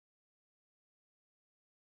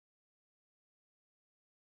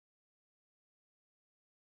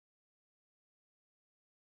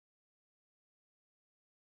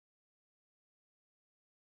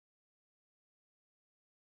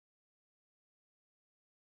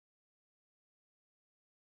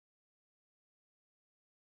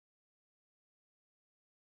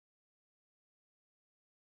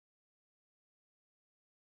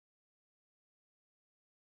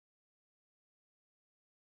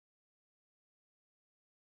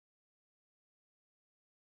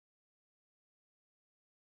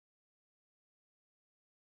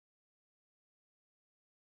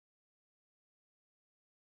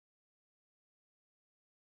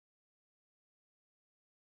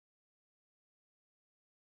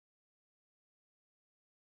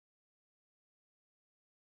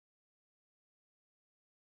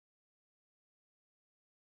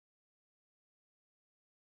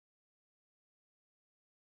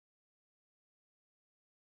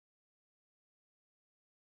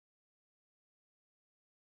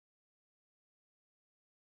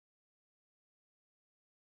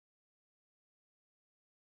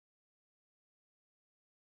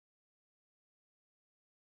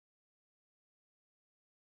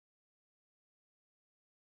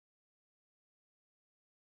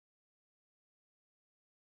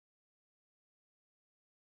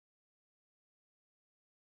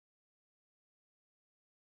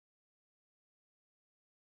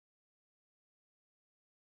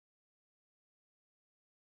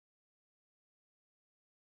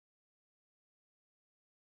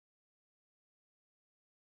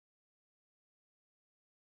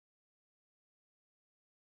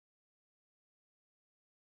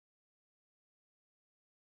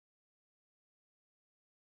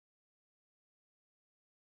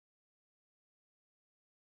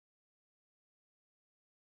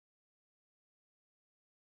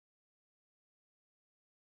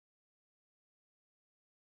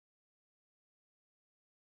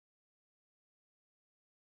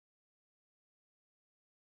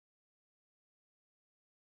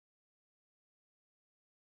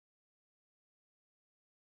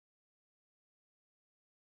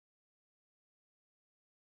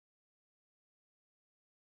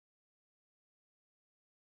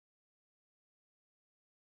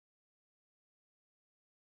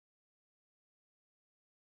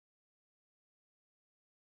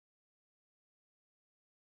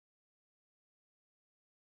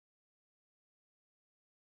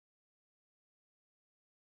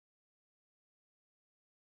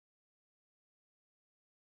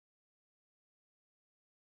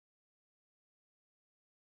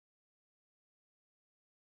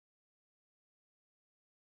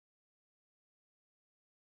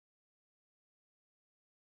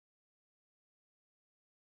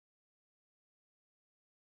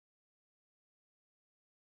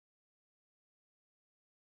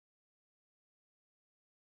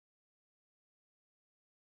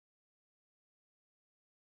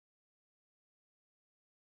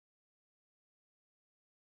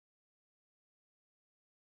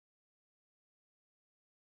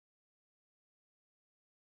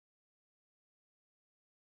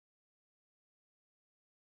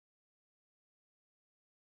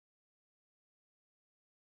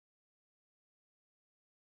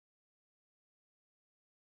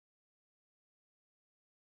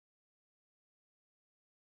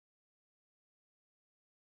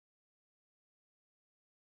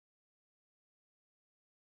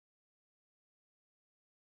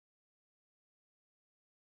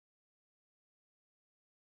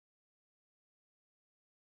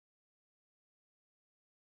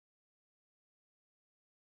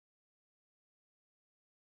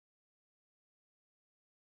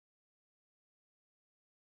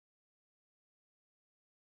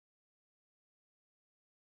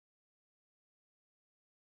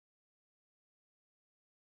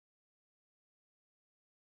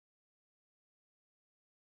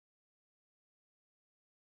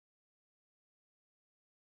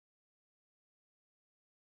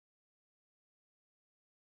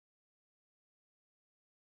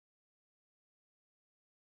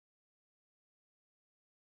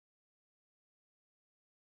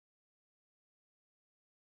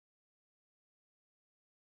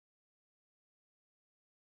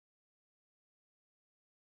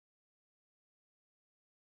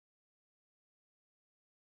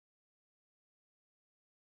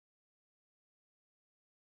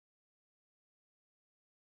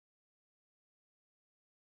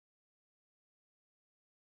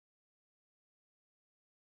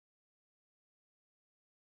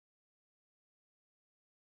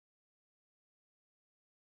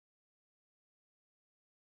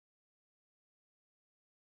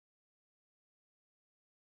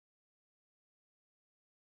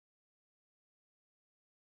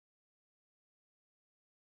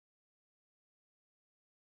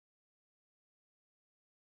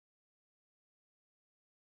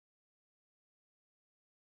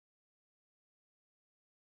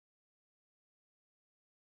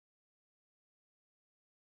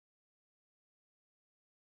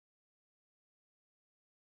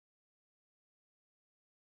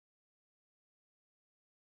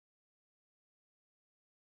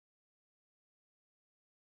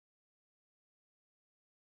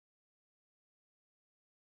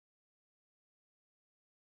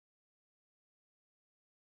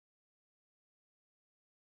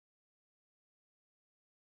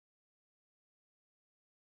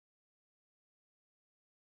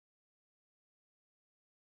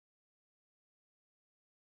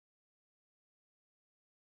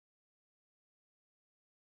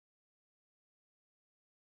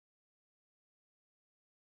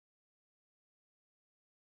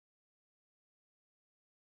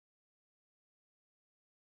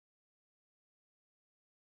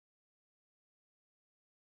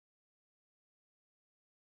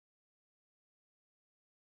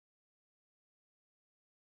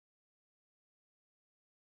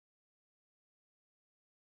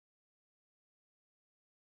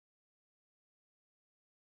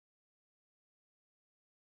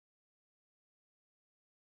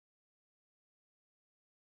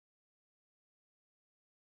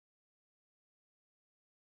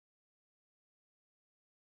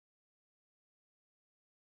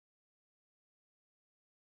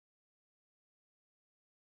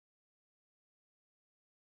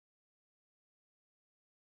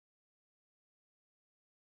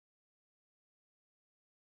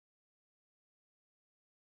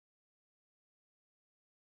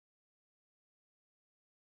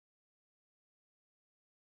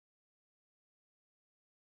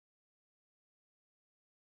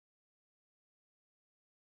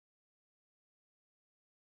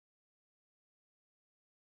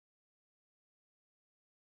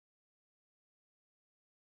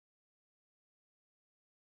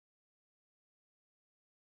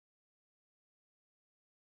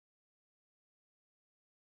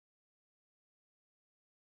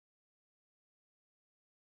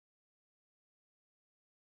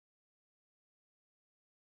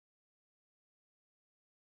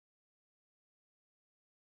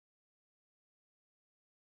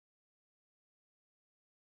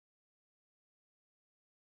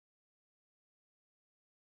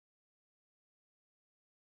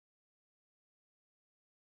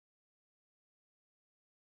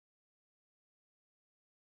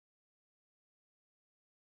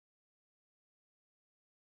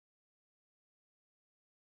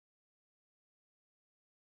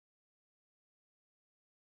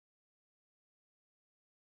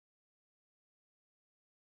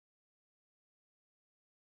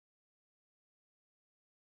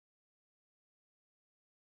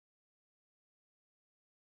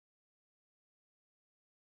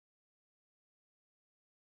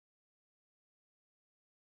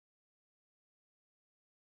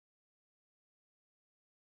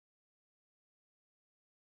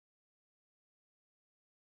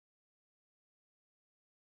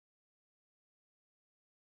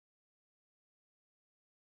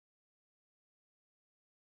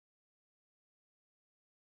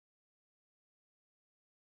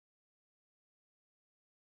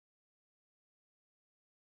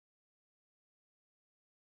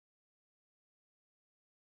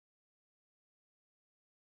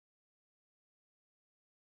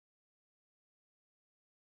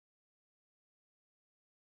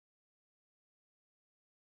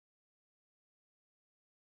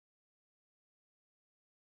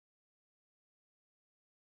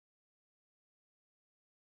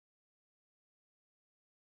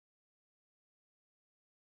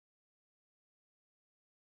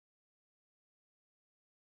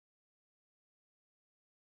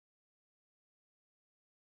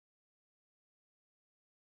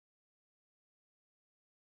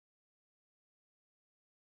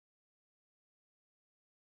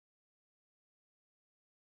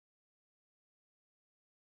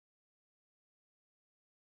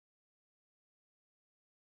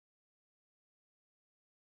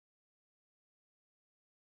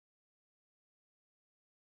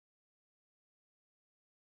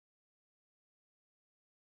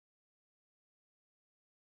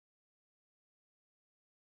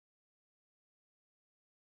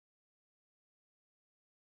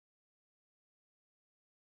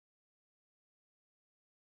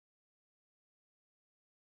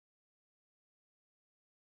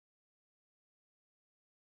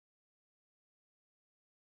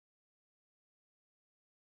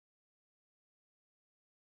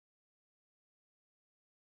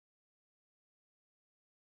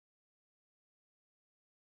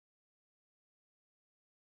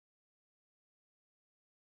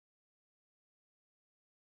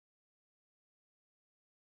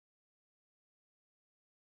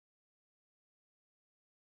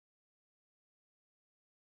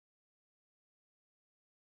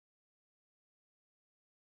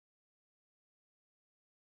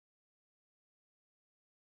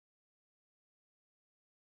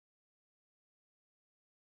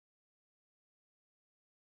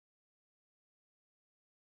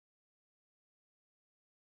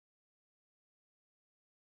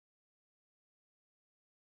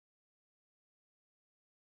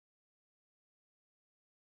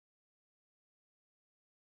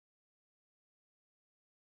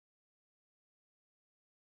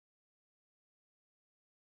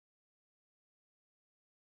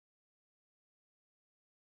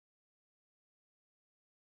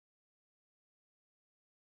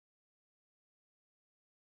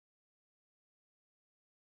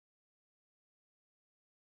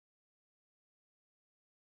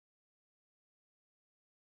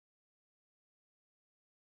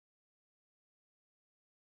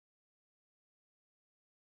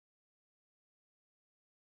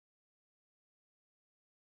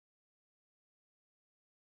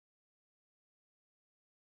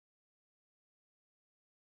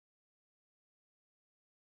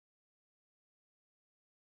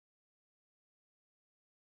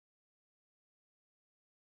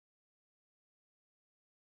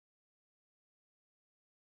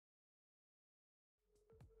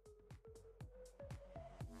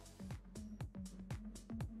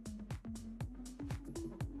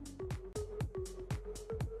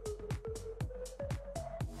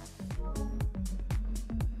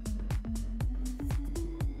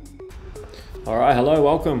All right, hello,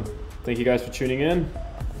 welcome. Thank you guys for tuning in.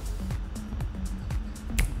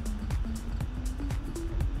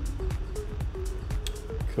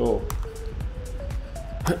 Cool.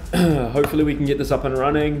 Hopefully we can get this up and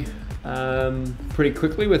running pretty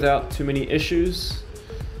quickly without too many issues.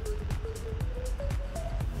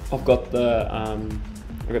 I've got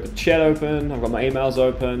the chat open, I've got my emails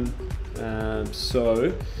open,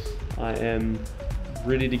 so I am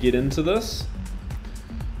ready to get into this.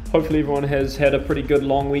 Hopefully everyone has had a pretty good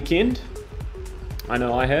long weekend. I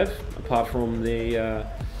know I have, apart from the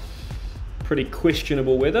pretty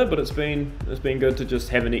questionable weather, but it's been good to just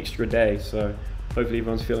have an extra day. So hopefully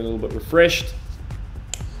everyone's feeling a little bit refreshed.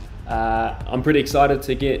 I'm pretty excited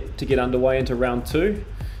to get underway into round two.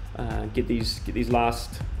 Get these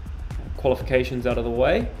last qualifications out of the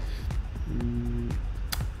way,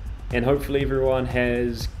 and hopefully everyone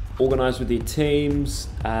has organized with their teams,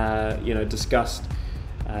 discussed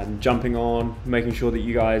jumping on, making sure that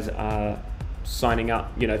you guys are signing up.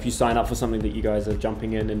 If you sign up for something, that you guys are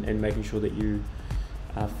jumping in and making sure that you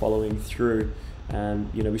are following through.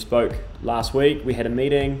 We spoke last week, we had a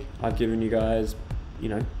meeting. I've given you guys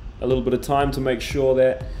a little bit of time to make sure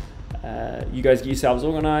that you guys get yourselves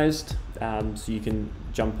organized, so you can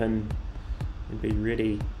jump in and be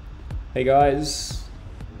ready. Hey guys,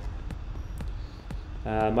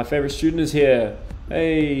 my favorite student is here.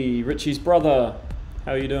 Hey, Richie's brother,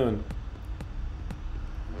 how are you doing?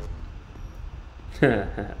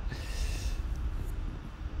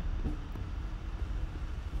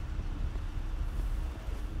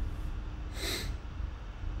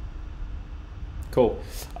 Cool.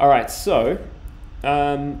 All right, so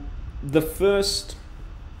the first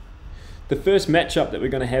matchup that we're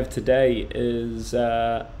going to have today is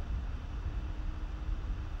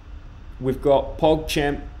we've got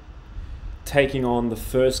PogChamp taking on the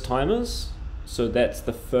first timers, so that's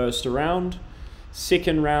the first round.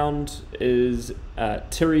 Second round is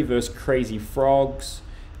Tiri versus Crazy Frogs.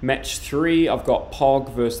 Match 3, I've got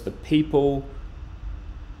Pog versus the People.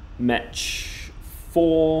 Match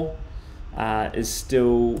 4 is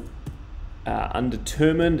still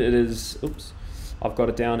undetermined. It is, I've got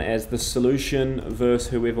it down as the Solution versus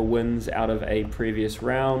whoever wins out of a previous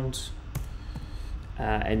round.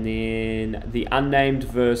 And then the Unnamed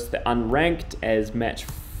versus the Unranked as match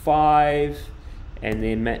 5. And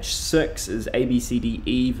then match 6 is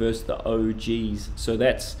ABCDE versus the OGs. So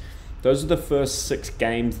those are the first 6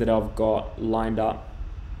 games that I've got lined up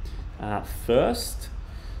first.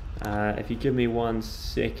 If you give me 1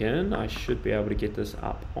 second, I should be able to get this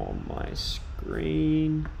up on my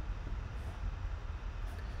screen.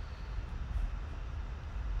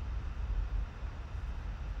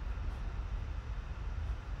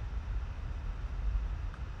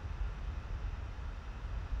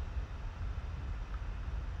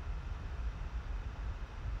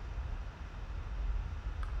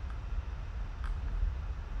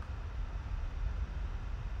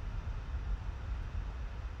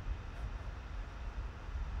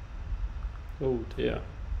 Oh dear,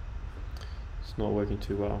 it's not working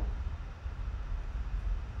too well.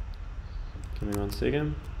 Give me 1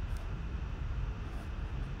 second.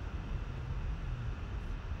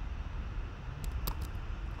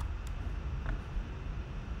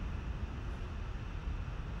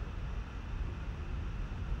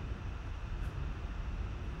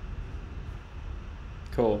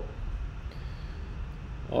 Cool.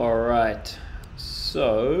 All right,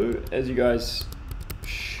 so as you guys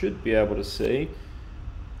should be able to see,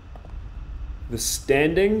 the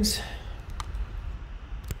standings.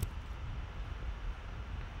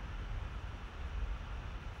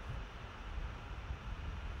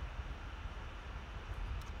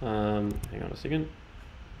 Hang on a second.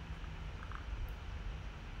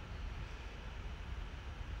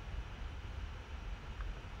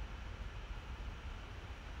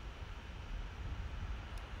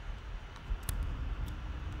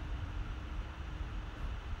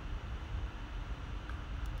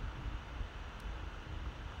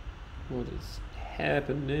 What is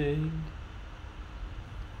happening?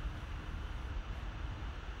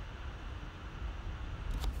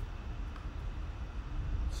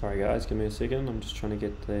 Sorry guys, give me a second. I'm just trying to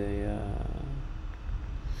get the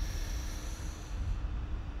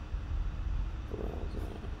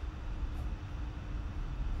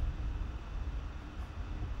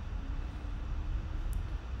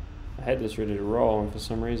I had this ready to roll, and for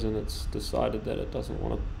some reason it's decided that it doesn't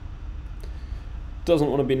want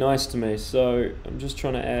to be nice to me. So I'm just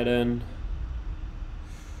trying to add in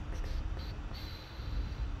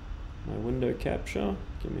my window capture.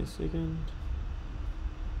 Give me a second.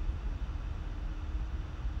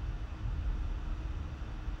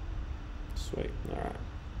 Sweet. All right.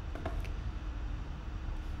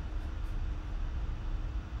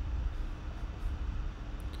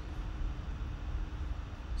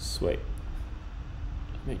 Sweet.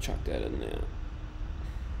 Let me chuck that in there.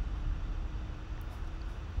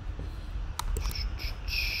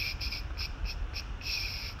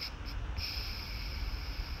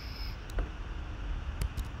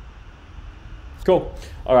 Cool.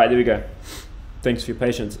 All right, there we go. Thanks for your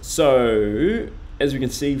patience. So, as we can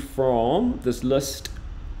see from this list,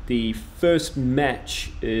 the first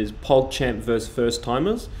match is PogChamp versus First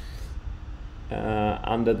Timers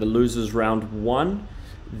under the losers round 1.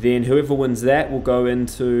 Then whoever wins that will go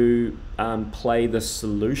into play the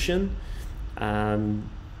solution, and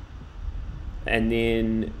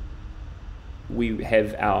then we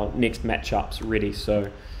have our next matchups ready. So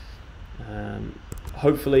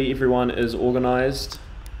hopefully everyone is organized.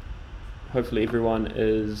 Hopefully everyone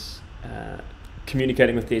is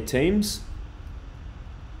communicating with their teams.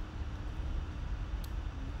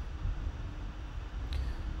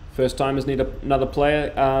 First timers need another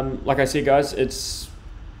player. Like I said, guys, it's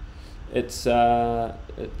for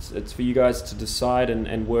you guys to decide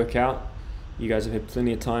and work out. You guys have had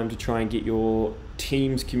plenty of time to try and get your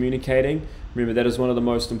teams communicating. Remember, that is one of the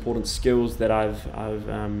most important skills that I've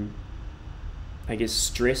I guess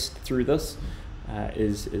stressed through this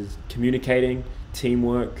is communicating,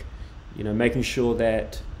 teamwork. You know, making sure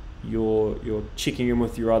that you're checking in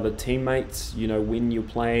with your other teammates. You know, when you're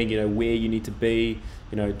playing. You know, where you need to be.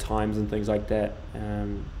 You know, times and things like that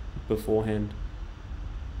beforehand.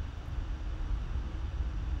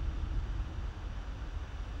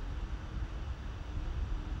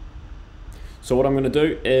 So what I'm going to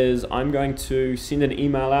do is I'm going to send an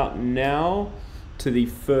email out now to the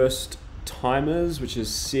first timers, which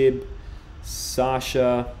is Seb,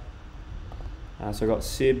 Sasha. So I got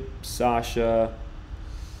Seb, Sasha,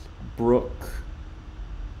 Brooke.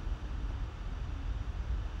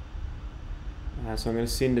 So I'm going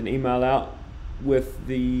to send an email out with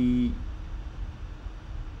the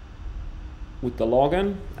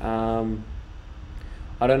login.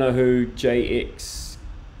 I don't know who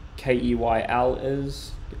JXKEYL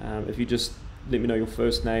is. If you just let me know your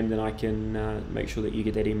first name, then I can make sure that you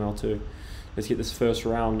get that email too. Let's get this first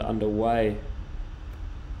round underway.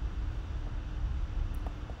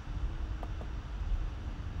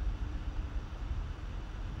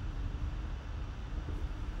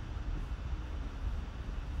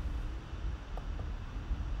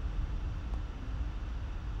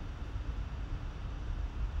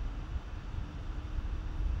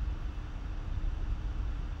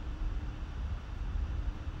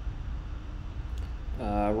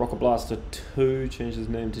 Rocket Blaster 2 changed his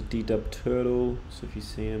name to D-Dub Turtle, so if you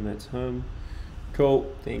see him, that's him.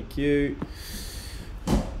 Cool, thank you.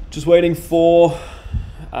 Just waiting for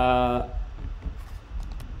the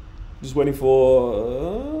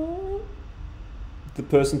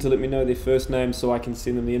person to let me know their first name so I can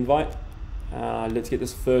send them the invite. Let's get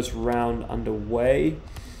this first round underway.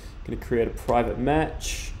 Going to create a private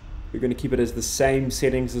match. We're going to keep it as the same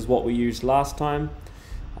settings as what we used last time,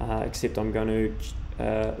 except I'm going to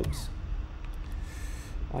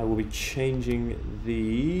I will be changing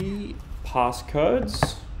the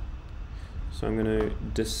passcodes. So I'm going to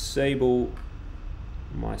disable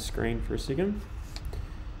my screen for a second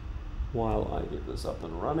while I get this up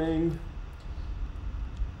and running.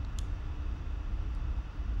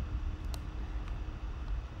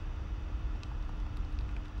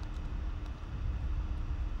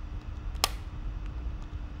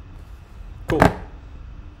 Cool.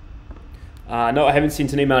 No, I haven't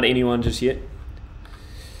sent an email to anyone just yet.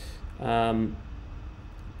 Cool,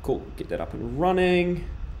 get that up and running.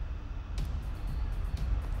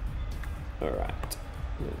 All right,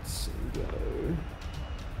 let's go like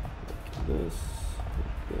this,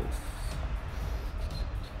 like this.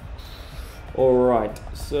 All right,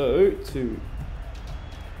 so to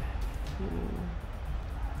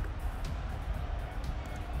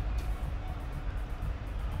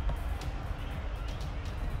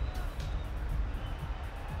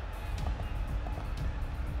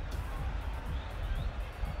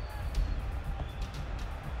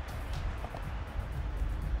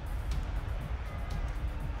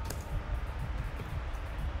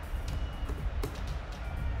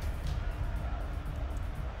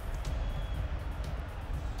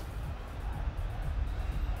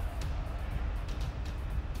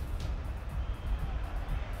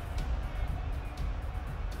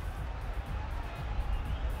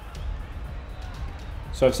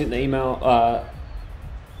So I've sent the email,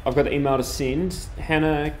 I've got the email to send.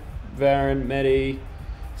 Hannah, Varen, Maddie,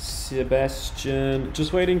 Sebastian,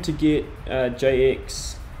 just waiting to get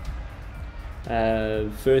JX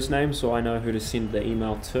first name, so I know who to send the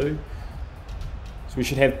email to. So we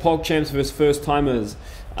should have PogChamps versus First Timers.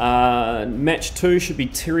 Match 2 should be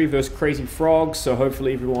Terry versus Crazy Frog, so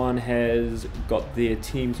hopefully everyone has got their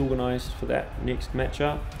teams organised for that next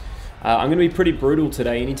matchup. I'm going to be pretty brutal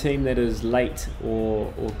today. Any team that is late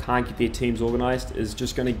or can't get their teams organised is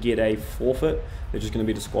just going to get a forfeit. They're just going to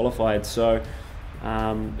be disqualified. So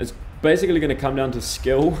it's basically going to come down to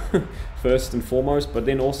skill first and foremost, but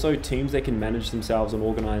then also teams that can manage themselves and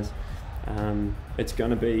organise. It's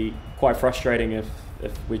going to be quite frustrating if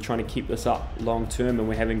we're trying to keep this up long term and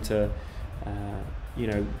we're having to,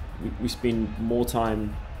 we spend more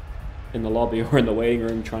time in the lobby or in the waiting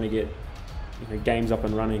room trying to get games up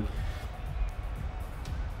and running.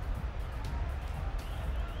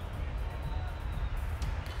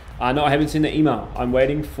 No, I haven't seen the email. I'm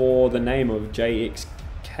waiting for the name of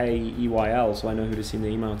JXKEYL, so I know who to send the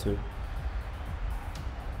email to.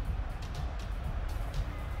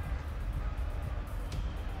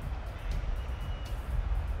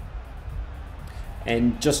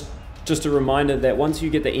 And just a reminder that once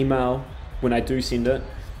you get the email, when I do send it,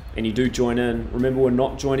 and you do join in, remember we're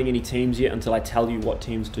not joining any teams yet until I tell you what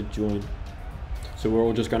teams to join. So we're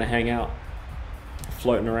all just going to hang out,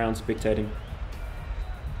 floating around, spectating.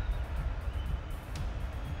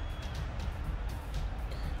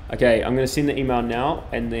 Okay, I'm going to send the email now,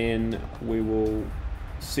 and then we will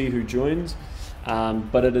see who joins.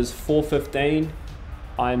 But it is 4:15.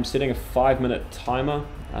 I'm setting a 5-minute timer.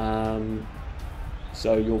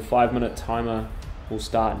 So your 5-minute timer will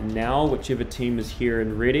start now, whichever team is here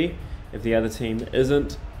and ready. If the other team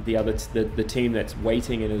isn't, the team that's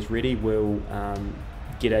waiting and is ready will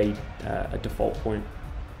get a default point.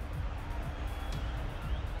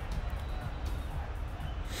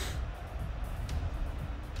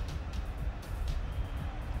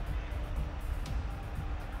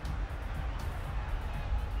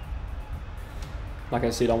 Like I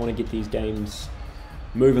said, I want to get these games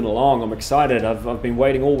moving along. I'm excited. I've been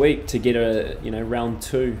waiting all week to get round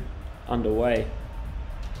 2 underway.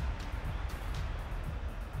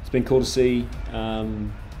 It's been cool to see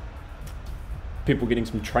people getting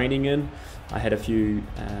some training in. I had a few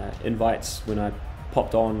invites when I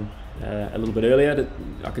popped on a little bit earlier.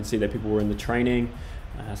 I could see that people were in the training.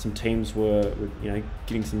 Some teams were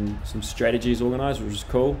getting some strategies organised, which is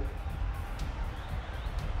cool.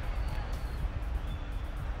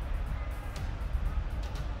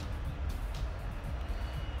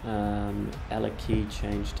 Alec key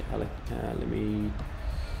changed to Alec.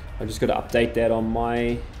 I've just got to update that on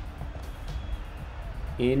my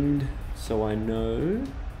end so I know.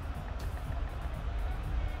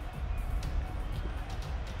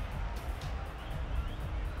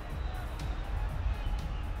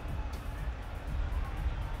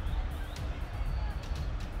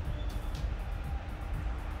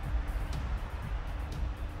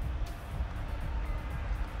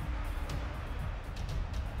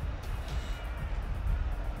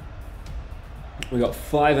 We got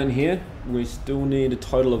 5 in here. We still need a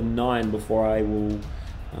total of 9 before I will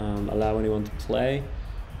allow anyone to play.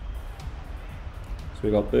 So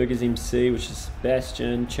we got Burgers MC, which is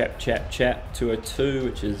Sebastian, Chap 202,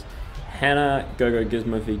 which is Hannah, Go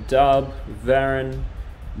Gizmo v Dub, Varen,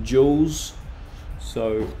 Jules.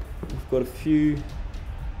 So we've got a few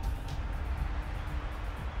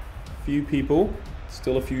people,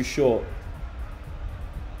 still a few short.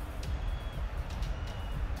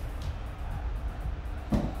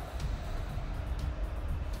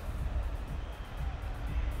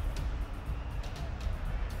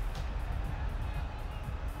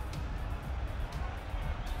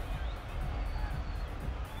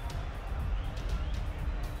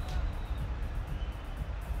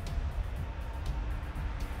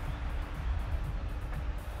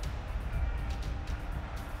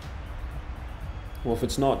 Well, if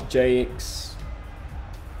it's not JX,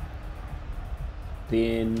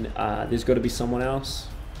 then there's got to be someone else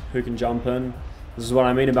who can jump in. This is what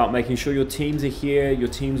I mean about making sure your teams are here, your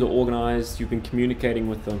teams are organized, you've been communicating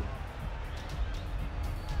with them.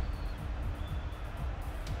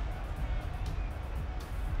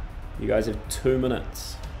 You guys have 2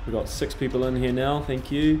 minutes. We've got 6 people in here now,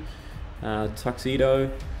 thank you.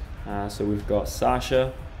 Tuxedo, so we've got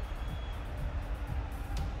Sasha.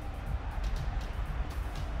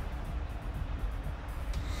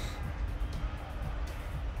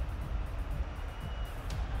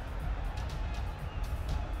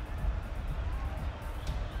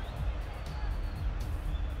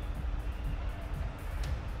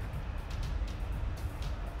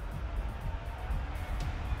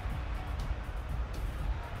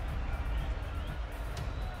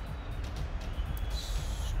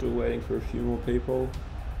 Still waiting for a few more people.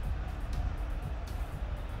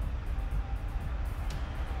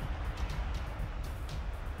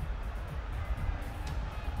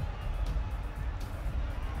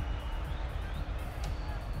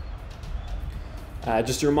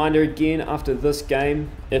 Just a reminder again, after this game,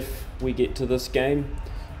 if we get to this game,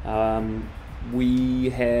 we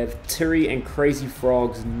have Terry and Crazy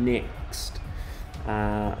Frogs next.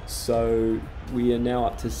 So we are now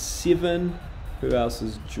up to 7. Who else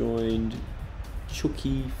has joined?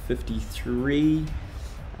 Chucky 53.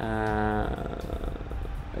 I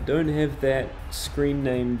don't have that screen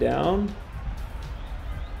name down,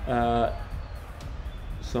 so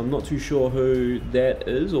I'm not too sure who that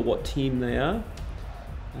is or what team they are.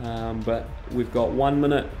 But we've got 1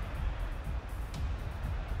 minute.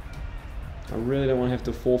 I really don't want to have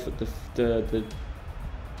to forfeit the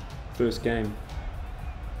first game.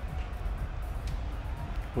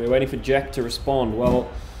 We're waiting for Jack to respond. Well,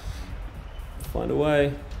 find a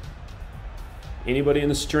way. Anybody in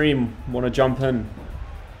the stream want to jump in?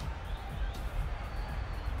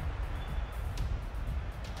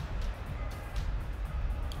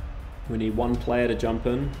 We need one player to jump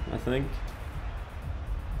in, I think.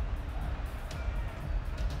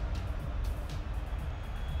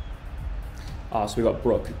 Ah, so we got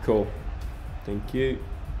Brooke. Cool. Thank you.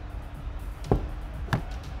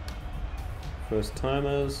 First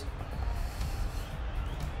timers.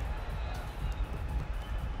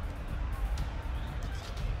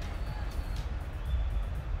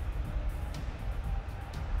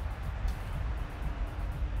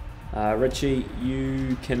 Richie,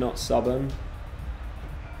 you cannot sub in.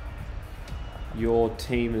 Your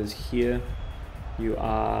team is here. You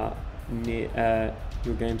are near.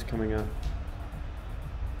 Your game's coming up.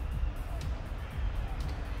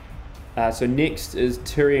 So next is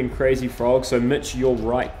Terry and Crazy Frog. So Mitch, you're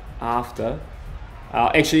right after.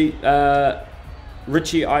 Actually,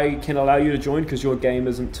 Richie, I can allow you to join because your game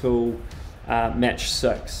isn't till match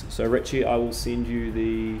 6. So Richie, I will send you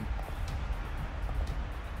the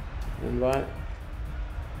invite.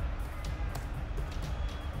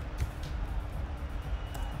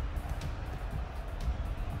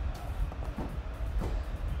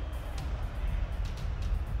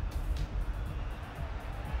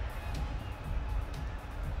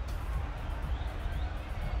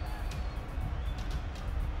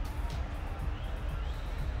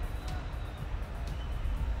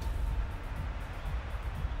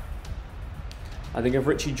 I think if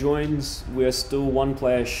Richie joins, we're still 1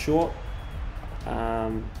 player short.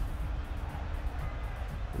 And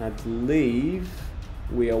I believe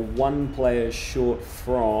we are 1 player short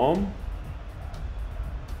from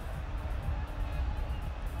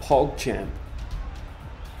PogChamp.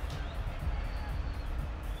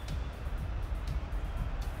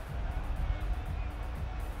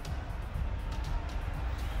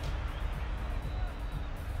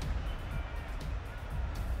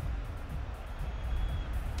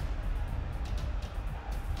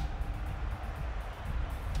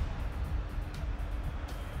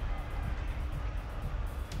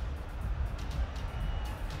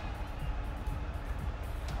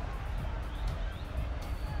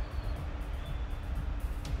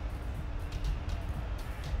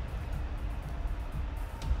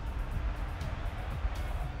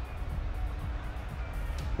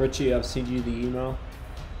 Richie, I've sent you the email.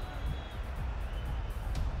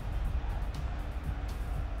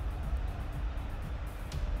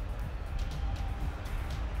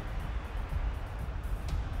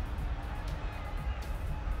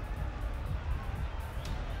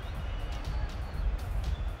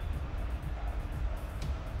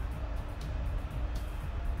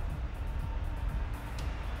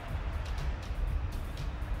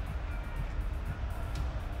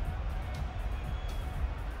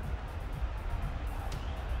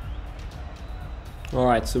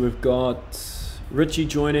 Alright, so we've got Richie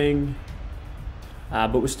joining,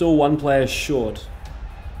 but we're still 1 player short.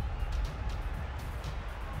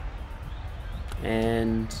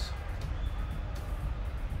 And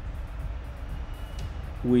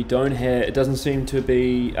we don't have, it doesn't seem to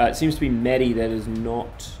be, it seems to be Maddie that is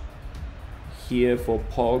not here for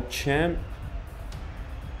PogChamp.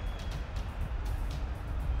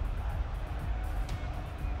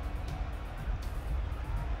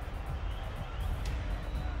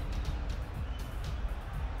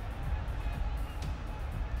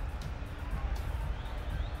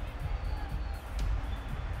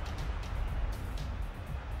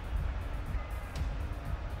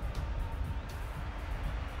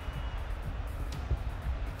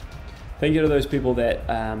 Thank you to those people that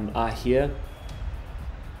are here.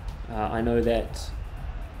 I know that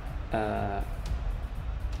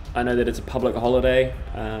I know that it's a public holiday,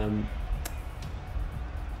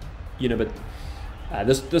 but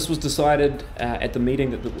this was decided at the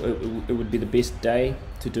meeting that it would be the best day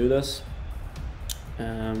to do this.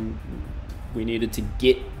 We needed to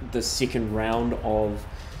get the second round of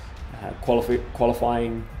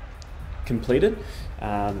qualifying completed.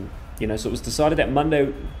 So it was decided that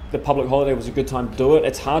Monday, the public holiday, was a good time to do it.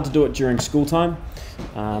 It's hard to do it during school time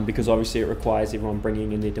because obviously it requires everyone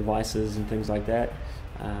bringing in their devices and things like that.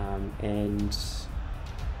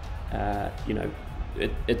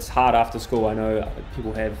 It's hard after school. I know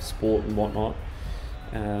people have sport and whatnot.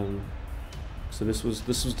 So this was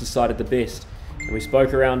decided the best. And we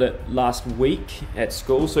spoke around it last week at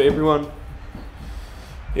school, so everyone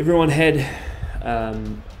had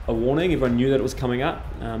a warning. Everyone knew that it was coming up.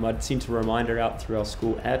 I'd sent a reminder out through our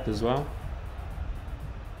school app as well.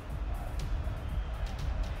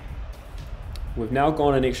 We've now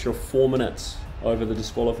gone an extra 4 minutes over the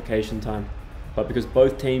disqualification time, but because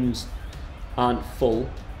both teams aren't full,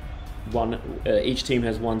 each team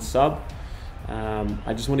has one sub.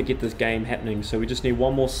 I just want to get this game happening, so we just need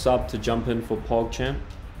one more sub to jump in for PogChamp.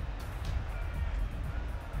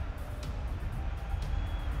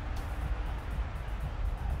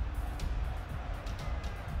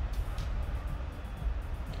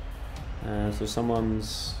 So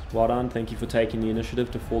someone's, well done, thank you for taking the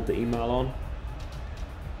initiative to forward the email on.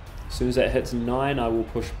 As soon as that hits 9, I will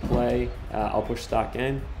push play. I'll push start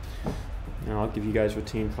game. Now I'll give you guys your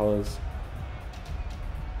team colors.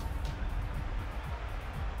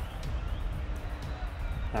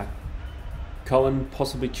 Colin,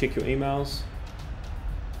 possibly check your emails.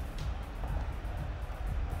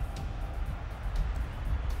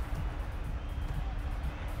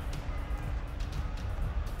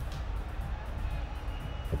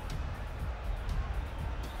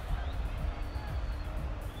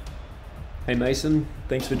 Hey Mason,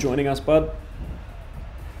 thanks for joining us, bud.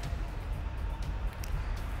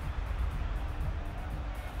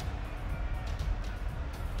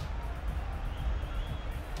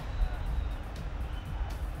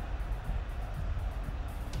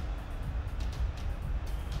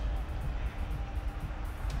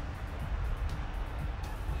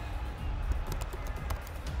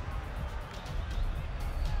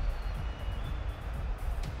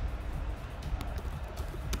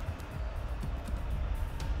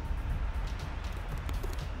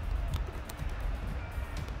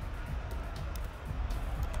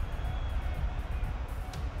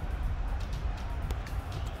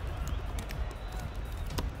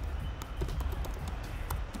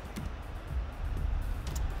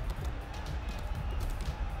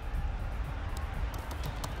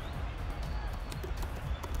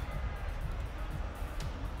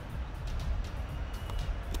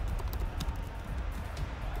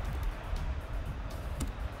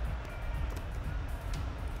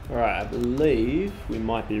 Alright, I believe we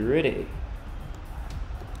might be ready.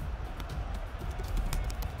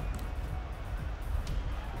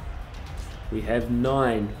 We have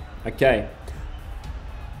 9. Okay.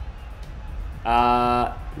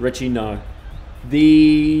 Richie, no.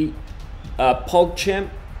 The PogChamp,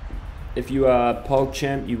 if you are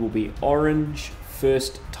PogChamp, you will be orange.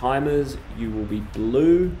 First timers, you will be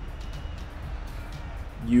blue.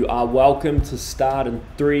 You are welcome to start in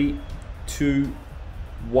 3, 2,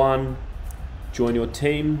 1. Join your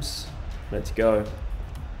teams. Let's go.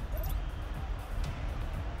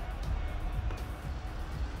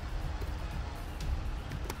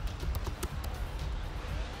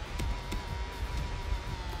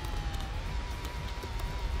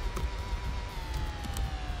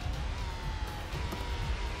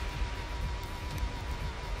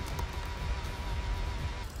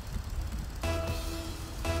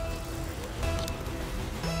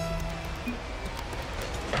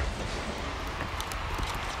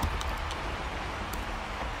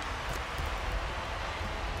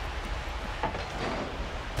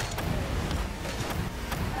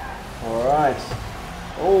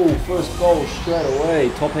 Oh, first goal straight away.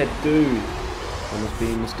 Top hat dude. That must be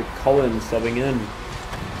Mr. Collins subbing in.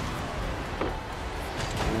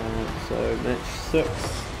 So match 6 is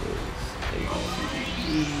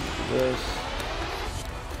AGE versus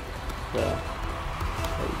the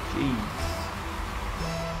AGs.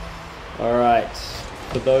 Alright,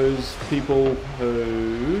 for those people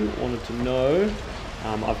who wanted to know,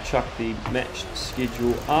 I've chucked the match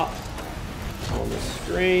schedule up on the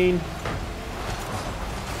screen.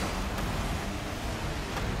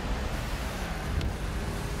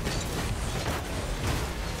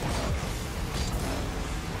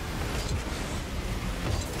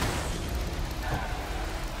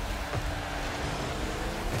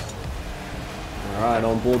 Alright,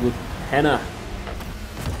 on board with Hannah.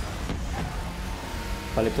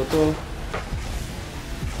 Paletoto.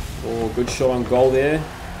 Oh, good shot on goal there.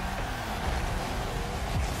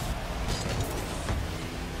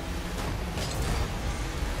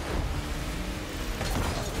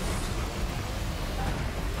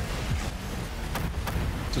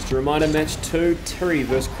 Just a reminder, match 2, Terry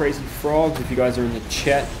versus Crazy Frogs. If you guys are in the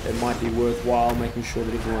chat, it might be worthwhile making sure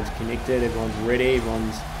that everyone's connected, everyone's ready,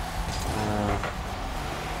 everyone's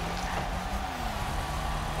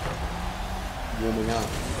warming up.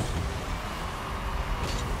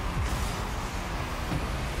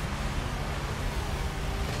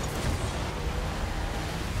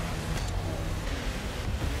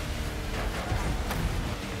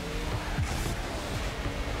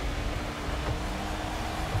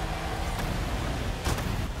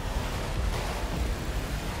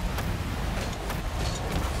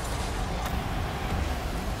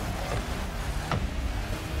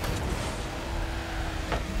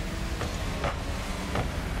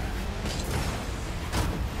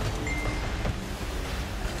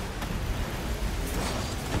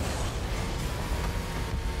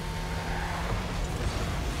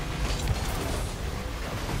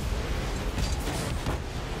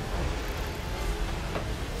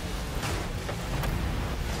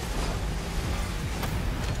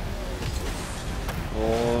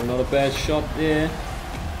 Oh, not a bad shot there.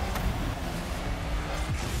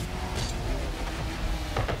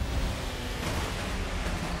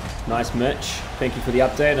 Nice, Mitch. Thank you for the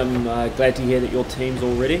update. I'm glad to hear that your team's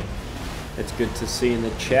all ready. It's good to see in the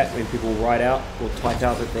chat when people write out or type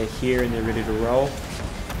out that they're here and they're ready to roll.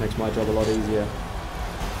 Makes my job a lot easier.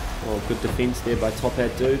 Well, good defense there by Top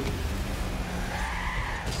Hat Dude.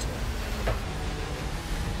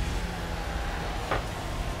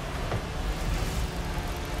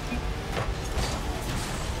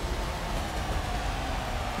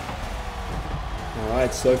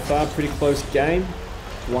 Alright, so far pretty close game.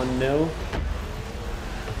 1-0.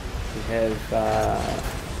 We have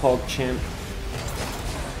PogChamp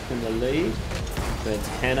in the lead. That's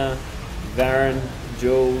Hannah, Varen,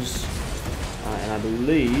 Jules, and I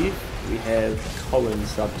believe we have Colin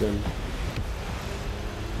subbed in.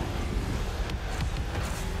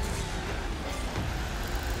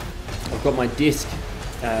 I've got my desk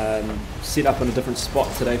set up in a different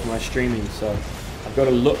spot today for my streaming, so I've got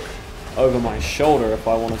to look over my shoulder if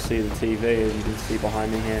I want to see the TV, as you can see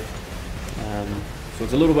behind me here. So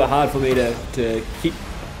it's a little bit hard for me to keep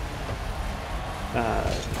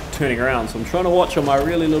turning around, so I'm trying to watch on my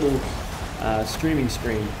really little streaming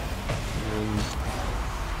screen.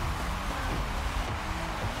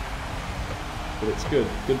 But it's good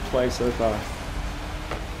play so far.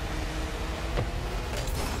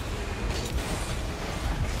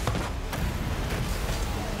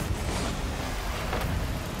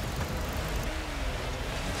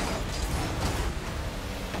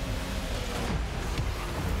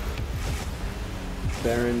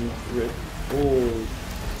 Baron, Rip. Oh,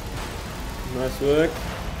 nice work.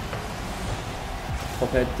 Top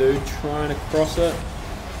Hat Dude trying to cross it.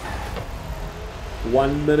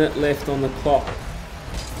 1 minute left on the clock.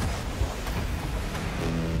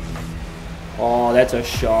 Oh, that's a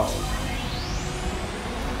shot.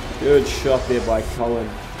 Good shot there by Colin.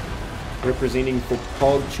 Representing for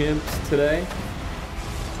PogChamps today.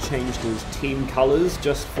 Changed his team colours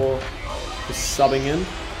just for subbing in.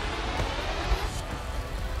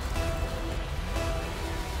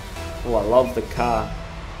 Oh, I love the car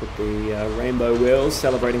with the rainbow wheels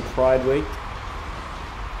celebrating Pride Week.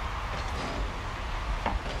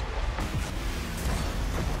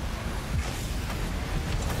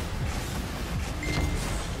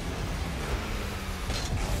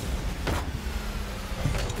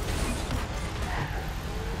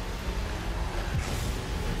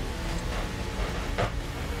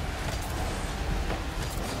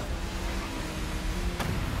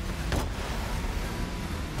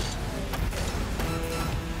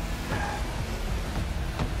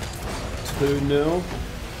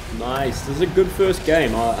 Nice. This is a good first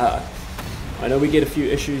game. I know we get a few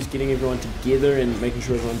issues getting everyone together and making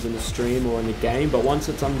sure everyone's in the stream or in the game, but once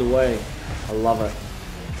it's underway, I love it.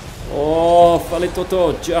 Oh,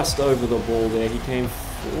 Faletoto just over the ball there. He came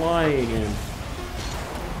flying in.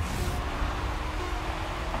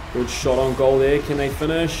 Good shot on goal there. Can they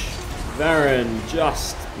finish? Varen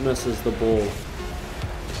just misses the ball.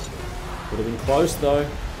 Would have been close though.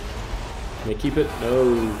 Can they keep it?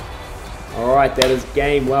 No. Alright, that is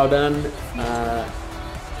game. Well done,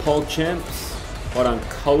 PogChamps. Well done,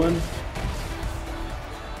 Colin.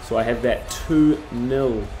 So I have that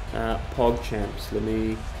 2-0 PogChamps.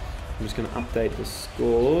 I'm just going to update the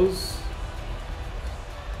scores.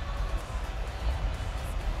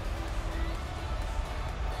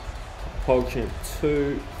 PogChamp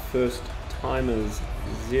 2, first timers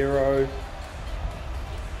 0.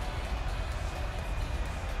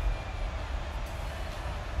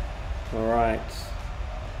 All right.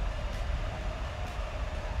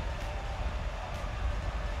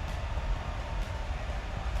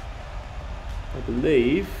 I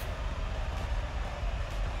believe.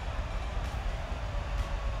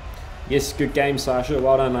 Yes, good game, Sasha.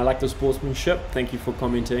 Well done. I like the sportsmanship. Thank you for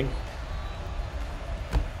commenting.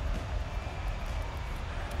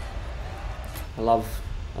 I love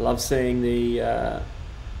seeing the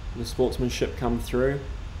sportsmanship come through.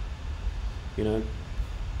 You know,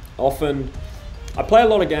 often I play a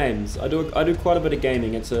lot of games. I do quite a bit of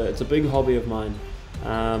gaming. It's a big hobby of mine.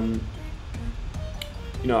 You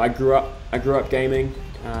know, I grew up gaming,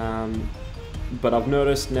 but I've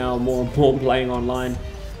noticed now more and more playing online.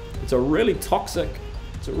 It's a really toxic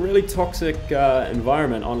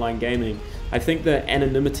environment, online gaming. I think the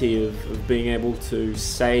anonymity of being able to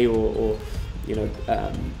say or you know,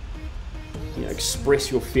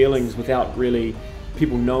 express your feelings without really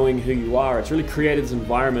people knowing who you are. It's really created this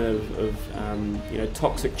environment of you know,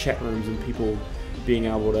 toxic chat rooms and people being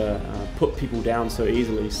able to put people down so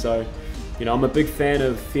easily. So, you know, I'm a big fan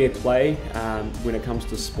of fair play when it comes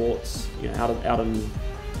to sports. You know, out in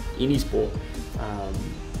any sport,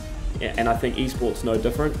 and I think esports no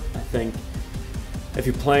different. I think if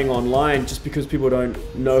you're playing online, just because people don't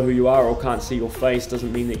know who you are or can't see your face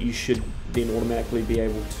doesn't mean that you should then automatically be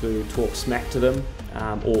able to talk smack to them.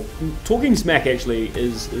 Or talking smack actually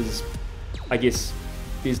is, I guess,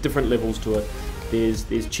 there's different levels to it.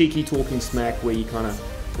 There's cheeky talking smack where you kind of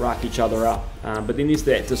rack each other up, but then there's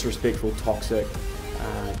that disrespectful, toxic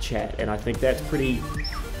chat, and I think that's pretty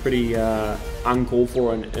uncalled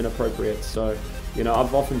for and inappropriate. So, you know,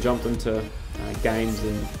 I've often jumped into games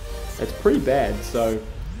and it's pretty bad. So,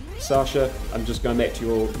 Sasha, I'm just going back to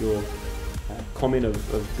your comment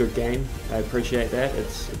of good game. I appreciate that.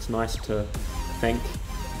 It's nice to thank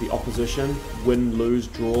the opposition. Win, lose,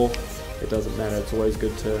 draw, it doesn't matter. It's always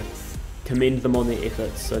good to commend them on their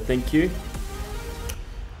efforts. So thank you.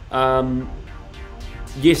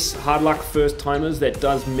 Yes, hard luck first timers. That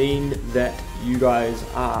does mean that you guys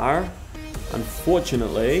are,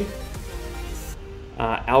 unfortunately,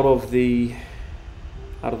 out of the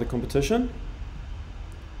competition.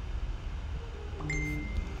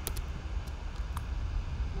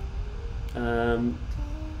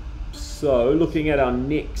 So looking at our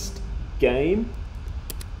next game,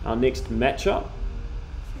 our next matchup,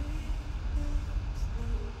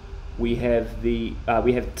 we have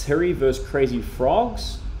Terry versus Crazy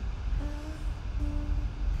Frogs.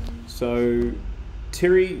 So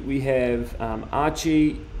Terry, we have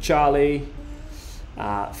Archie, Charlie,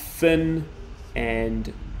 Finn,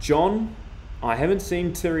 and John. I haven't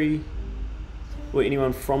seen Terry or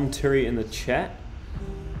anyone from Terry in the chat.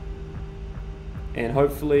 And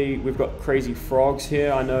hopefully we've got Crazy Frogs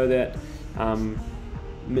here. I know that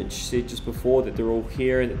Mitch said just before that they're all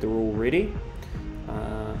here and that they're all ready.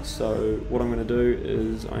 So what I'm going to do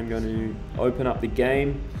is I'm going to open up the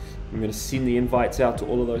game. I'm going to send the invites out to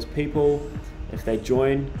all of those people. If they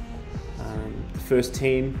join, the first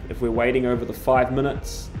team, if we're waiting over the 5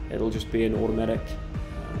 minutes, it'll just be an automatic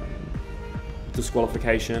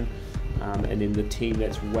disqualification, and then the team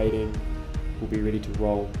that's waiting will be ready to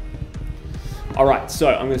roll. All right, so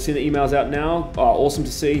I'm going to send the emails out now. Awesome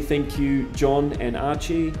to see. Thank you, John and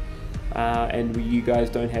Archie. And you guys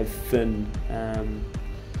don't have Finn.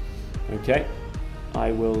 Okay,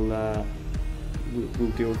 I will.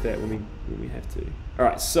 We'll deal with that when we have to. All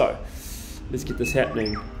right, so let's get this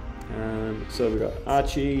happening. So we've got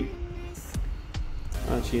Archie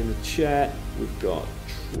in the chat. We've got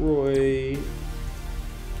Troy.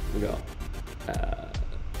 We got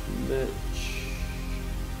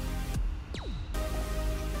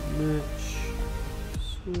Mitch,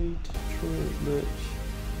 sweet, Troy, Mitch,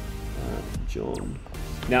 John.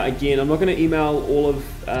 Now again, I'm not going to email all of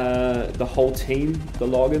the whole team the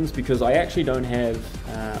logins because I actually don't have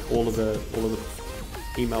all of the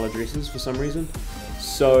email addresses for some reason.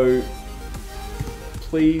 So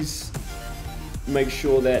please make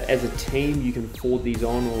sure that as a team you can forward these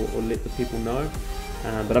on or let the people know.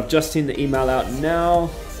 But I've just sent the email out now.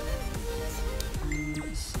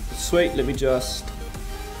 Sweet, let me just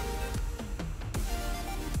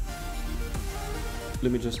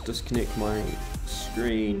disconnect my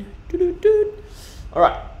screen. All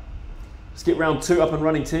right, let's get round 2 up and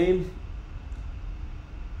running, team.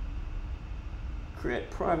 Create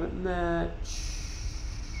private match.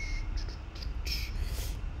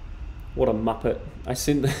 What a muppet! I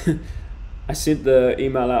sent the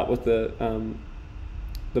email out with the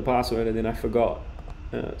password and then I forgot.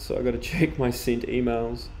 So I got to check my sent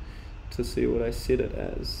emails to see what I set it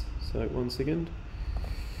as. So 1 second.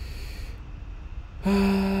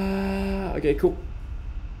 Okay, cool.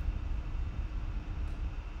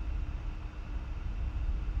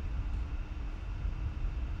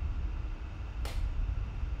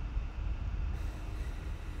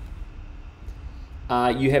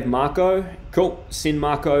 You have Marco. Cool. Send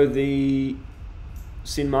Marco the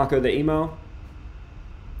email.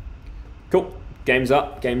 Cool. Game's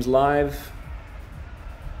up. Game's live.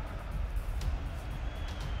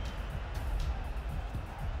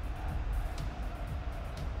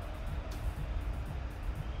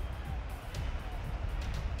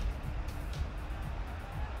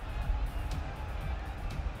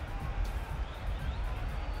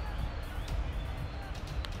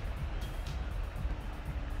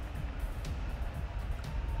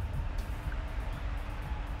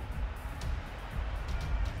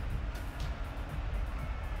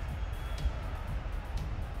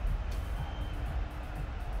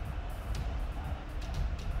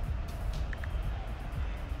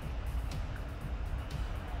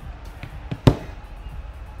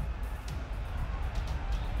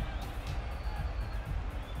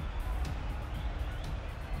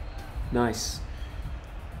 Nice.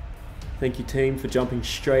 Thank you, team, for jumping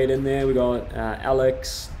straight in there. We got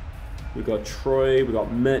Alex, we got Troy, we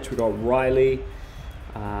got Mitch, we got Riley.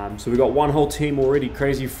 So we got one whole team already.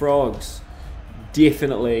 Crazy Frogs.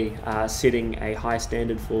 Definitely setting a high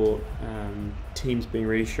standard for teams being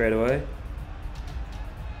ready straight away.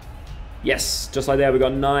 Yes, just like that, we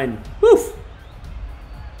got 9. Woof!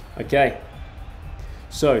 Okay.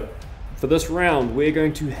 So, for this round, we're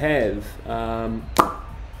going to have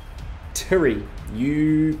Terry,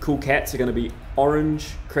 you cool cats are going to be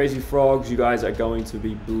orange. Crazy Frogs, you guys are going to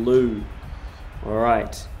be blue.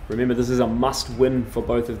 Alright, remember this is a must win for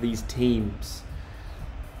both of these teams.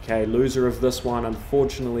 Okay, loser of this one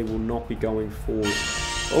unfortunately will not be going forward.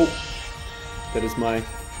 Oh, that is my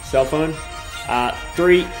cell phone.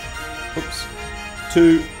 3,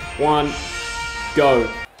 2, 1, go.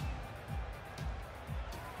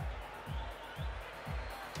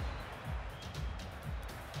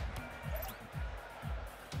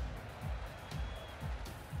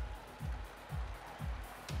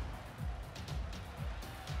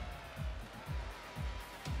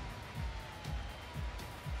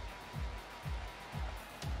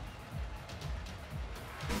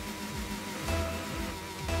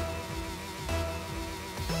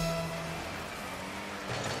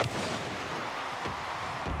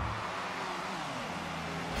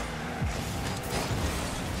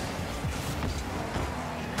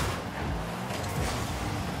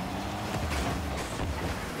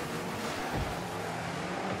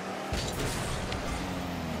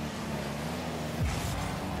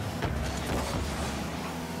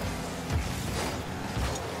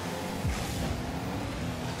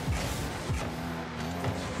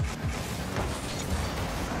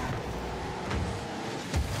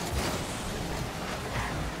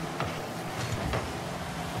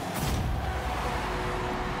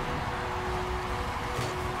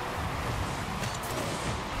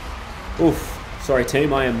 Oof, sorry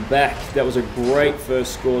team, I am back. That was a great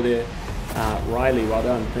first score there. Riley, well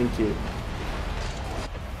done, thank you.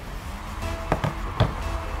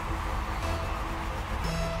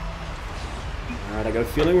 Alright, I got a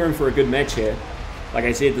feeling we're in for a good match here. Like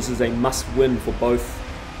I said, this is a must win for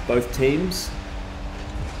both teams.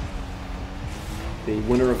 The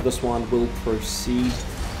winner of this one will proceed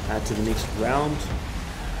to the next round.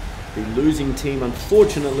 The losing team,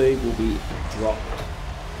 unfortunately, will be dropped.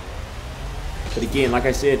 But again, like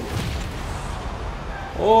I said,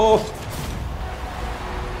 oh,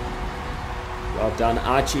 well done,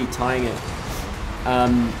 Archie tying it.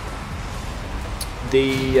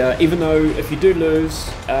 Even though if you do lose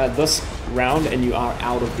this round and you are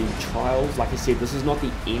out of the trials, like I said, this is not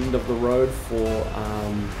the end of the road for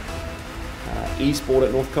esport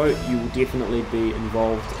at Northcote. You will definitely be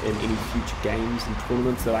involved in any future games and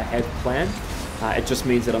tournaments that I have planned. It just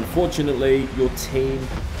means that unfortunately your team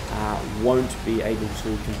won't be able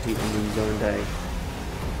to compete on the zone day.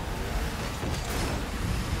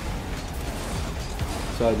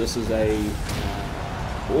 So this is a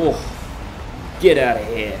oh, get out of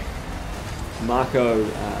here. Marco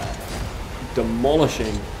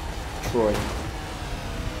demolishing Troy.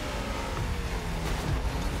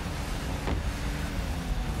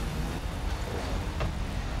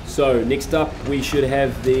 So next up we should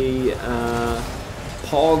have the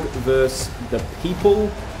Pog versus the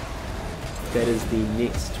People. That is the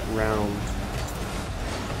next round.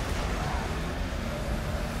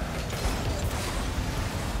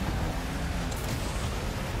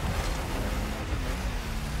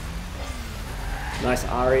 Nice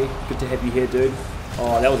Ari, good to have you here, dude.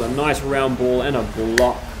 Oh, that was a nice round ball and a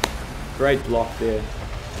block. Great block there.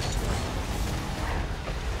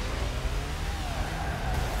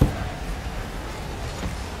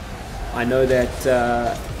 I know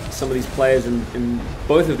that some of these players in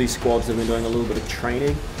both of these squads have been doing a little bit of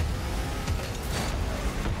training.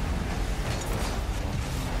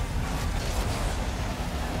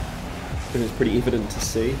 It was pretty evident to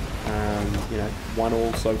see. You know,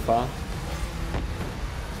 1-1 so far.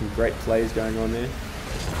 Some great plays going on there.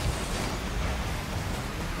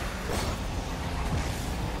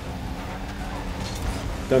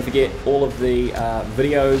 Don't forget all of the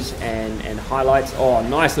videos and highlights. Oh,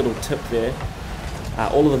 nice little tip there.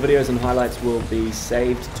 All of the videos and highlights will be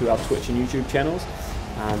saved to our Twitch and YouTube channels.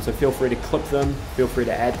 So feel free to clip them, feel free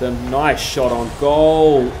to add them. Nice shot on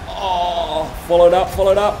goal. Oh, followed up,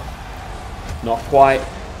 followed up. Not quite.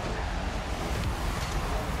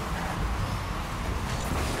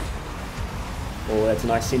 Oh, that's a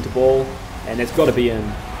nice centre ball. And it's got to be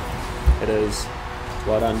in. It is.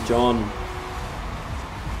 Well done, John.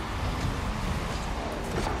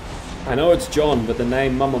 I know it's John, but the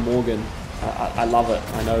name Mama Morgan, I love it.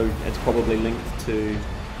 I know it's probably linked to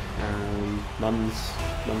Mum's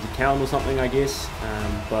account or something, I guess,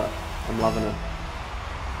 but I'm loving it.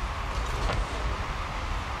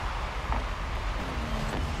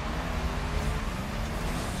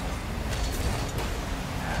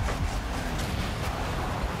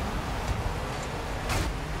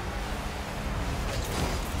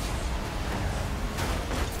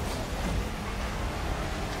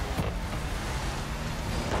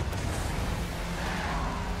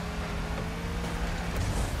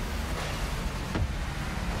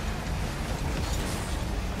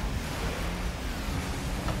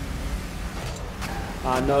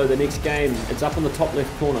 No, the next game, it's up on the top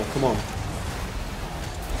left corner, come on.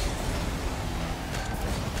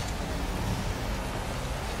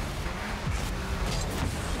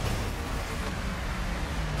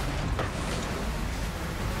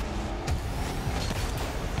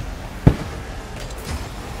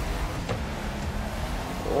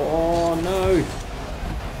 Oh no!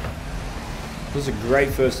 This is a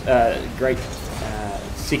great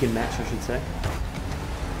second match, I should say.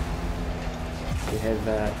 We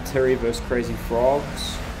have Terry versus Crazy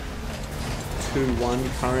Frogs,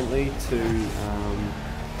 2-1 currently to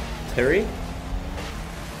Terry.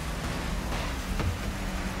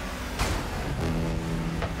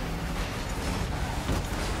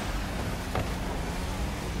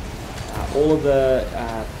 All of the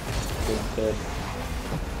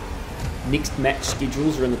next match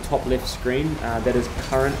schedules are in the top left screen. That is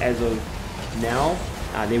current as of now.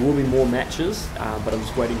 There will be more matches, but I'm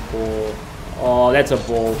just waiting for... Oh, that's a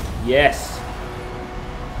ball. Yes.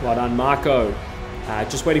 Well done, Marco.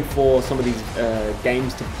 Just waiting for some of these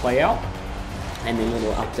games to play out, and then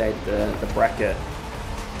we'll update the bracket.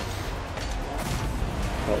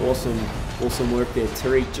 But awesome work there.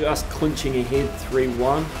 Terry just clinching ahead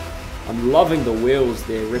 3-1. I'm loving the wheels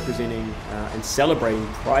there, representing and celebrating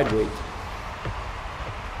Pride Week.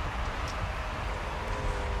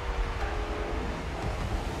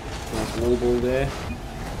 Nice wall ball there.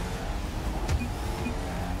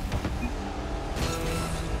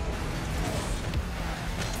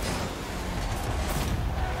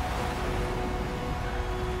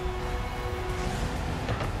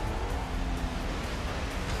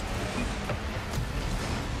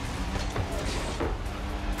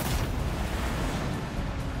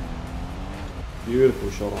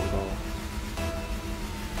 Beautiful shot on goal.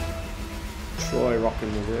 Troy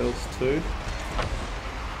rocking the wheels too.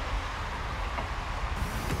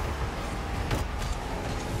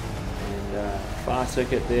 And Far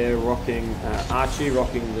Ticket there rocking, Archie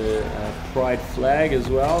rocking the Pride flag as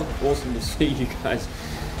well. Awesome to see you guys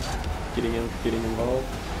getting involved.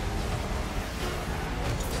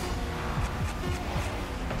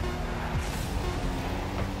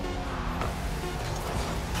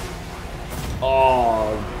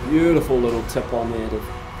 Oh, beautiful little tip on there to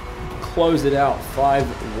close it out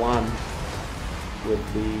 5-1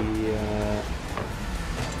 with the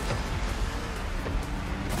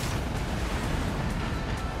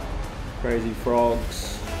Crazy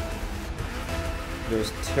Frogs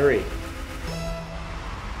versus Terry.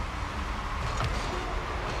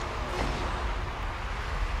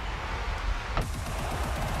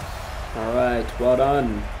 All right, well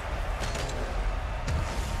done.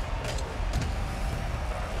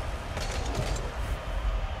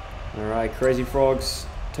 Alright, Crazy Frogs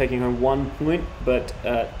taking home 1 point, but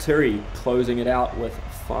Terry closing it out with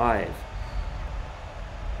 5.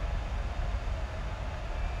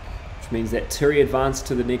 Which means that Terry advanced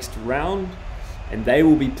to the next round. and they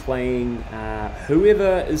will be playing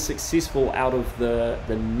whoever is successful out of the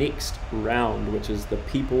next round, which is the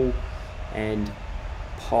People and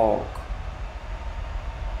Pog.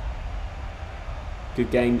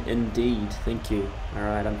 Good game indeed, thank you.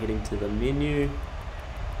 Alright, I'm heading to the menu.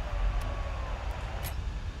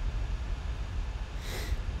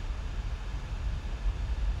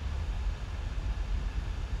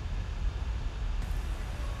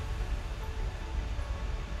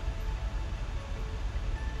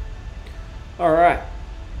 Alright.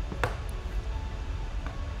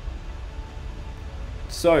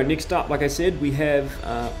 So next up, like I said, we have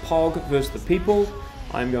Pog versus the People.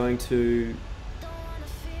 I'm going to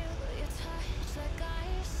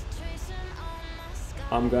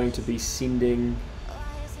be sending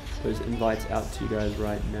those invites out to you guys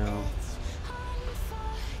right now.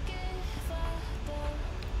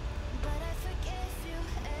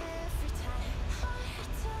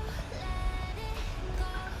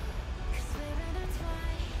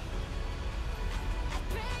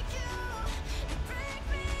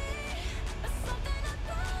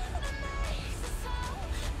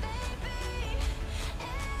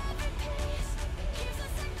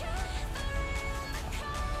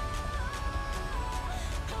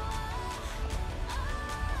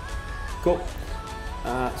 Cool.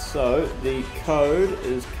 So the code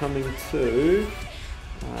is coming to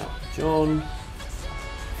John,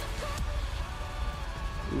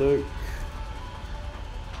 Luke,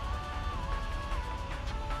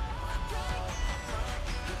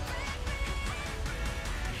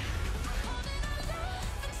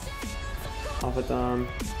 Avadan,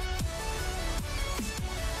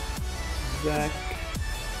 Zach,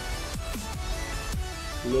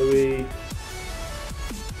 Louis,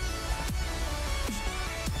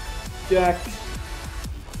 Jack,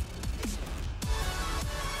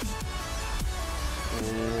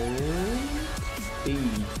 and E.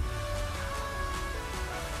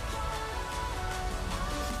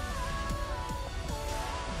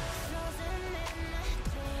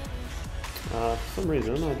 For some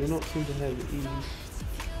reason, I do not seem to have E.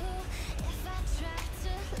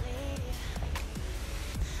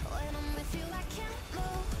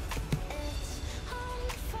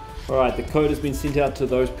 Alright, the code has been sent out to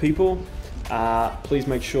those people. Please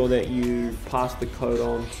make sure that you pass the code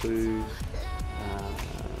on to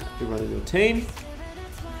everyone in your team.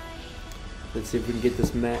 Let's see if we can get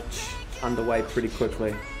this match underway pretty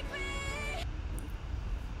quickly.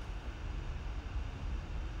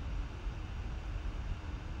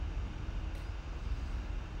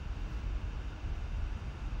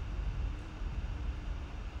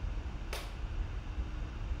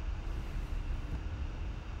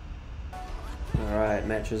 Alright,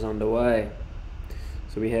 match is underway.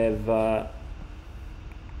 So we have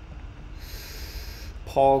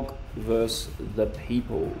Pog versus the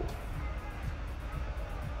People.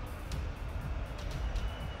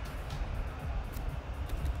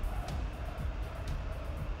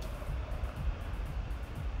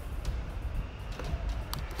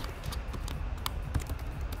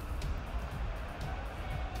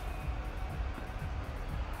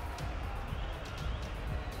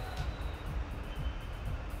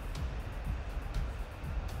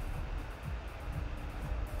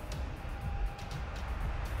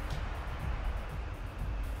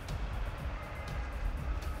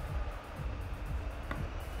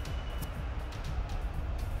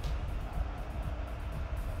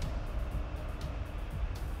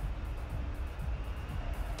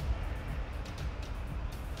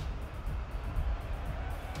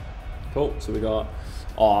 Cool, so we got,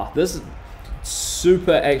 this is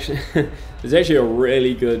super actually, it's actually a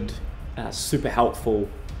really good, super helpful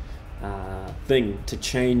thing to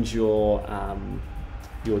change your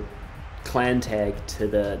clan tag to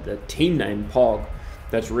the team name Pog.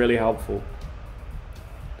 That's really helpful.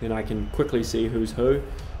 Then I can quickly see who's who.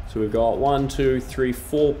 So we've got 1, 2, 3,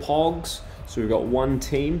 4 Pogs. So we've got one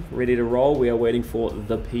team ready to roll. We are waiting for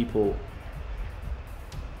the People.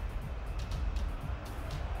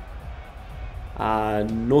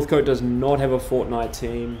 Northcote does not have a Fortnite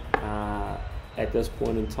team at this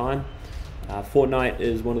point in time. Fortnite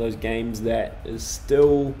is one of those games that is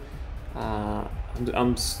still,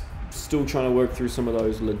 I'm still trying to work through some of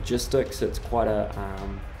those logistics. It's quite a,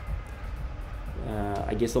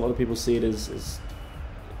 I guess a lot of people see it as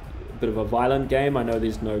a bit of a violent game. I know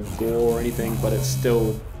there's no gore or anything, but it's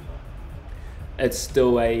still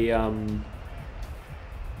a,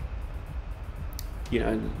 you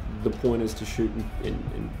know, the point is to shoot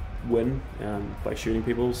and win by shooting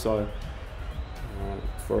people. So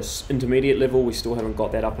for an intermediate level, we still haven't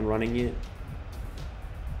got that up and running yet.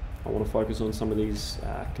 I want to focus on some of these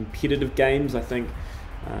competitive games. I think,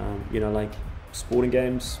 like sporting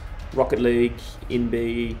games, Rocket League,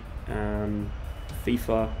 NB,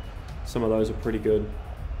 FIFA, some of those are pretty good.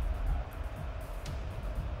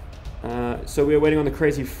 So we're waiting on the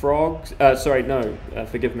Crazy Frogs.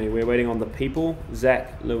 Forgive me. We're waiting on the people.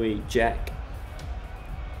 Zach, Louis, Jack,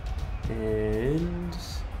 and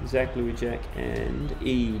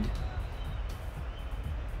Eid.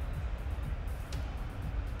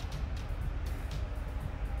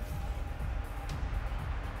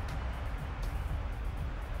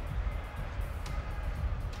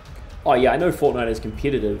 Oh yeah, I know Fortnite is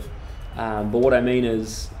competitive, but what I mean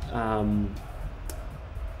is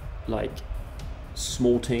like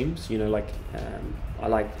small teams. I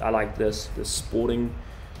like this sporting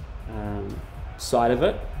side of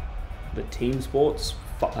it, the team sports,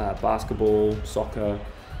 basketball, soccer,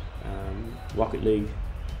 Rocket League.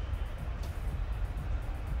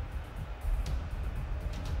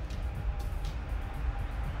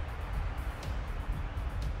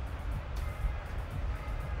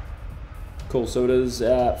 Cool, so it is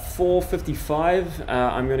 4:55.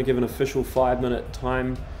 I'm going to give an official 5-minute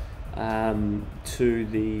time to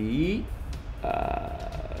the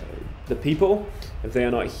people. If they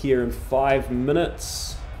are not here in 5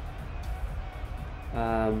 minutes,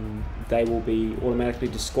 they will be automatically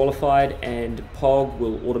disqualified and POG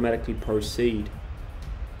will automatically proceed.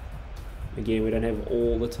 Again, we don't have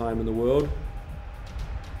all the time in the world.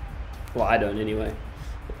 Well, I don't anyway.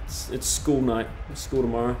 It's school night, school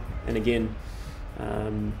tomorrow, and again,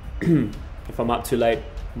 if I'm up too late,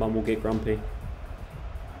 Mum will get grumpy.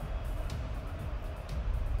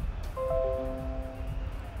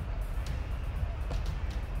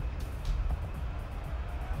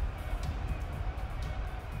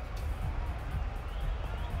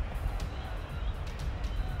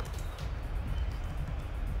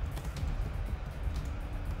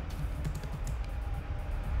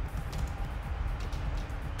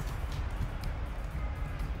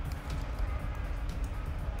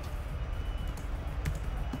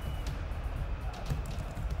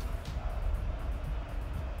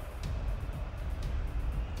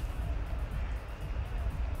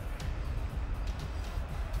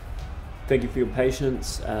 Thank you for your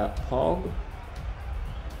patience, Pog.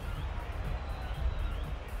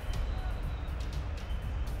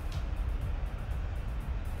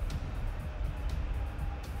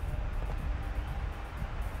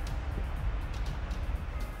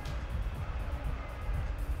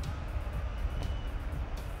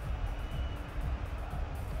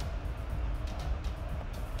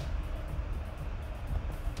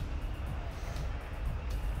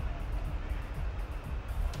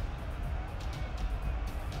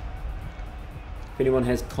 If anyone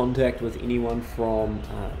has contact with anyone from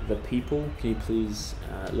the people, can you please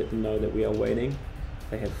let them know that we are waiting?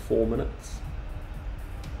 They have 4 minutes.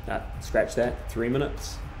 Scratch that, 3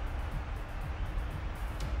 minutes.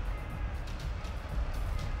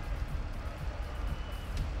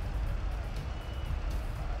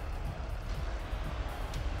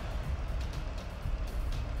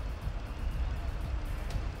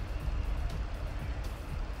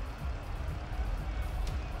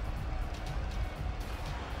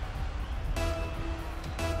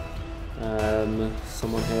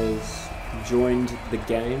 Someone has joined the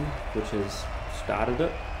game, which has started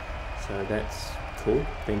it, so that's cool.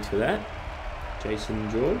 Thanks for that, Jason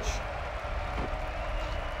George.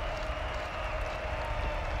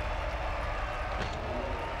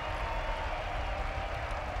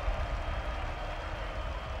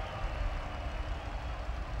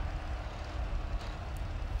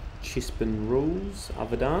 Chessbin rules,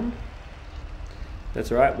 Avadan. That's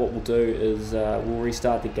alright. What we'll do is we'll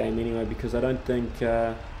restart the game anyway, because I don't think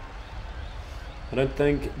the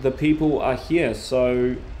people are here.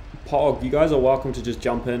 So Pog, you guys are welcome to just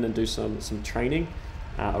jump in and do some training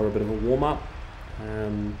or a bit of a warm up.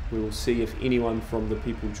 We will see if anyone from the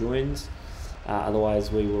people joins.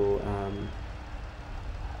 Otherwise we will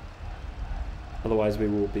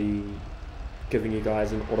be giving you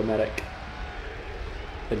guys an automatic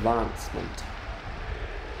advancement.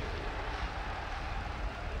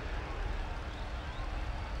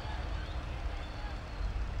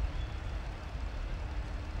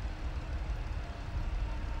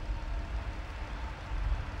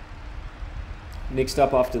 Next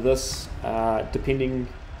up after this, the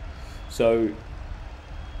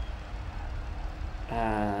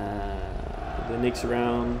next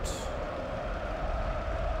round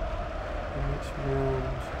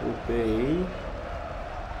will be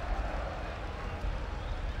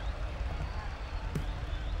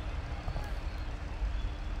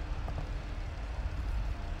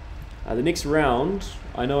The next round,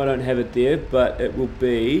 I know I don't have it there, but it will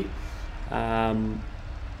be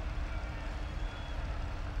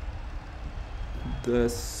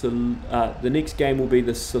the next game will be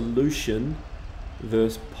the Solution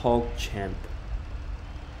versus PogChamp.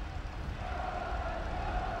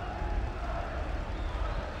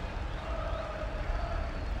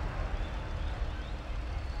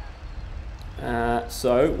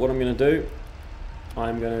 So what I'm going to do,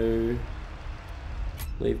 I'm going to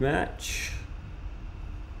leave match.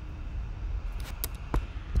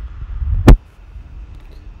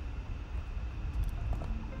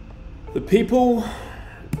 The people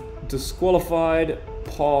disqualified,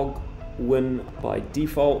 Pog win by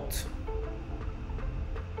default.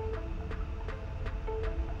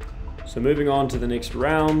 So moving on to the next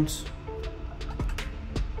round.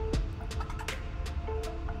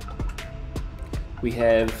 We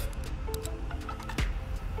have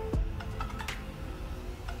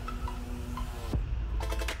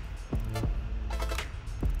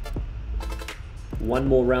one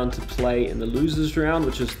more round to play in the losers round,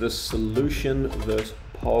 which is the Solution versus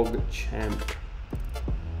PogChamp.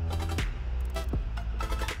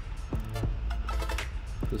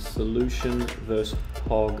 The Solution versus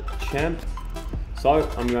PogChamp. So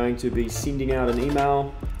I'm going to be sending out an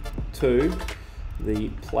email to the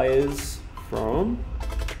players from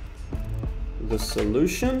the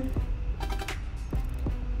Solution,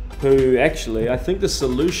 who actually, I think the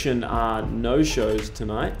Solution are no-shows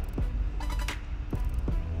tonight.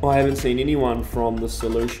 I haven't seen anyone from the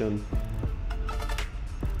Solution.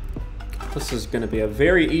 This is going to be a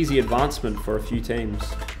very easy advancement for a few teams,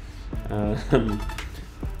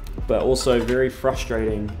 but also very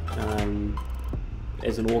frustrating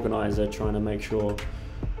as an organizer, trying to make sure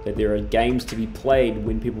that there are games to be played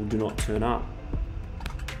when people do not turn up.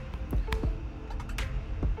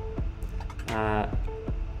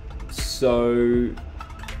 So,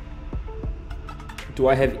 do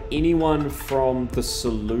I have anyone from the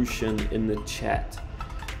Solution in the chat?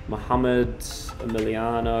 Mohammed,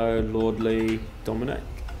 Emiliano, Lordley, Dominic?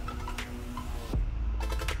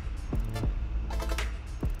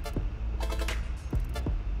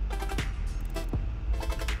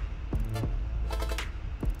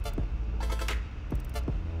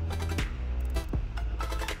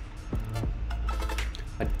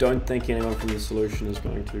 I don't think anyone from the Solution is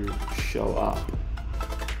going to show up.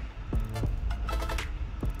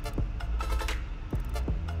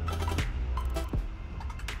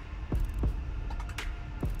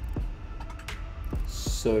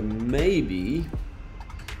 So maybe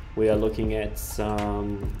we are looking at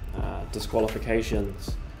some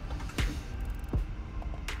disqualifications.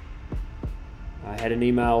 I had an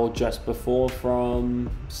email just before from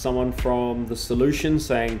someone from the Solution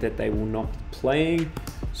saying that they will not be playing.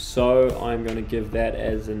 So I'm going to give that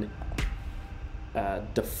as an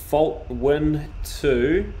default win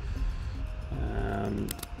to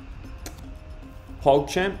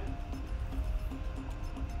PogChamp.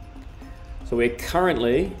 So we're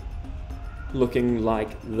currently looking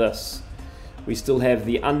like this. We still have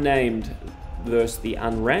the unnamed versus the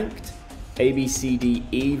unranked,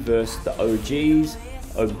 ABCDE versus the OGs,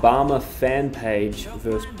 Obama fan page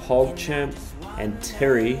versus PogChamp, and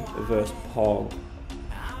Terry versus Pog.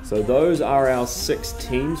 So those are our 6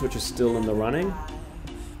 teams which are still in the running.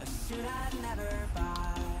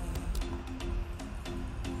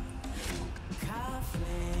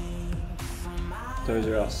 Those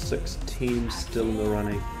are our 6 teams still in the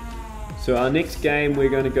running. So our next game, we're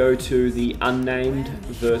going to go to the unnamed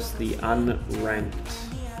versus the unranked.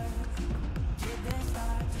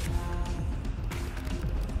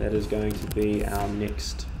 That is going to be our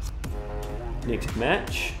next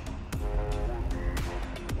match.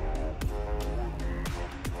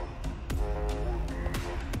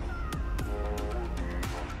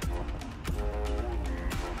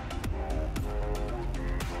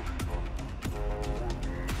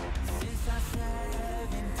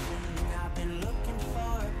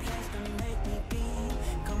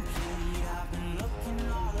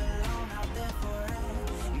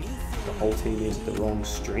 Whole team is the wrong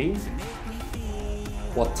stream.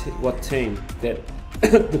 What team? That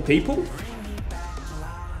the people?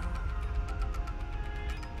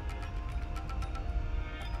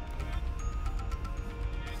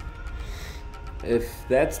 If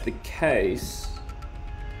that's the case,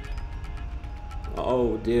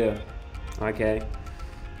 oh dear. Okay.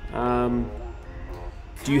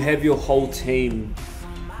 Do you have your whole team,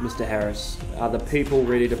 Mr. Harris? Are the people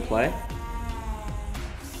ready to play?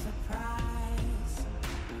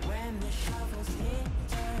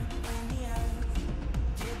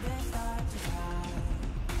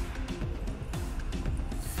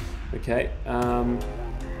 Okay,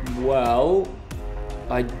 well,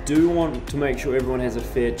 I do want to make sure everyone has a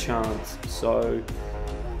fair chance, so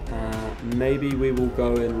maybe we will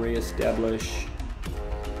go and re-establish.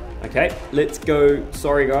 Okay, let's go.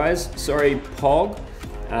 Sorry guys, sorry Pog.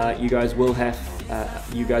 You guys will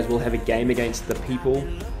have a game against the people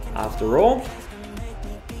after all,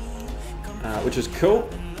 which is cool.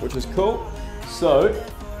 So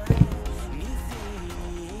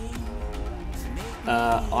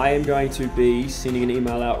I am going to be sending an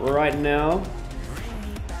email out right now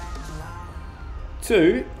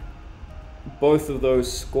to both of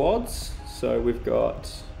those squads. So we've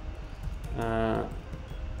got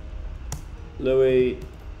Louis,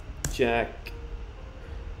 Jack,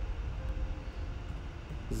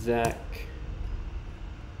 Zach,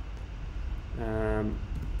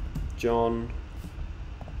 John,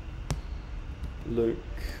 Luke.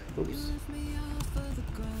 Oops.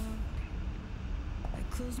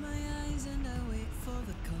 Close my eyes and I wait for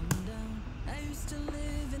the calm down. I used to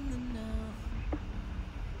live in the now.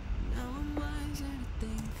 Now I'm wiser to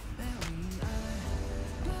think that we are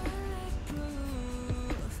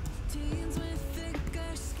bulletproof. Teens with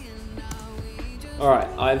thicker skin. Now we just Alright,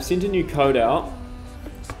 I've sent a new code out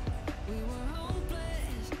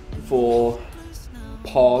for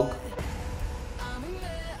Pog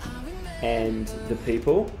and the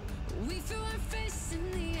people.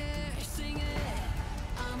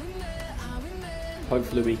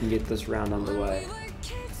 Hopefully we can get this round underway.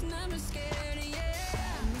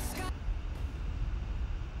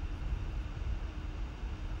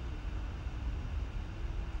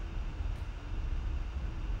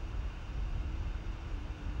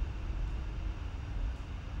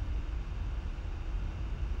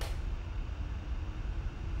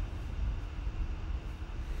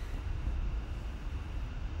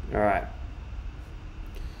 All right.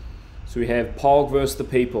 So we have Pog versus the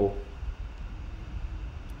people.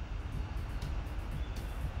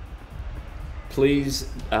 Please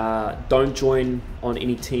don't join on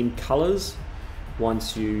any team colors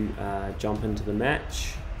once you jump into the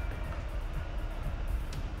match.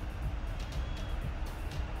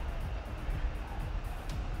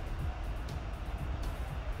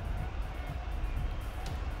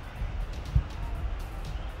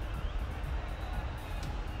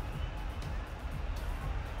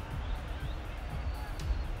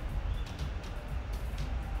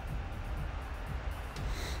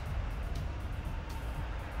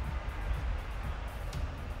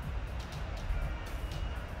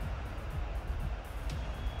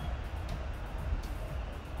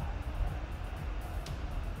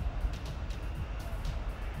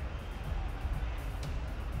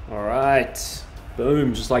 All right,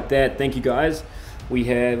 boom, just like that. Thank you guys. We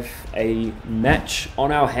have a match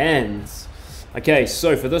on our hands. Okay,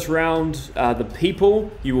 so for this round, the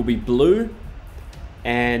people, you will be blue,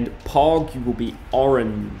 and Pog, you will be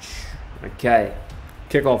orange. Okay,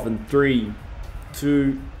 kick off in 3,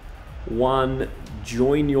 2, 1.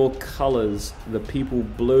 Join your colors. The people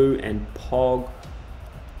blue and Pog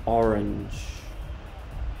orange.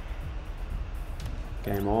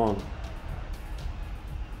 Game on.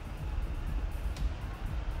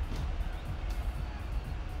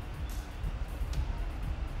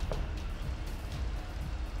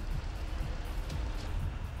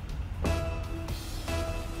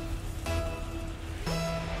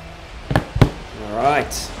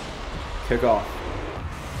 Alright, kick off.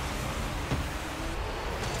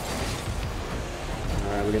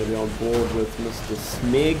 Alright, we're going to be on board with Mr.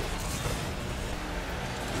 Smeg.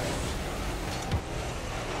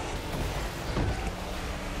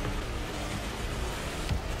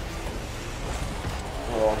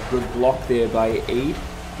 Oh, good block there by Ede.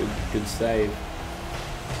 Good save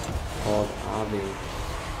of Army.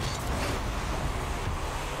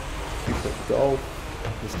 Quick goal.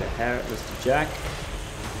 Mr. Harris, Mr. Jack.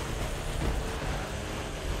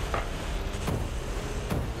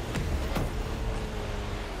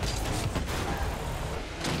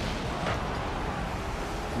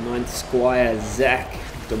 Ninth Squire Zach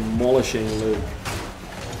demolishing Luke,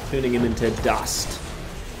 turning him into dust.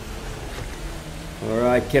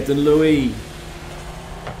 Alright, Captain Louis.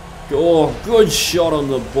 Oh, good shot on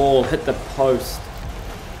the ball. Hit the post.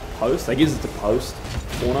 Post? I guess it's the post.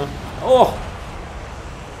 Corner. Oh!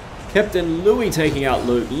 Captain Louis taking out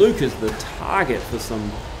Luke. Luke is the target for some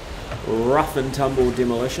rough and tumble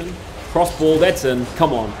demolition. Cross ball, that's in.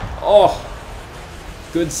 Come on. Oh!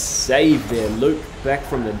 Good save there. Luke back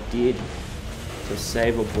from the dead to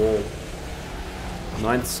save a ball.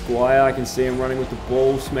 Ninth Squire, I can see him running with the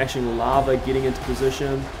ball, smashing lava, getting into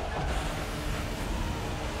position.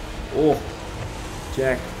 Oh,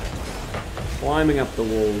 Jack. climbing up the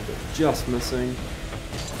wall, but just missing.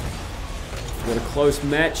 Got a close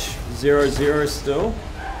match, 0-0 still.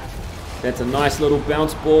 That's a nice little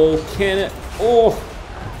bounce ball. Can it? Oh!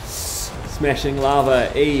 Smashing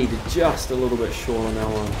lava. Eid just a little bit short on that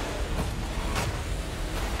one.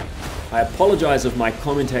 I apologize if my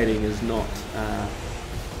commentating is not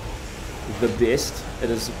the best.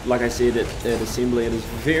 It is, like I said at Assembly, it is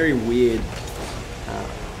very weird.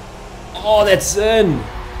 Oh, that's in!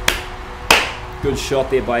 Good shot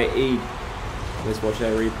there by Eid. Let's watch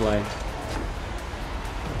that replay.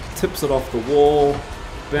 Tips it off the wall.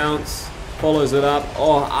 Bounce. Follows it up.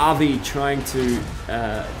 Oh, Avi trying to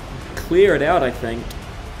clear it out, I think.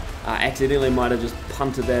 Accidentally might have just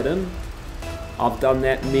punted that in. I've done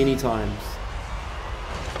that many times.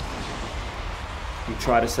 You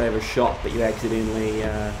try to save a shot, but you accidentally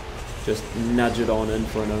just nudge it on in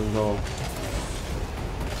for an own goal.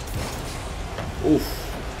 Oof.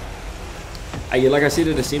 Yeah, like I said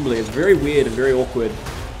at Assembly, it's very weird and very awkward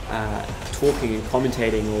talking and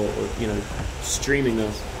commentating or you know, streaming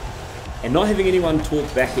this and not having anyone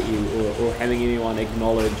talk back at you or having anyone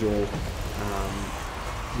acknowledge or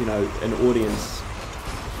you know, an audience.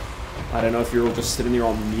 I don't know if you're all just sitting there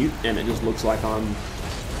on mute and it just looks like I'm,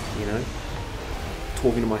 you know,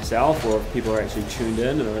 talking to myself, or if people are actually tuned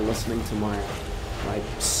in and are listening to my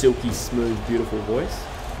silky smooth beautiful voice.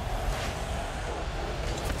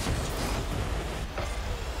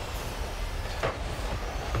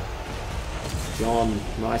 John,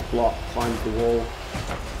 nice block, climbs the wall.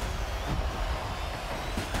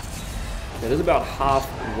 That is about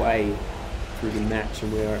halfway through the match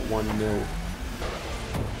and we're at 1-0.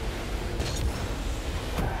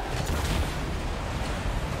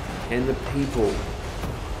 Can the people,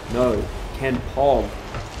 no, can Pog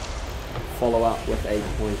follow up with a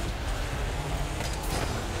point?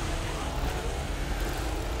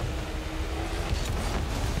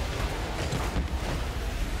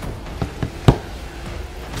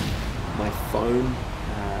 My phone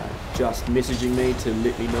just messaging me to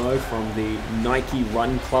let me know from the Nike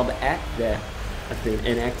Run Club app that I've been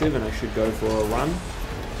inactive and I should go for a run.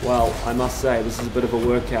 Well, I must say this is a bit of a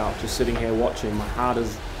workout, just sitting here watching. My heart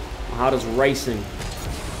is racing.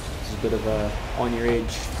 This is a bit of a on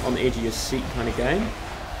the edge of your seat kind of game.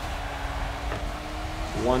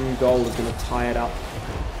 One goal is going to tie it up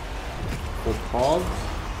for Pog.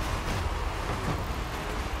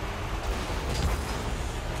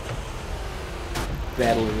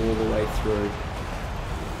 Battling all the way through.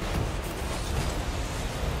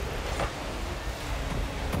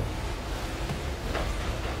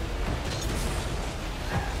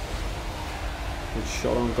 Good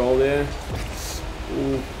shot on goal there.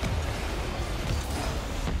 Ooh.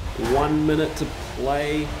 1 minute to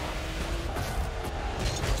play.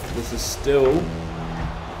 This is still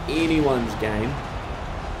anyone's game.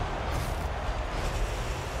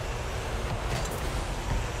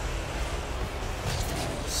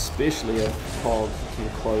 Especially if Pog can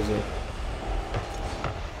close it.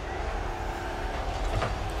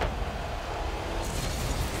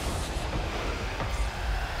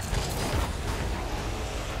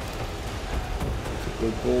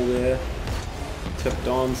 Good ball there. Tipped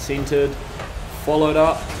on, centered, followed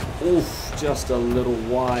up. Oof, just a little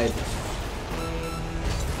wide.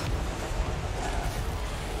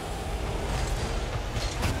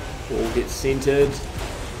 Ball gets centered.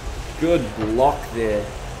 Good block there.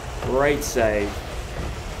 Great save.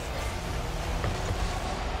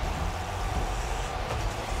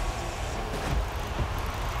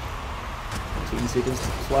 10 seconds to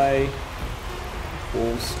play.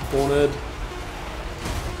 Ball's cornered.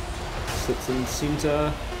 Sits in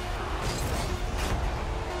center.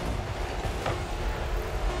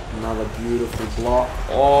 Another beautiful block.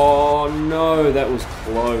 Oh no, that was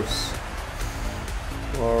close.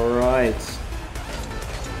 Alright.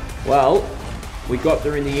 Well, we got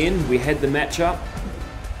there in the end. We had the matchup.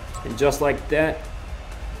 And just like that,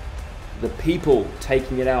 the people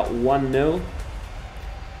taking it out 1-0.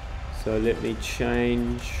 So let me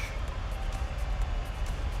change.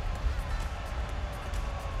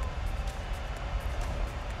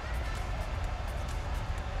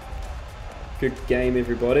 Good game,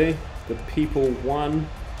 everybody. The people won.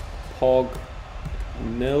 Pog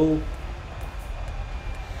 0.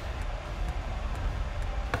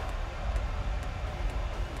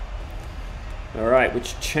 Alright,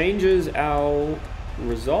 which changes our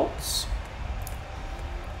results.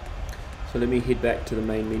 So let me head back to the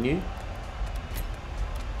main menu.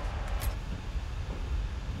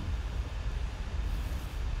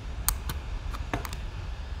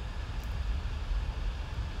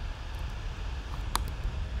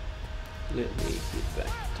 let me get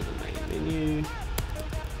back to the main menu.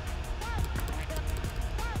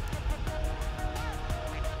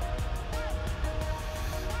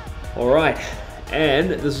 Alright,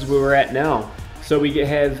 and this is where we're at now. So we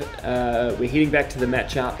have, we're heading back to the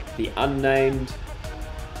matchup, the unnamed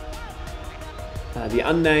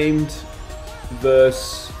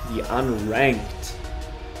versus the unranked.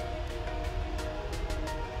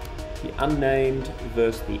 The unnamed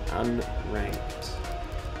versus the unranked.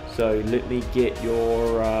 So let me get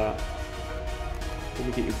your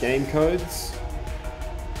game codes.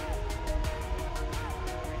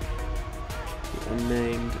 The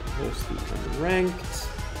unnamed versus the unranked.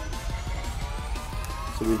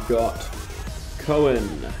 So we've got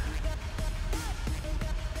Cohen.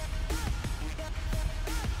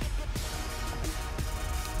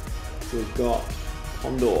 We've got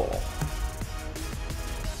Condor.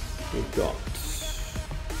 We've got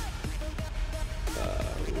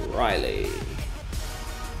Riley.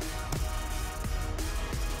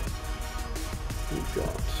 We've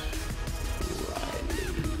got Riley.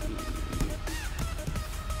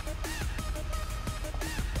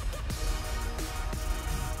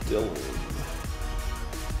 Dylan.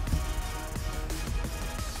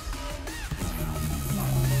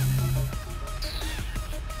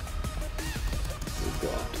 We've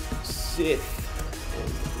got Seth.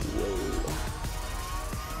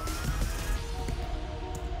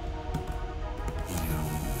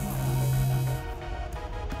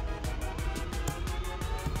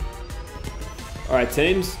 Alright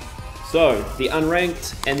teams, so the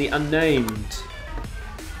unranked and the unnamed.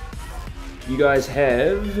 You guys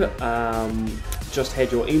have just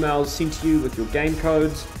had your emails sent to you with your game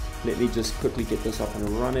codes. Let me just quickly get this up and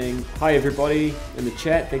running. Hi everybody in the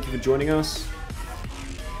chat, thank you for joining us.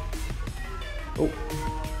 Oh,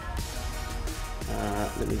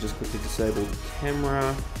 let me just quickly disable the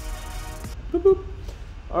camera. Boop, boop.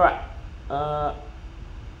 Alright.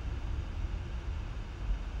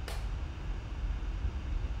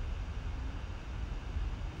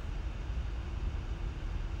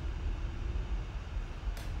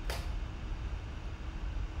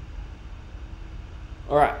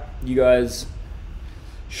 Alright, you guys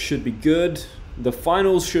should be good. The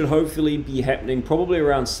finals should hopefully be happening probably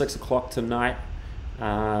around 6 o'clock tonight.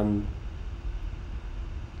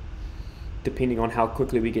 Depending on how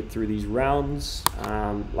quickly we get through these rounds.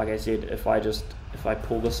 Like I said, if I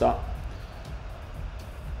pull this up.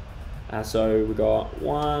 So we got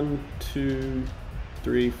 1, 2,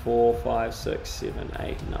 3, 4, 5, 6, 7,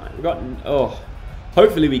 8, 9. We got, oh,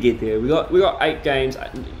 hopefully we get there. We got 8 games,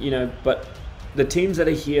 you know, but the teams that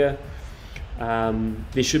are here,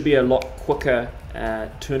 there should be a lot quicker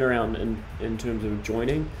turnaround in terms of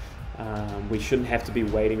joining. We shouldn't have to be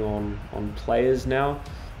waiting on players now.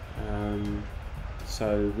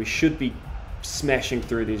 So we should be smashing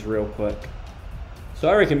through these real quick. So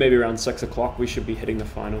I reckon maybe around 6 o'clock we should be hitting the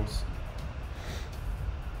finals.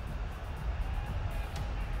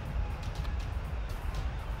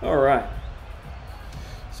 Alright.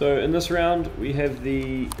 So in this round we have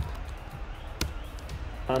the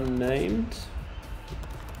unnamed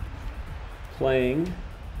playing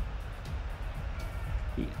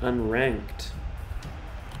the unranked.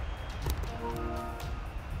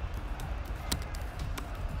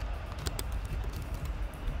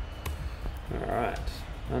 Alright,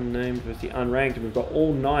 unnamed with the unranked, and we've got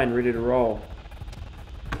all 9 ready to roll,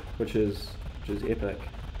 which is epic.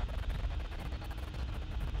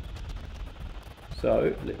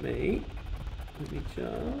 So let me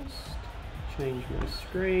just change my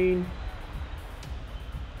screen.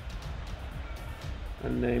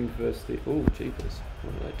 Unnamed versus the, oh jeepers,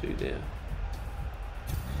 what did I do there?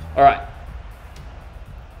 Alright.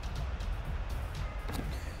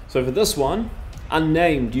 So for this one,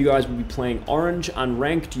 unnamed, you guys will be playing orange.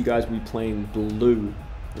 Unranked, you guys will be playing blue.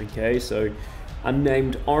 Okay, so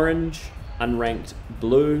unnamed orange, unranked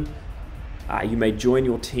blue. You may join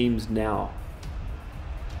your teams now.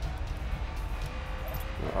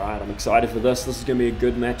 Alright, I'm excited for this. This is going to be a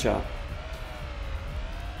good matchup.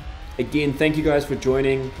 Again, thank you guys for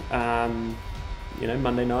joining. You know,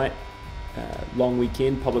 Monday night, long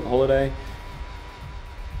weekend, public holiday.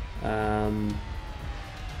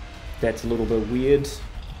 That's a little bit weird.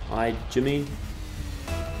 Hi, Jimmy.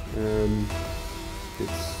 I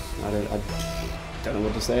don't know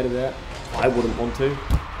what to say to that. I wouldn't want to,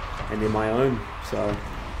 and they're my own, so a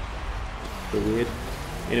bit weird.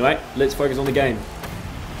 Anyway, let's focus on the game.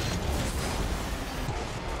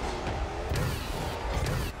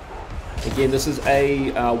 Again, this is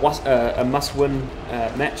a must-win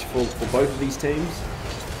match for both of these teams.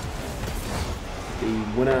 The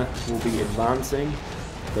winner will be advancing.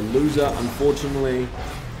 The loser, unfortunately,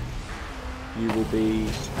 you will be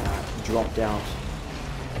dropped out.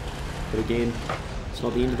 But again, it's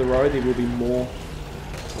not the end of the road. There will be more.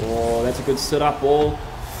 Oh, that's a good sit-up ball.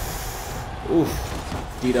 Oof.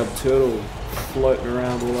 D-dub turtle floating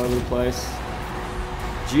around all over the place.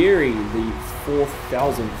 Jerry, the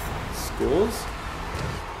 4,000th scores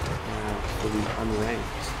for the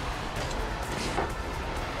unranked.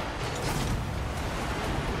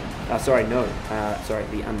 Sorry, no. Sorry,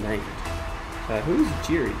 the unnamed. Who is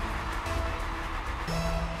Jerry?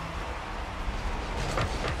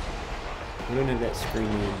 I don't have that screen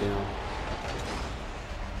name down.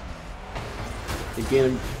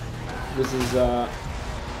 Again, this is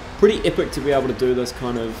pretty epic to be able to do this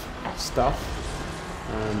kind of stuff.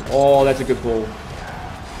 Oh, that's a good ball.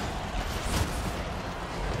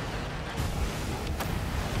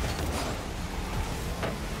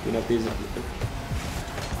 You know, if there's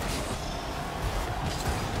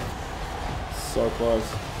so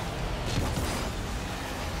close.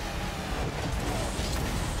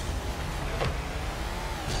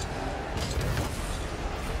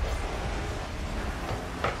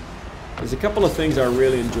 There's a couple of things I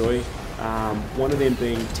really enjoy. One of them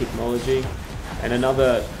being technology, and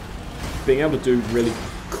another being able to do really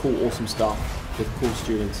cool, awesome stuff with cool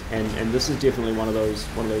students. And this is definitely one of those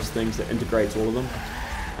things that integrates all of them.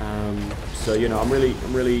 So you know, I'm really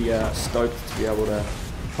stoked to be able to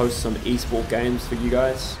host some esport games for you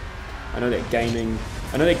guys. I know that gaming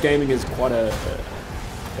is quite a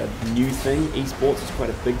new thing. Esports is quite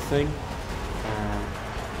a big thing,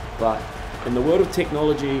 but in the world of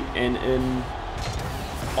technology and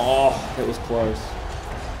that was close.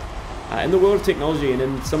 In the world of technology and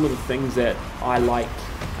in some of the things that I like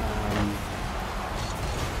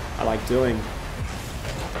doing,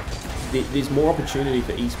 there's more opportunity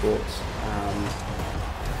for esports,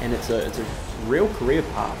 and it's a real career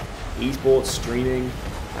path. Esports, streaming,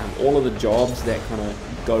 all of the jobs that kind of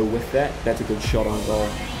go with that. That's a good shot on goal.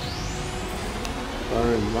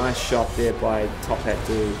 Boom, nice shot there by Top Hat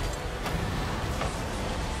Dude.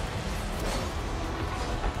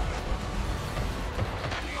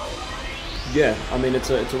 Yeah, I mean it's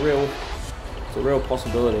a real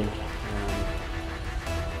possibility.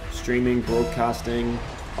 Streaming, broadcasting,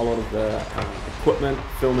 a lot of the equipment,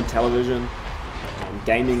 film and television,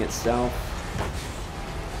 gaming itself,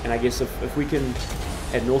 and I guess if we can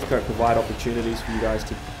at Northcote provide opportunities for you guys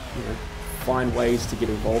to find ways to get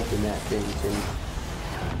involved in that, then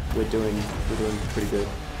we're doing pretty good.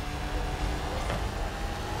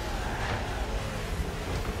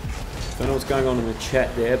 Don't know what's going on in the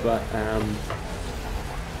chat there, but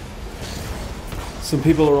some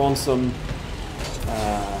people are on some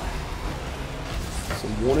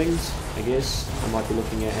warnings, I guess. I might be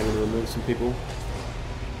looking at having to remove some people.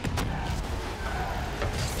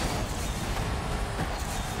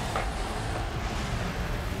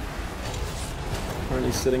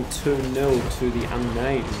 Currently sitting 2-0 to the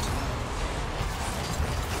unnamed.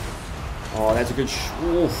 Oh, that's a good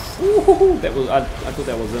that was I thought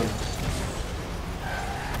that was in.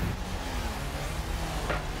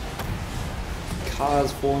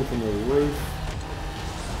 Cars falling from the roof,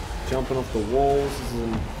 jumping off the walls. This is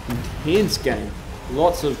an intense game.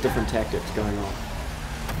 Lots of different tactics going on.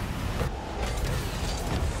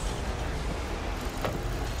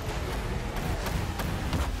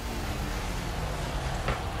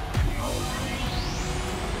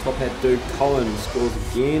 Top Hat Dude Colin scores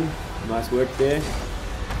again. Nice work there.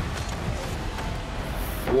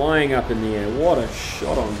 Flying up in the air. What a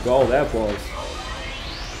shot on goal that was.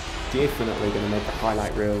 Definitely going to make the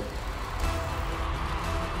highlight reel.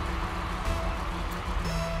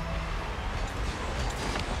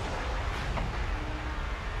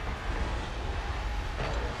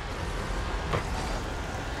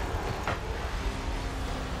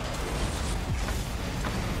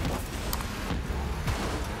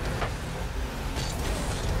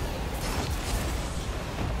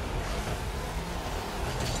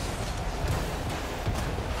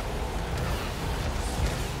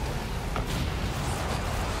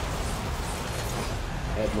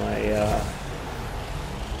 Had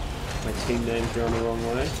my team names are on the wrong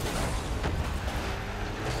way.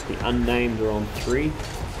 The unnamed are on 3.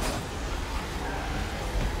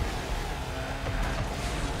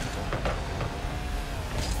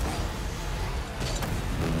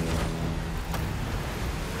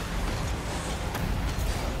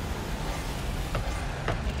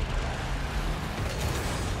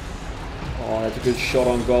 Oh, that's a good shot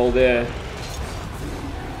on goal there.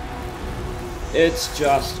 It's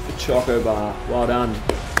just a choco bar. Well done.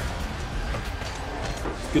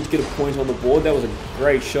 Good to get a point on the board. That was a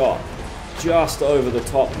great shot. just over the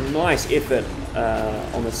top. Nice effort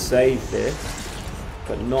on the save there,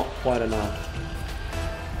 but not quite enough.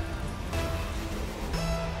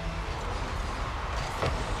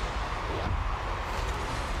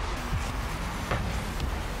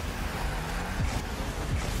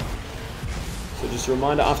 So just a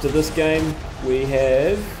reminder, after this game, we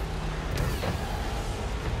have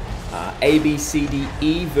A, B, C, D,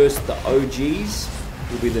 E versus the OGs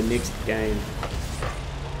will be the next game.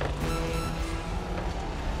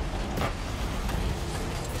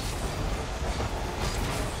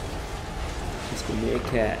 Mr.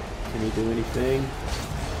 Meerkat, can he do anything?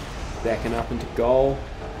 Backing up into goal.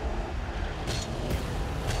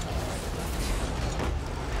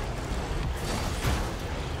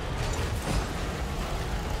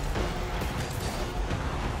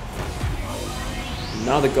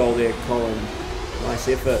 Another goal there, Colin. Nice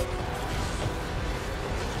effort.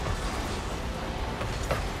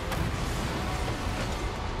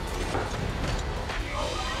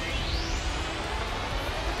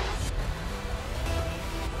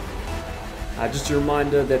 Just a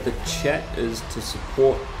reminder that the chat is to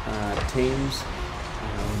support teams,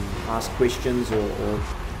 ask questions, or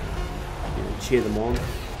cheer them on.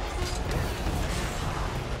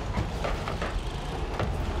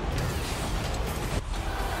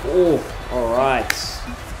 Oh, all right.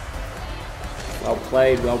 Well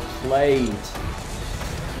played, well played.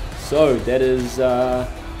 So that is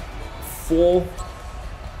 4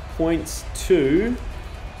 points to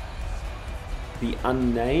the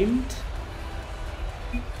unnamed.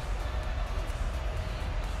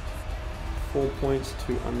 4 points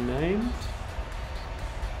to unnamed.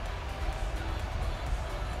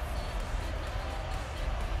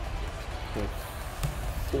 Okay.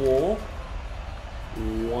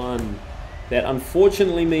 4-1. That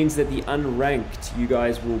unfortunately means that the unranked, you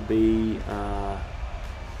guys will be, I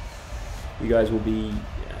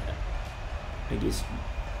guess,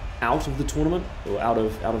 out of the tournament or out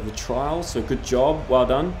of the trial. So good job, well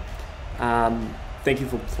done. Thank you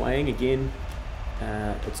for playing again.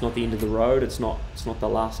 It's not the end of the road. It's not the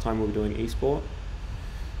last time we'll be doing esport.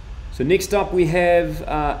 So next up we have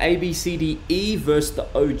A, B, C, D, E versus the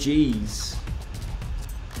OGs.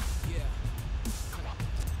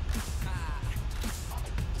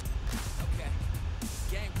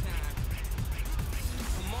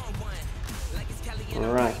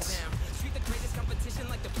 All right.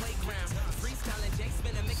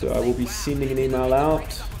 So I will be sending an email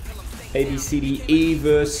out. A, B, C, D, E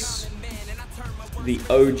versus the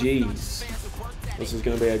OGs. This is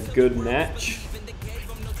going to be a good match.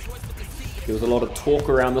 There was a lot of talk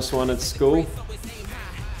around this one at school.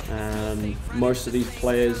 Most of these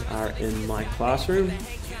players are in my classroom.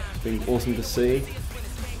 It's been awesome to see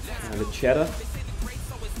the chatter.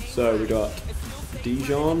 So we got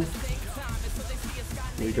Dijon,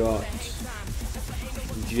 we got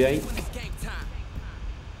Jake,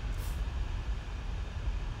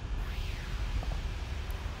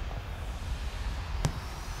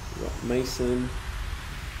 Mason,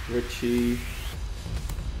 Richie,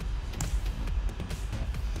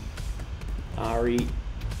 Ari,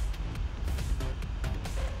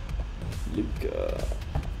 Luca,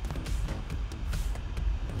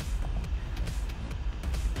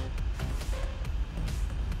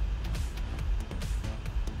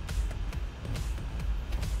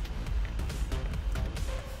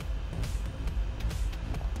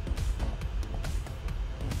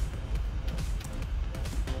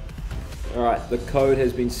 Alright, the code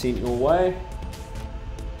has been sent your way.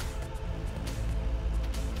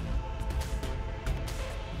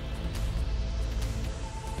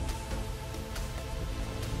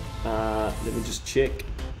 Let me just check.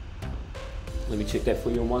 Let me check that for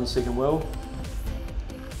you in 1 second, Will.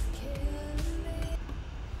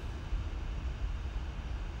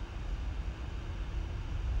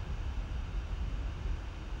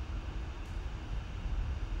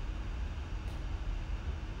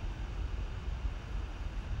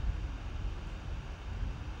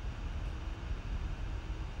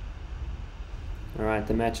 Alright,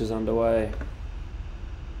 the match is underway.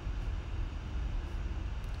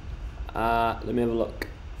 Let me have a look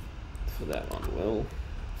for that one, Will.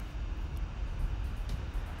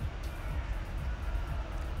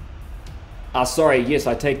 Sorry, yes,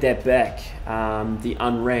 I take that back. The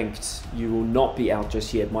unranked, you will not be out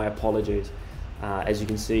just yet, my apologies. As you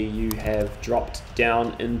can see, you have dropped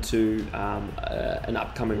down into an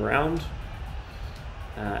upcoming round,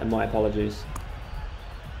 and my apologies.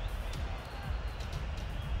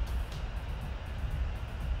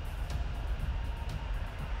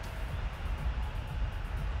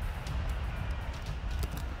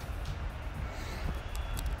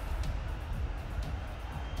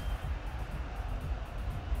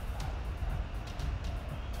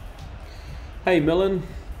 Hey, Millen.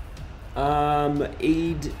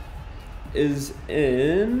 Eid is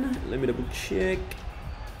in. Let me double check.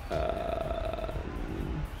 The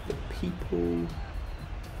people.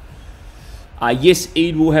 Yes,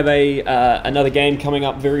 Eid will have another game coming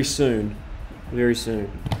up very soon. Very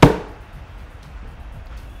soon.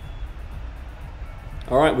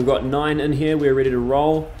 All right, we've got 9 in here. We're ready to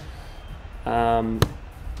roll. So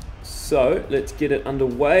let's get it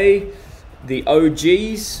underway. The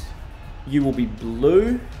OGs, you will be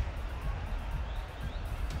blue.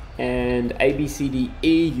 And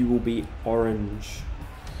ABCDE, you will be orange.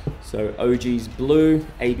 So OGs blue,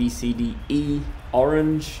 ABCDE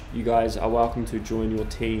orange. You guys are welcome to join your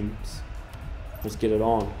teams. Let's get it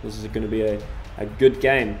on. This is going to be a good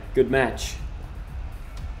game, good match.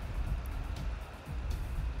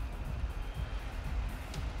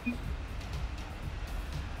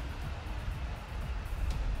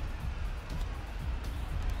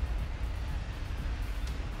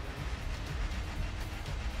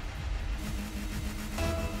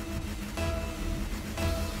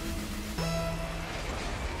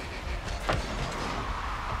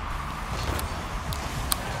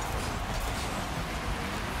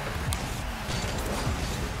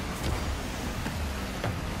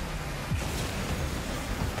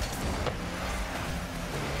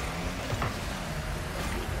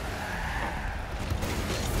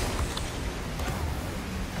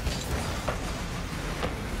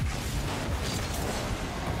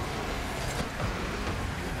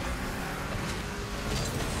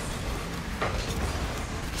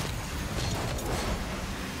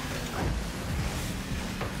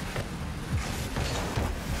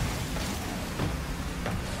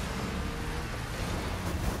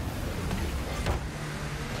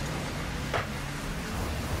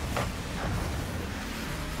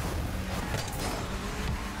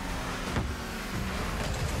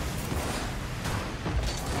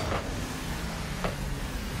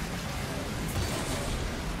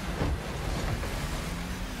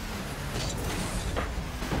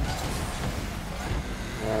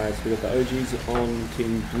 Alright, so we've got the OGs on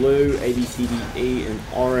team blue, ABCDE, and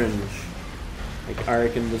orange. I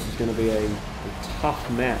reckon this is going to be a tough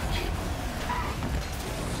match.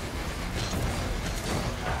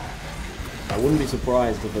 I wouldn't be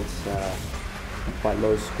surprised if it's quite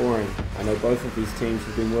low scoring. I know both of these teams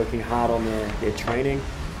have been working hard on their training.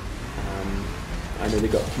 I know they've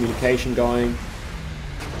got communication going.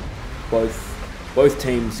 Both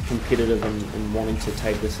teams competitive and wanting to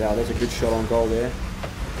take this out. That's a good shot on goal there.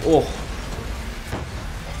 Oh.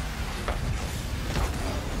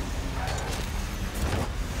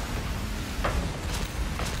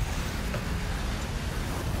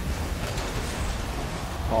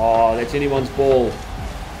 Oh, that's anyone's ball.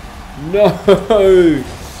 No!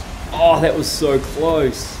 Oh, that was so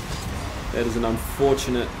close. That is an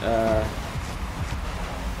unfortunate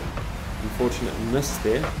miss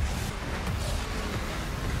there.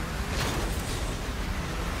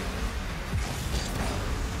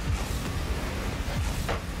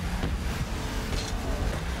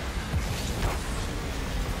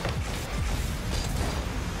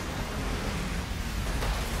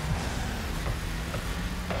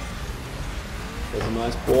 There's a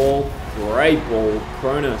nice ball. Great ball.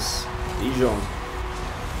 Cronus. Dijon.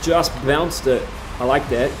 Just bounced it. I like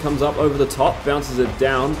that. Comes up over the top, bounces it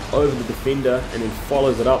down over the defender, and then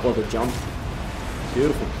follows it up with a jump.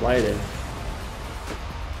 Beautiful play there.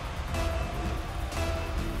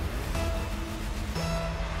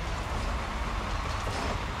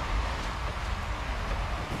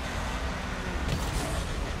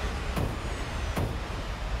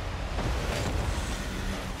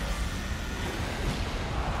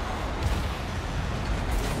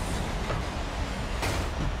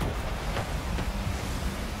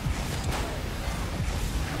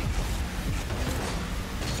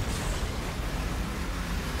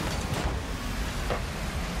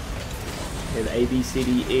 And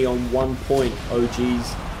ABCDE on 1 point.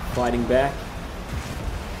 OGs fighting back.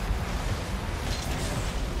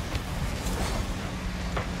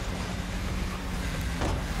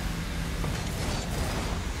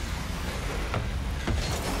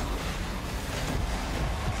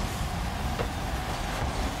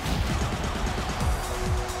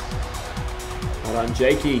 Well done,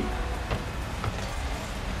 Jakey.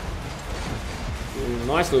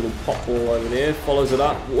 Nice little pop ball over there, follows it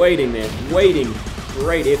up, waiting there, waiting,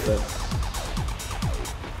 great effort.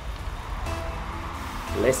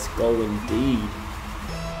 Let's go indeed.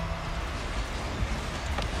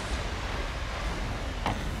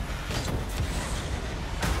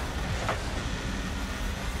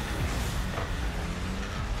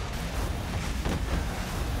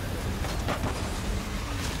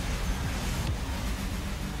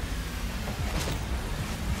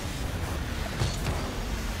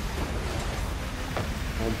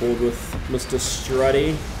 On board with Mr.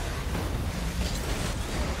 Strutty.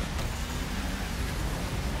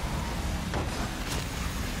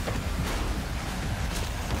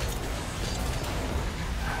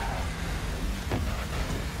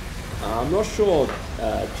 I'm not sure,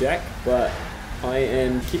 Jack, but I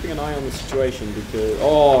am keeping an eye on the situation because...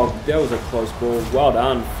 Oh, that was a close ball. Well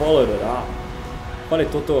done. Followed it up. Pare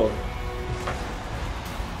Toto.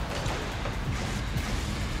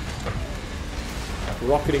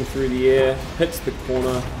 Rocketing through the air, hits the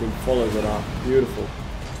corner, then follows it up. Beautiful.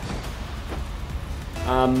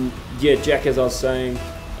 Yeah, Jack, as I was saying,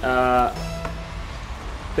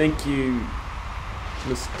 thank you,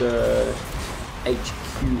 Mr.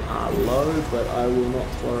 HQR Low, but I will not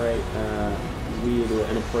tolerate weird or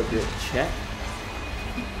inappropriate chat.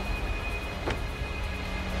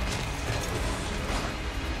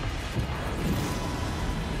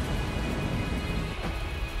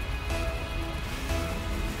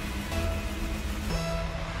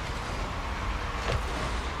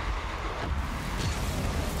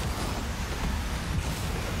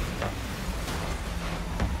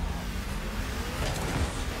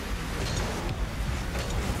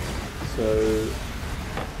 So,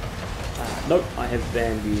 nope, I have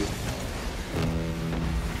banned you.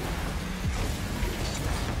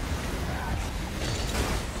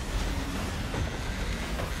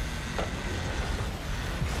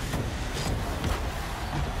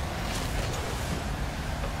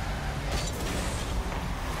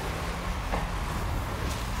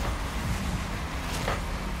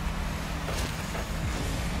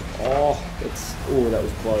 Oh, that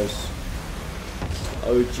was close.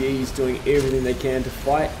 OG's doing everything they can to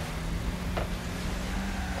fight.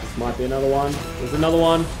 This might be another one. There's another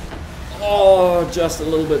one. Oh, just a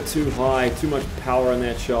little bit too high. Too much power in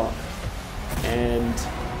that shot. And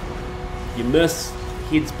you miss.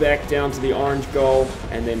 Heads back down to the orange goal,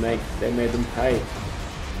 and they made them pay.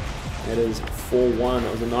 That is 4-1.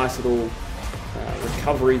 It was a nice little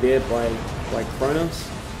recovery there by Kronos.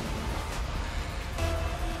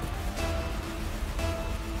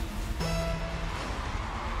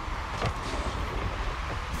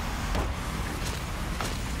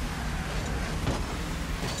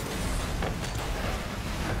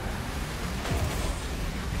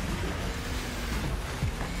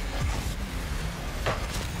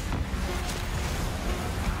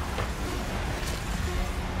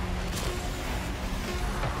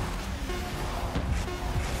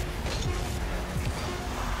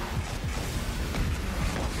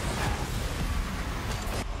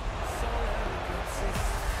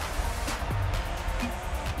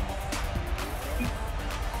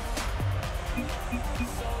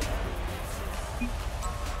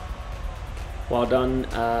 Well done.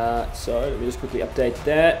 So let me just quickly update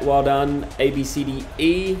that. Well done,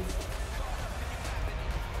 ABCDE.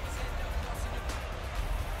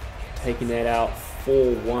 Taking that out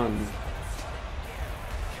 4-1.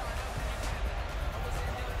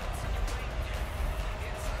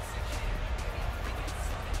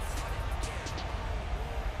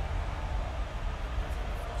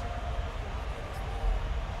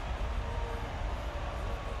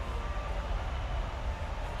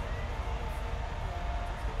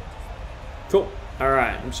 Cool.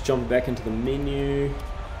 Alright, I'm just jumping back into the menu.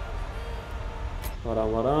 Well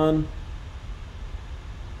done, well done.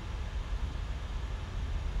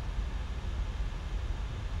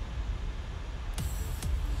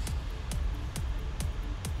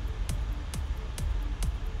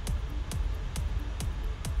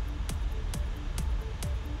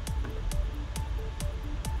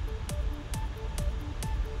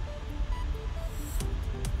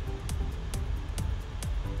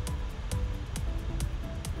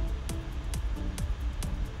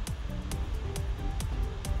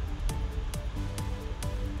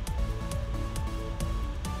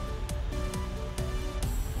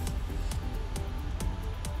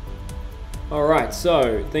 Alright,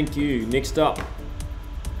 so thank you. Next up.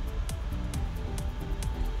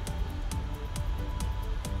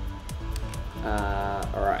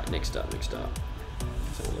 Alright, next up. Let's have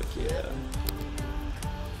a look here.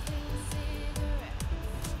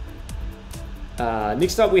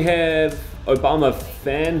 Next up we have Obama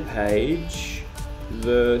fan page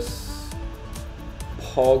versus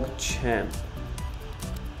PogChamp.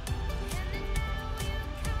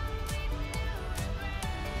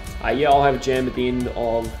 Yeah, I'll have a jam at the end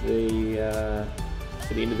of the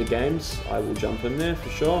games. I will jump in there for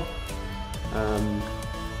sure. Can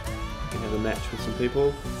have a match with some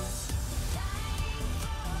people.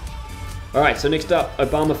 All right, so next up,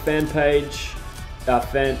 Obama fan page.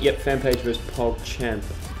 Fan page versus PogChamp.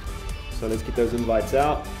 So let's get those invites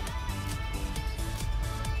out.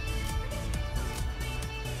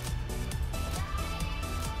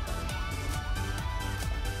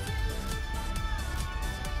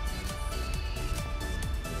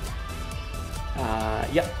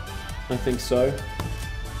 Yep, I think so.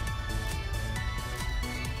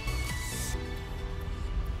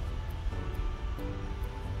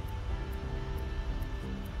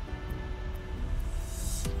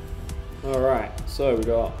 Alright, so we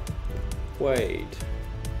got Wade.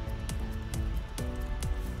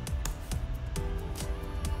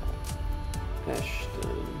 Ashton.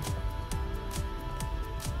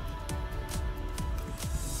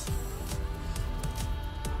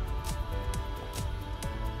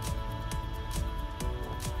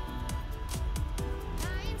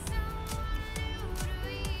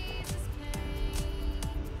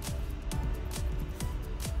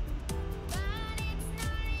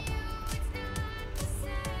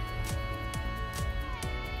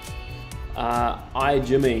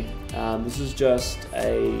 Jimmy. This is just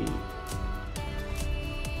a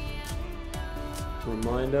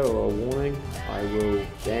reminder or a warning. I will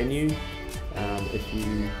ban you if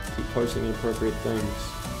you keep posting inappropriate things.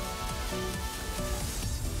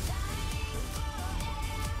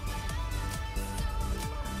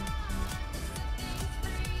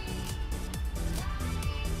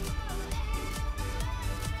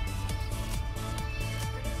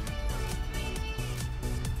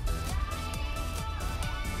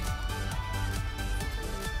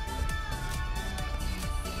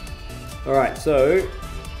 Alright, so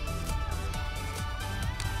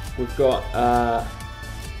we've got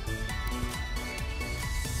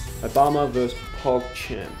Obama versus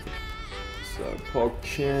PogChamp. So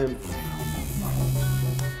PogChamp,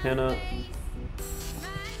 Hannah,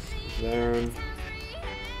 Zarin,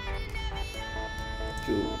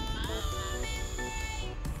 Jules.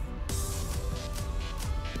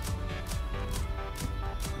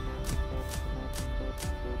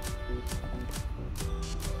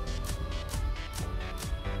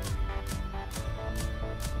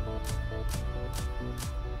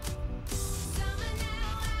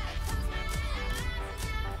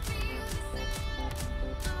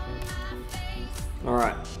 All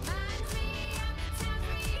right.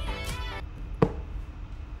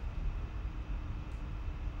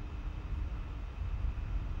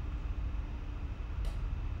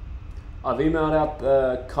 I've emailed out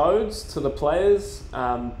the codes to the players.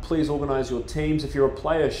 Please organize your teams. If you're a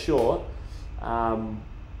player short,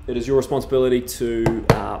 it is your responsibility to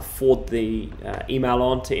forward the email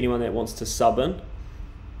on to anyone that wants to sub in.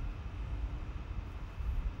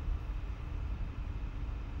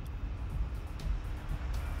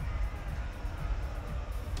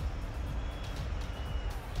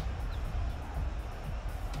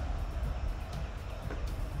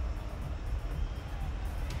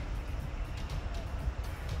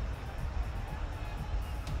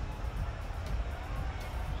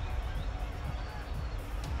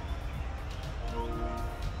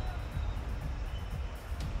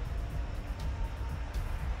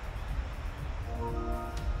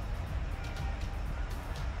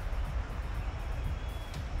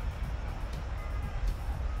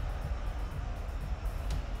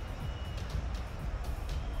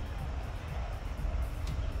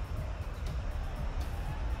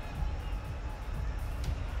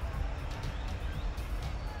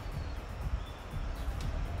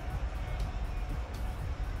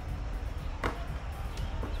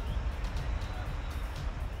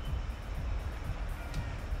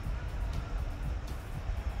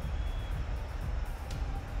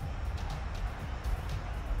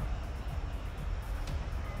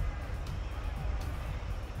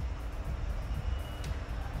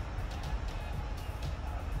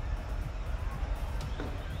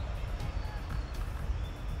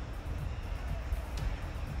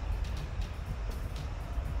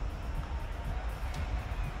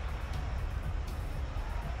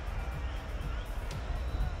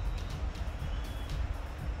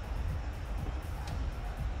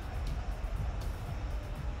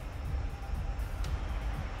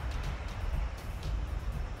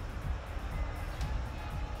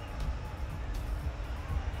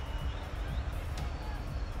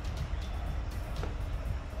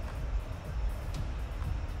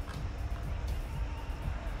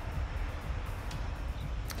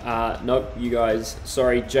 Nope, you guys.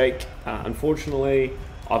 Sorry, Jake. Unfortunately,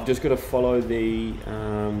 I've just got to follow the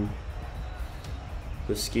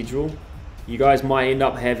schedule. You guys might end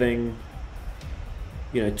up having,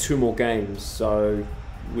 2 more games. So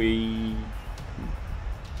we're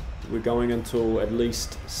going until at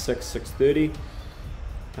least 6:30.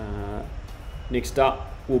 Next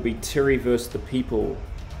up will be Terry versus the People.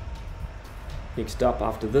 Next up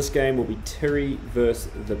after this game will be Terry versus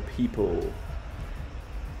the People.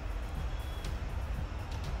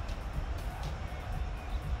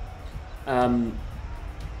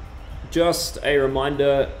 Just a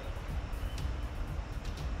reminder.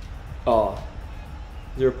 Oh,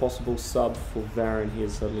 is there a possible sub for Varen? He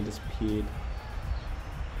has suddenly disappeared.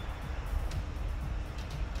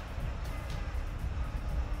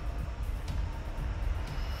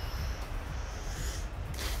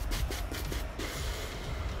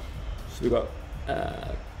 So we've got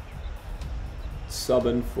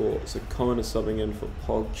subbing for, so Cohen is subbing in for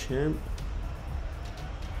PogChamp.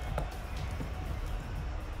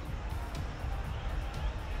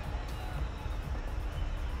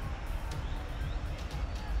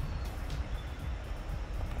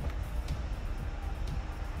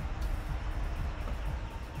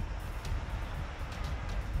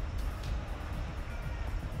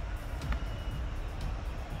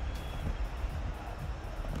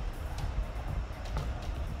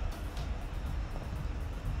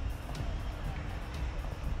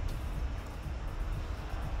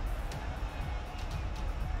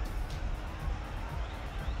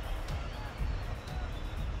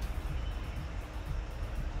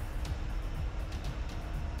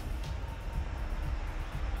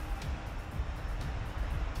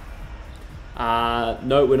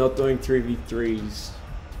 No, we're not doing 3v3s.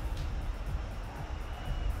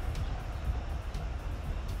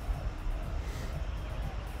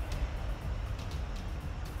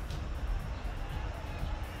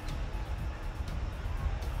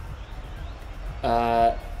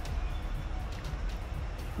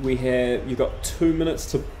 You've got 2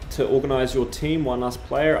 minutes to organize your team, one last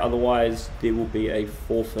player, otherwise there will be a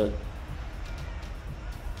forfeit.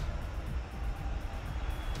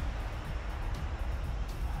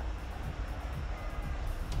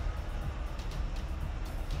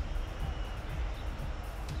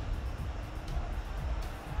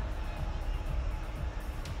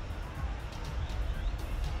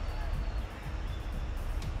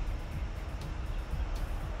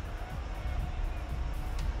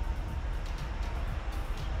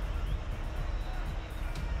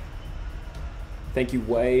 Thank you,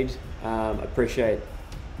 Wade. Appreciate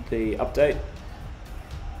the update.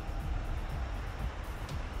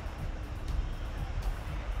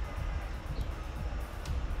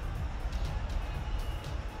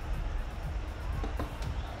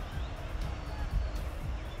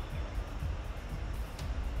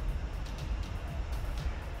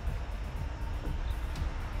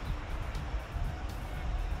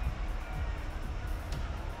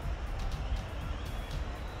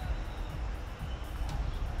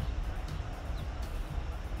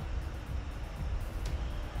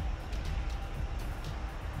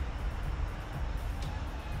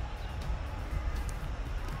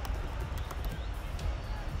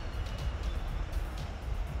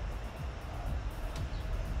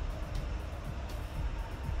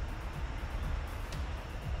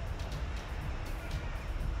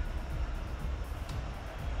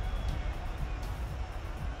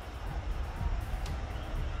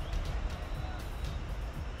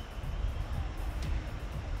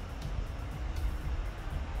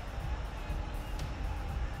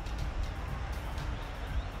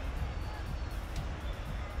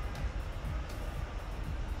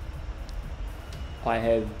 I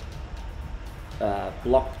have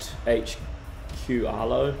blocked HQ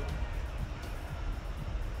Arlo.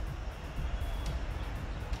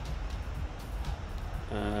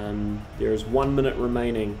 There is 1 minute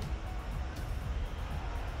remaining.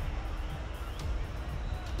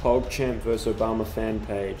 PogChamp versus Obama fan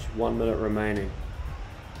page. 1 minute remaining.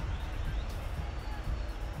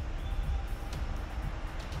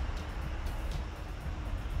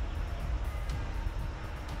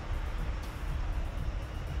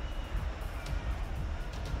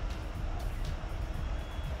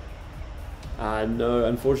 No,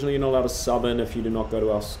 unfortunately you're not allowed to sub in if you do not go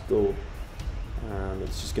to our school.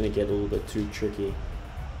 It's just going to get a little bit too tricky.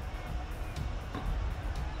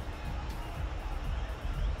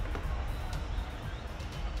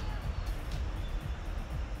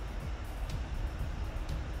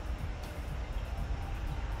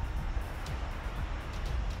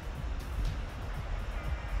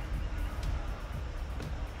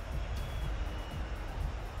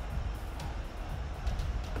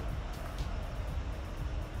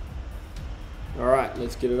 Alright,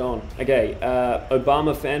 let's get it on. Okay,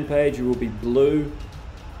 Obama fan page, you will be blue.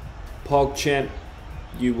 PogChamp,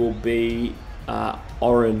 you will be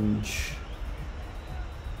orange.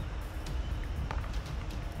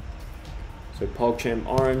 So PogChamp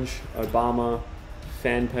orange, Obama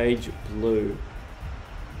fan page blue.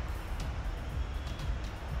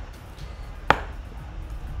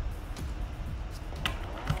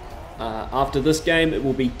 After this game, it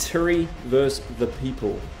will be Terry versus the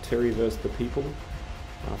people. Terry versus the people.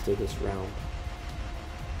 after this round.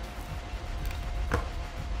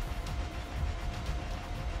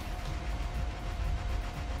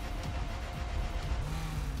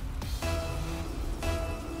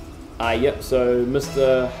 Yep, so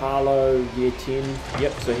Mr. Harlow, year 10,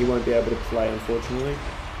 yep, so he won't be able to play, unfortunately.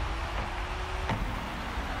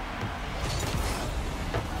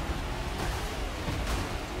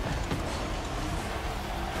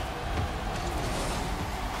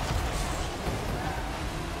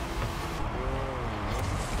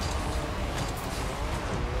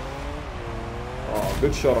 Oh,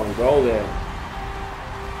 good shot on goal there.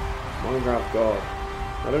 Minecraft God.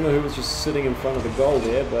 I don't know who was just sitting in front of the goal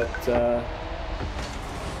there, but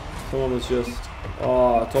someone was just...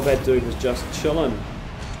 Oh, top hat dude was just chilling.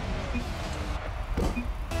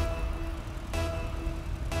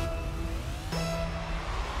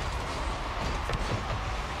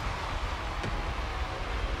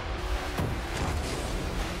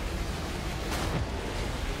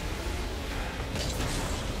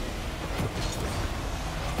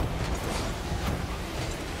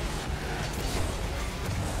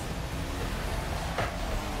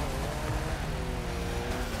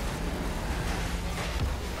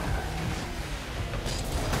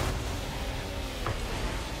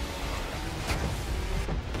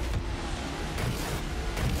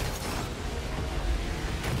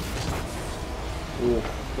 Ooh,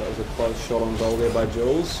 that was a close shot on goal there by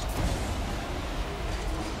Jules.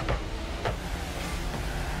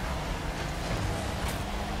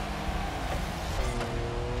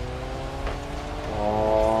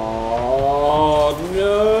 Oh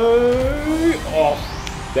no! Oh,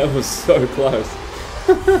 that was so close.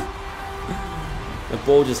 The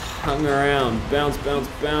ball just hung around, bounce, bounce,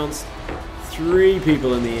 bounce. 3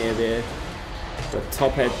 people in the air there. The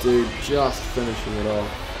top hat dude just finishing it off.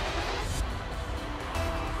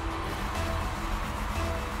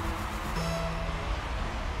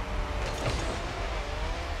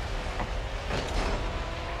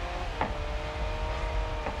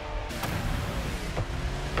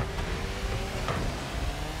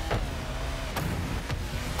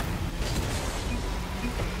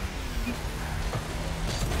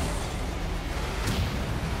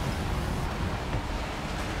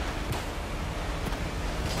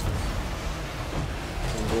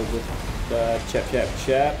 With chap, chap,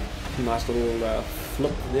 chap. Nice little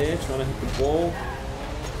flip there, trying to hit the ball.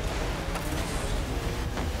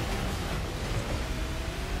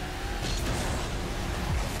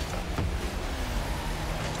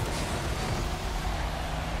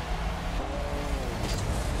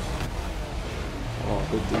 Oh,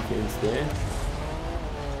 good defense there.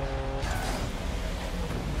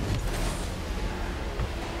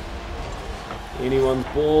 Anyone's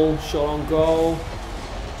ball, shot on goal.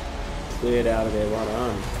 Cleared out of there, right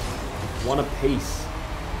on. One apiece.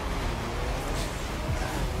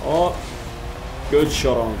 Oh, good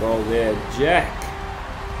shot on goal there. Jack.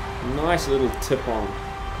 Nice little tip on.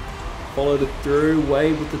 Followed it through,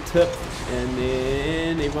 wave with the tip, and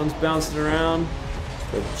then everyone's bouncing around.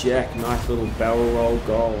 But Jack, nice little barrel roll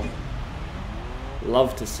goal.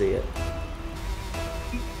 Love to see it.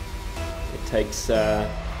 It takes out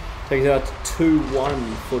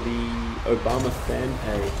 2-1 for the Obama fan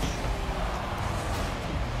page.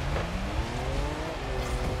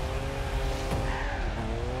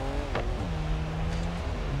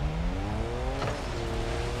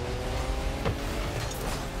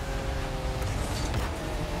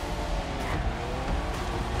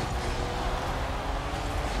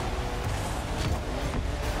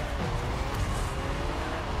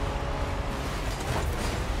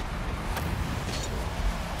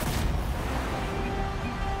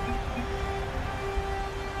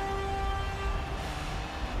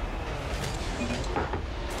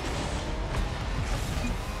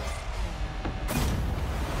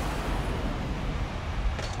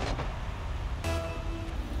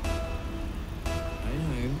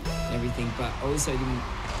 Everything, but also I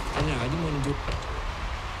didn't want to do.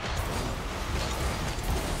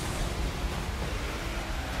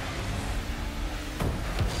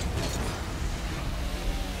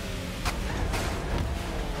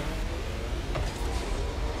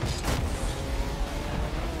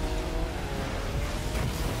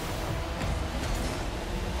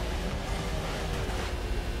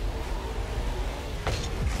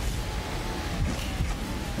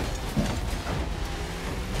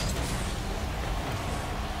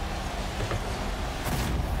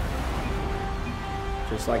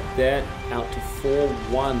 Just like that, out to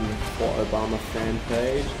 4-1 for Obama fan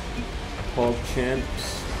page. Pog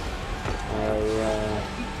champs are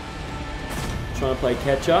trying to play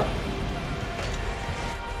catch up.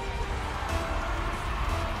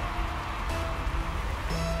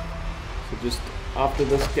 So just after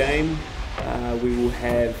this game, we will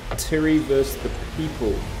have Terry versus the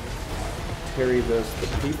People. Terry versus the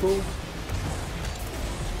People.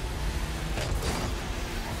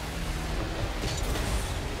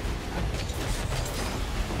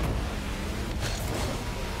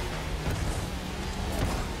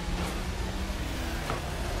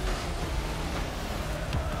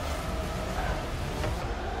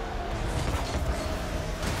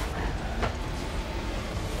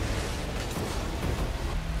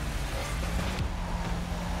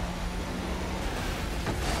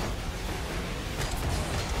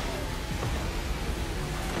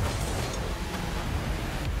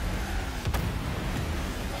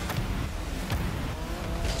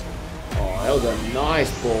 That was a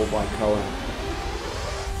nice ball by Cohen.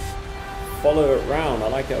 Follow it round. I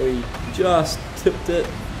like how he just tipped it.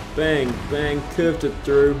 Bang, bang, curved it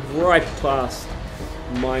through. Right past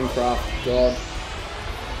Minecraft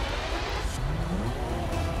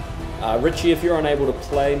God. Richie, if you're unable to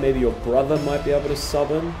play, maybe your brother might be able to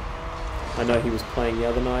sub in. I know he was playing the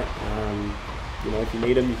other night. You know, if you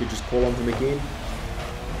need him, you could just call on him again.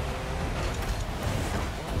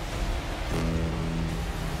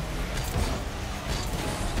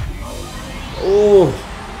 Oh,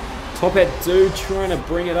 Top Hat Dude trying to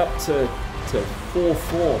bring it up to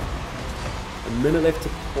 4-4. A minute left to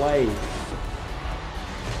play.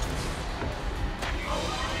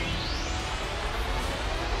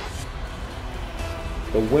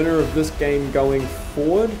 The winner of this game going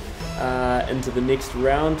forward into the next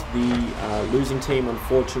round, the losing team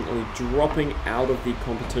unfortunately dropping out of the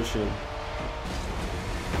competition.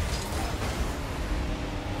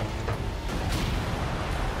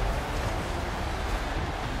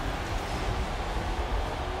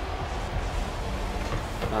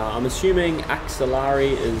 I'm assuming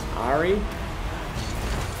Axelari is Ari.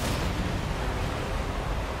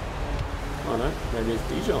 Oh no, maybe it's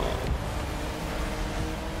Dijon.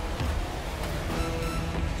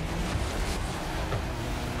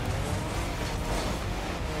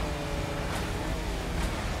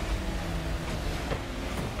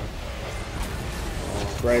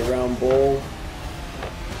 Oh, great round ball.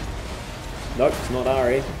 Nope, it's not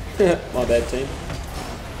Ari. My bad, team.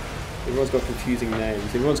 Everyone's got confusing names.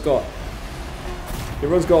 Everyone's got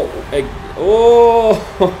a, oh,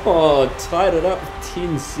 tied it up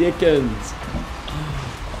 10 seconds.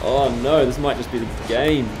 Oh no, this might just be the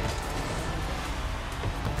game.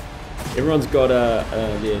 Everyone's got their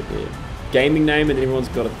gaming name and everyone's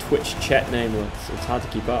got a Twitch chat name. It's hard to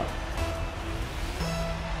keep up.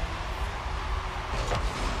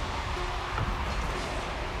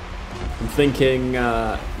 I'm thinking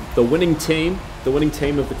the winning team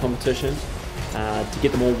of the competition, to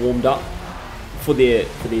get them all warmed up for their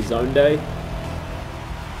zone day.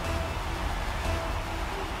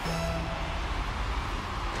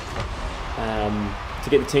 To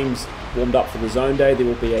get the teams warmed up for the zone day, there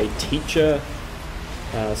will be a teacher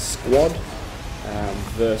squad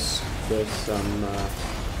versus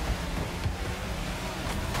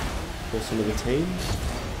some of the teams.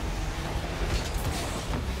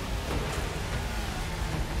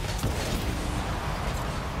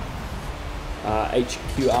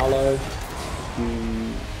 HQ Arlo,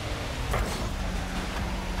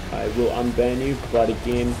 I will unban you, but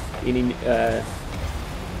again,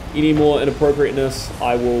 any more inappropriateness,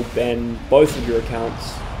 I will ban both of your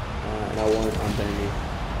accounts, and I won't unban you.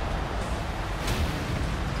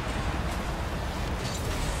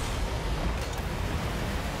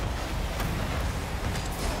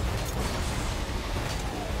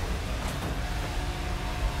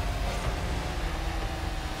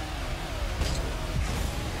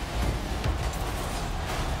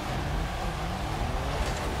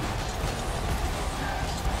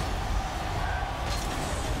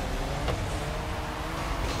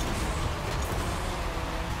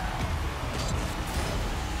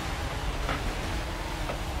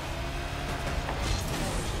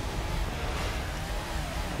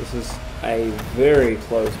 This is a very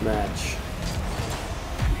close match.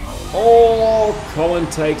 Oh, Cohen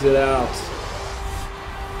takes it out.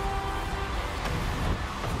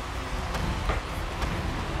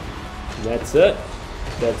 That's it.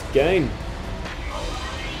 That's game.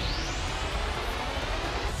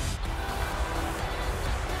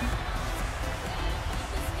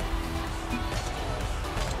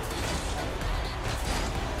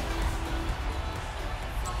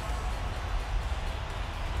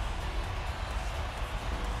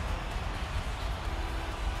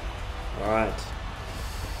 Alright,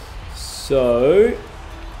 so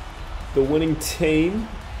the winning team,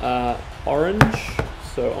 orange,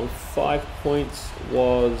 so on 5 points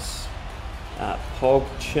was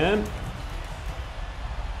PogChamp,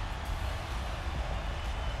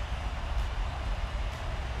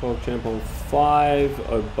 PogChamp on 5,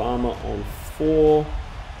 Obama on 4,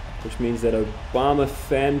 which means that Obama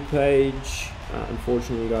fan page,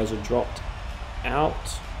 unfortunately, you guys are dropped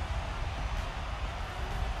out.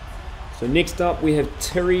 So next up, we have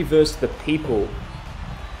Terry versus the People.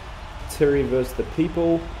 Terry versus the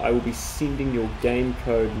People. I will be sending your game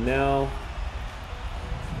code now.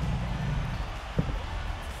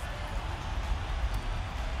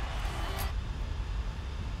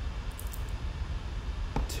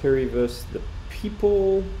 Terry versus the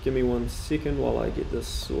People. Give me 1 second while I get this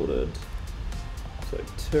sorted. So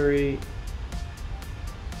Terry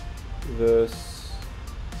versus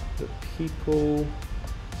the People.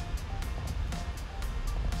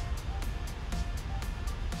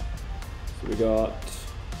 So we got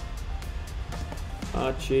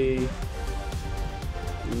Archie,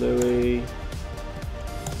 Louis,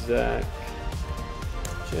 Zach,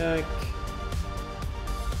 Jack,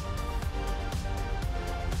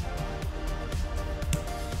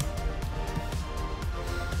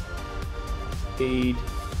 Ed,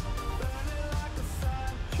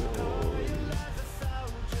 John,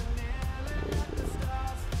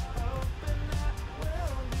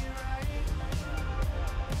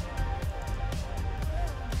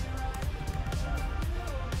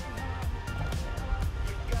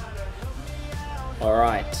 all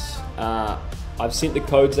right, I've sent the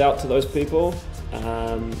codes out to those people.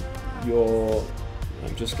 I'm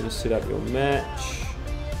just going to set up your match,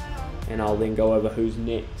 and I'll then go over who's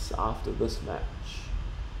next after this match.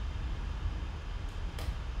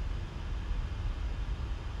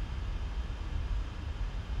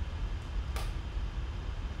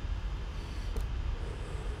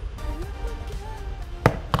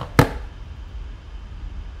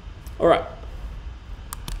 All right.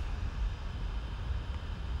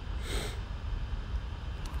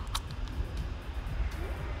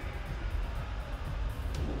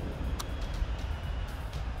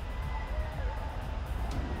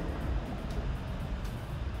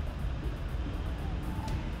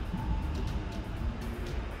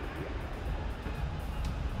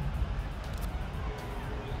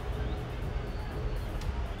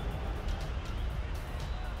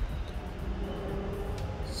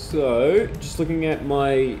 So, just looking at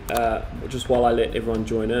my, just while I let everyone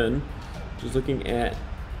join in, just looking at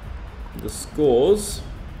the scores.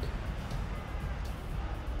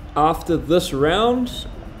 After this round,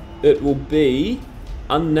 it will be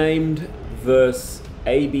unnamed versus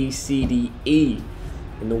ABCDE.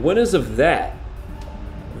 And the winners of that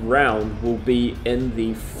round will be in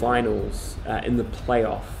the finals, in the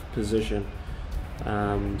playoff position.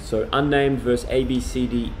 So unnamed versus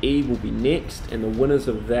ABCDE will be next, and the winners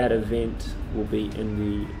of that event will be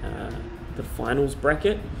in the finals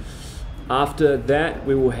bracket. After that,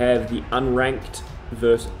 we will have the unranked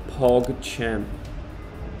versus PogChamp.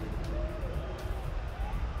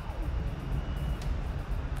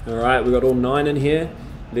 All right, we got all 9 in here.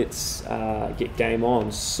 Let's get game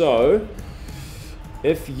on. So,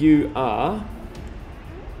 if you are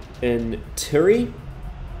in Terry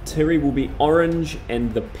will be orange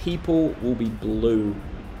and the People will be blue.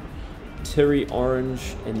 Terry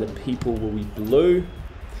orange and the People will be blue.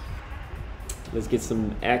 Let's get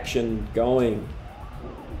some action going.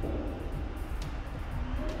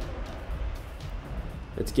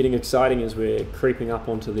 It's getting exciting as we're creeping up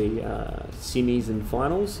onto the semis and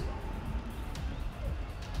finals.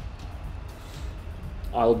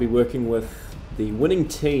 I'll be working with the winning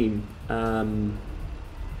team,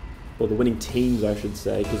 or the winning teams, I should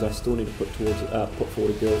say, because I still need to put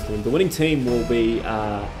forward a girls team. The winning team will be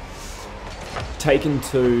taken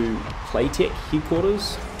to Playtech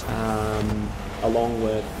headquarters, along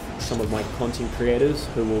with some of my content creators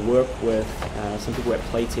who will work with some people at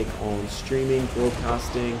Playtech on streaming,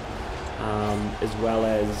 broadcasting, as well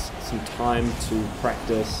as some time to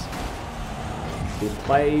practice their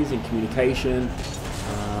plays and communication.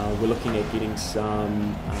 We're looking at getting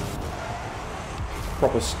some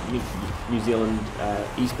proper New Zealand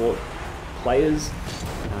esport players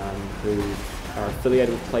who are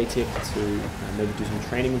affiliated with Playtech to maybe do some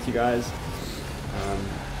training with you guys.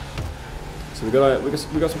 So we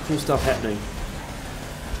got some cool stuff happening.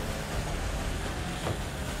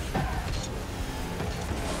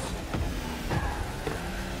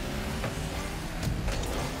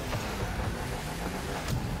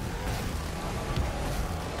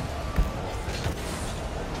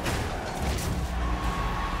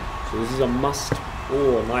 So this is a must.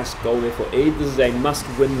 Oh, nice goal there for Ed. This is a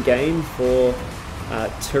must-win game for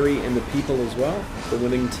Terry and the People as well. The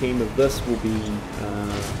winning team of this will be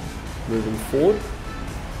moving forward.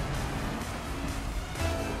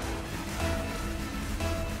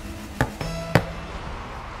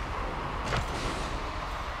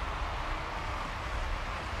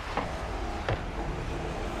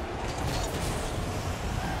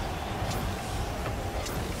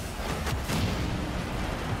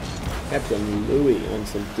 Captain Louis on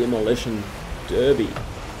some demolition derby.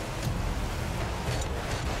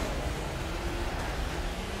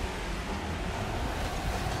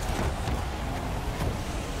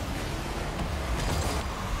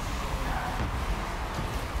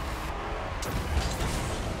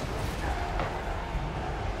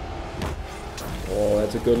 Oh,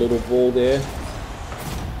 that's a good little ball there.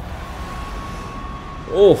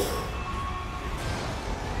 Oh.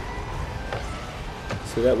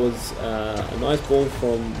 So that was a nice ball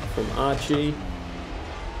from Archie,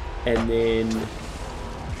 and then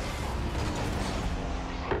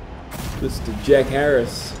Mr. Jack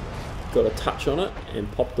Harris got a touch on it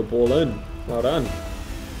and popped the ball in. Well done.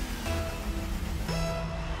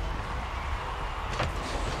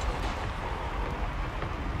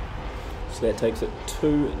 So that takes it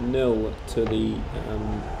 2-0 to the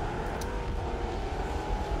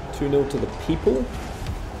 2-0 to the People.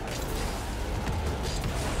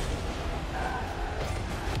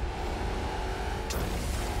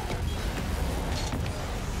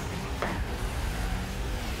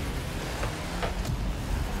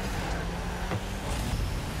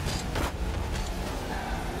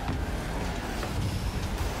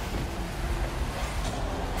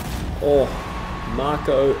 Oh,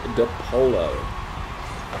 Marco De Polo.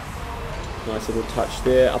 Nice little touch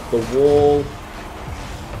there, up the wall.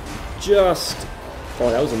 Just, oh,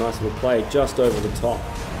 that was a nice little play, just over the top.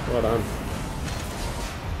 Well done.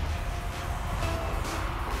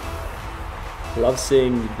 Love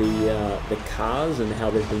seeing the cars and how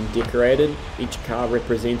they've been decorated. Each car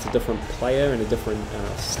represents a different player and a different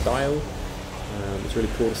style. It's really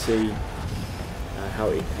cool to see how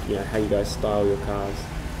you guys style your cars.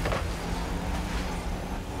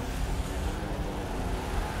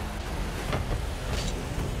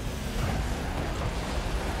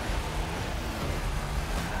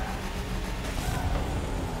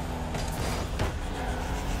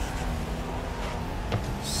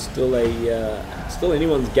 Still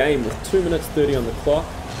anyone's game with 2 minutes 30 on the clock,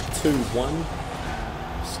 2-1,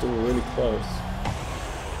 still really close.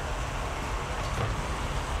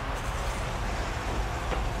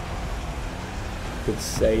 Good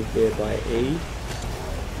save there by E.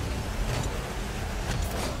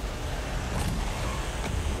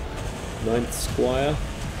 Ninth Squire.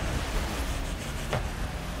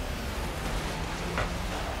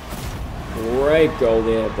 Great goal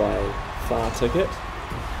there by Far Ticket.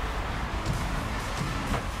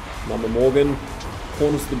 Mama Morgan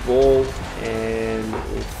corners the ball and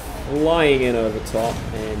flying in over top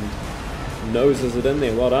and noses it in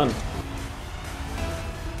there. Well done.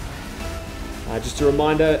 Just a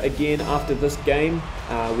reminder again, after this game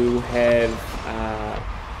we will have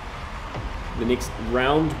the next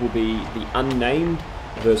round will be the unnamed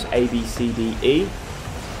versus A, B, C, D, E.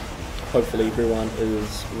 Hopefully everyone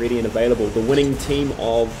is ready and available. The winning team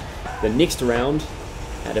of the next round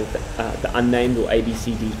out of the unnamed or A, B,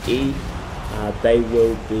 C, D, E, they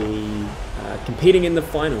will be competing in the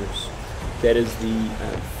finals. That is the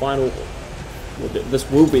final. Well, this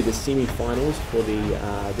will be the semi-finals for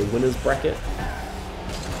the winners bracket.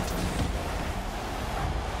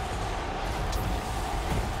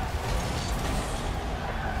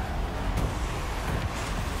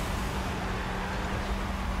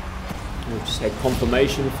 We've just had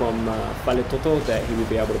confirmation from Faletoto that he will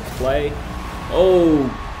be able to play. Oh,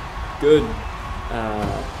 good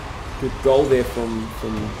goal there from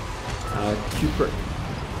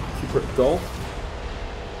Kubrick goal.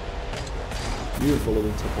 Beautiful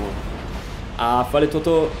little tip on.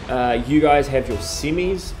 Faletoto, you guys have your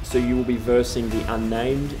semis, so you will be versing the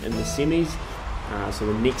unnamed in the semis. So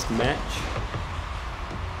the next match,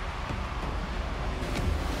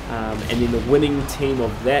 and then the winning team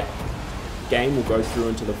of that game will go through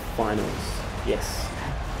into the finals. Yes.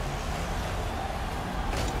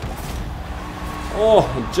 Oh,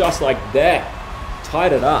 and just like that,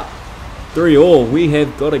 tied it up. 3-3. We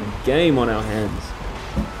have got a game on our hands.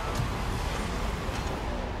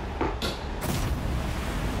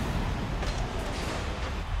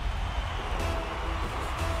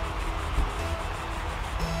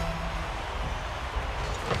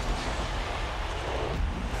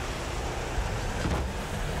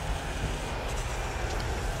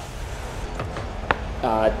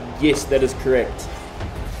 Yes, that is correct.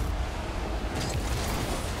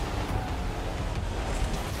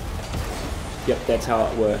 Yep, that's how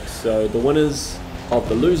it works. So the winners of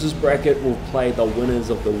the losers bracket will play the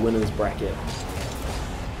winners of the winners bracket.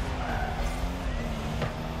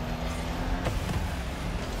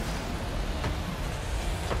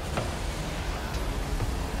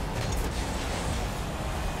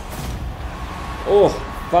 Oh,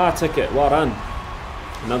 Far Ticket, well done.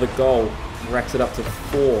 Another goal. Racks it up to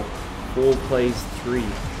 4. 4 plays 3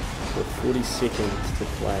 with 40 seconds to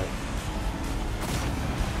play.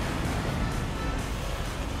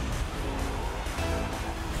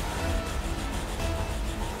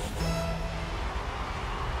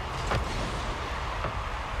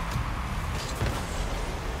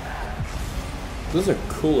 This is a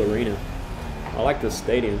cool arena. I like this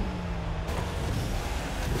stadium.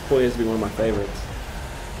 This probably has to be one of my favorites.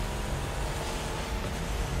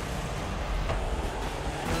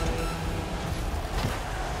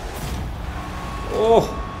 Oh!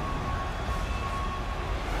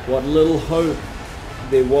 What little hope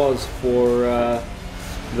there was for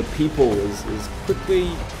the people is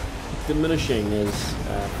quickly diminishing as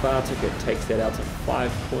Far Ticket takes that out to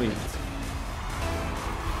 5 points.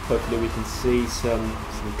 Hopefully we can see some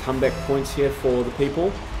comeback points here for the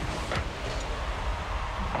people.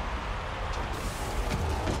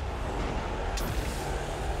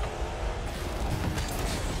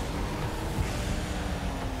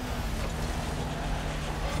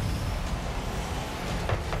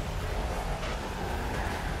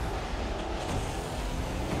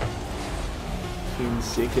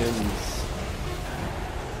 Seconds.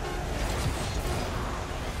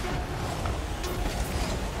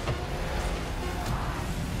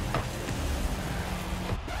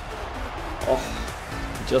 Oh,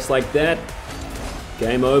 just like that,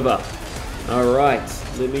 game over. All right,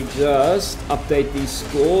 let me just update these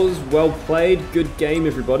scores. Well played, good game,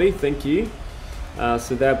 everybody. Thank you.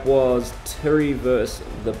 So that was Terry versus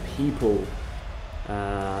the people.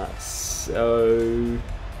 So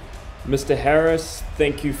Mr. Harris,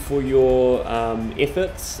 thank you for your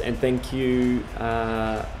efforts, and thank you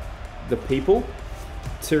the people.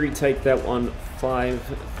 Terry take that one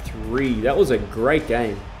 5-3. That was a great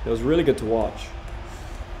game. It was really good to watch.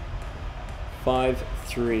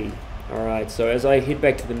 5-3. All right, so as I head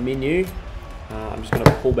back to the menu, I'm just going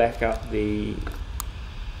to pull back up the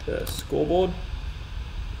scoreboard.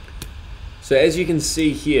 So as you can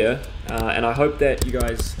see here, and I hope that you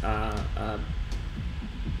guys are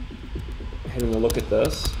having a look at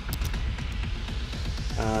this.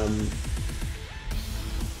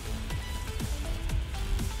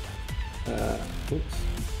 Oops.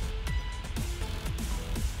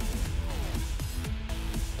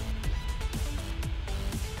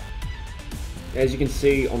 As you can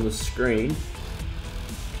see on the screen,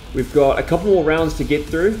 we've got a couple more rounds to get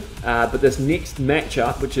through, but this next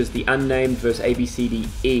matchup, which is the unnamed versus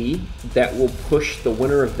ABCDE, that will push the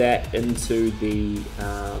winner of that into the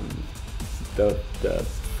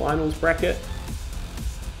finals bracket,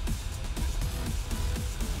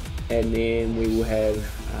 and then we will have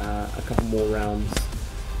a couple more rounds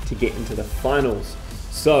to get into the finals.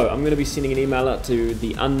 So I'm going to be sending an email out to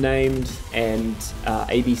the unnamed and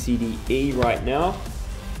ABCDE right now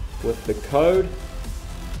with the code.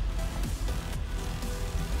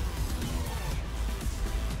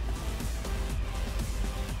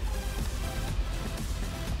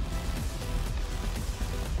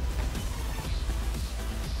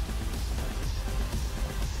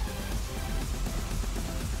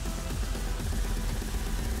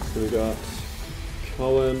 So we got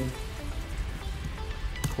Cohen,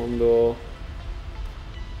 Condor,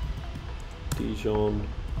 Dijon,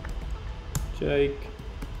 Jake,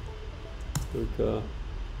 Luca,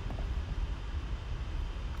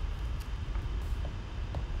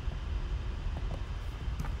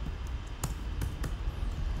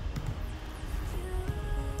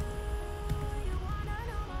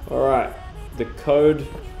 all right, the code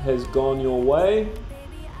has gone your way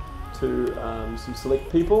to some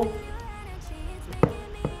select people.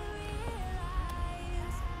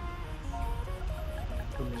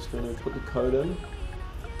 I'm just going to put the code in.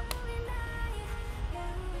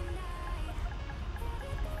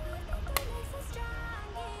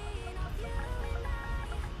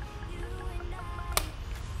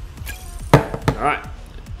 All right,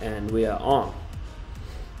 and we are on.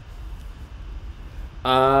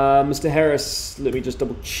 Mr. Harris, let me just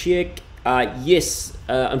double check. Yes,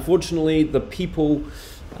 unfortunately the people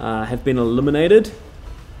have been eliminated.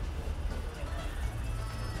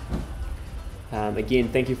 Again,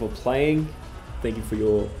 thank you for playing. Thank you for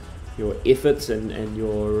your efforts and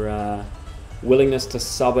your willingness to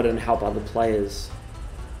sub it and help other players.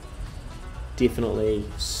 Definitely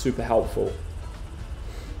super helpful.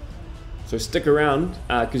 So stick around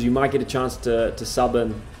because you might get a chance to sub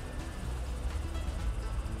in.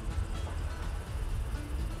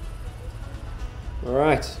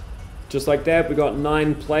 Alright, just like that, we got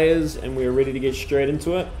 9 players and we're ready to get straight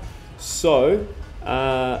into it. So,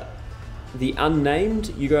 the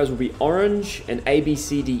unnamed, you guys will be orange, and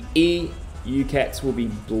ABCDE You cats will be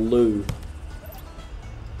blue.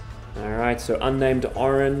 Alright, so unnamed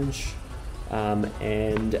orange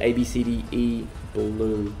and A, B, C, D, E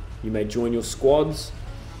blue. You may join your squads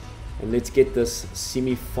and let's get this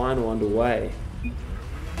semi-final underway.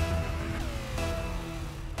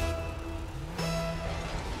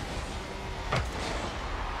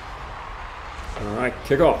 Alright,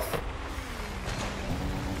 kick off.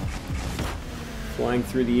 Flying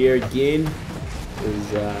through the air again is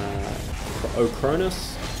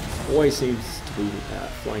Ocronus. Always seems to be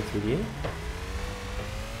flying through the air.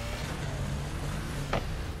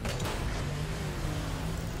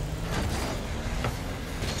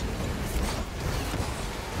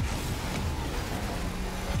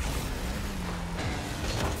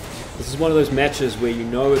 This is one of those matches where you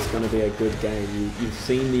know it's going to be a good game. You've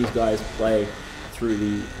seen these guys play through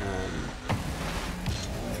the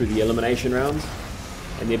elimination rounds,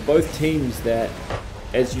 and they're both teams that,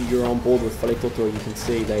 as you're on board with Faletoto, you can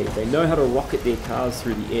see they know how to rocket their cars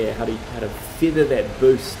through the air, how to feather that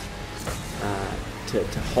boost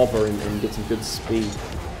to hover and get some good speed.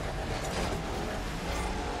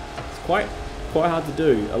 It's quite hard to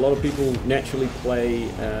do. A lot of people naturally play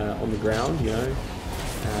on the ground, you know,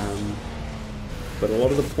 but a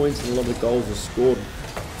lot of the points and a lot of the goals are scored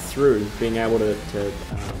through being able to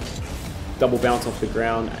double bounce off the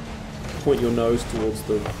ground, point your nose towards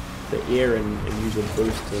the air and use a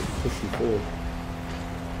boost to push you forward.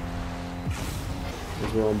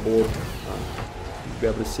 As we're on board, you'll be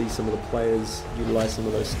able to see some of the players utilize some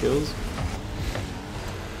of those skills.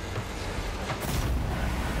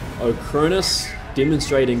 Ocronus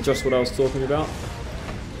demonstrating just what I was talking about.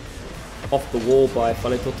 Off the wall by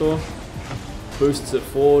Faletoto, boosts it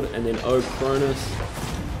forward, and then Ocronus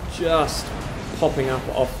just popping up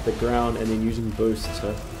off the ground and then using boost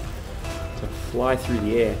to fly through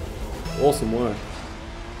the air. Awesome work.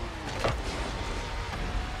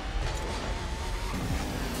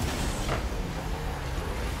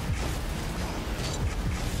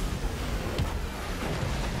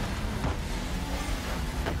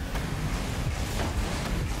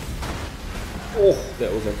 Oh,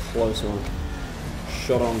 that was a close one.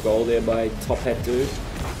 Shot on goal there by Top Hat Dude.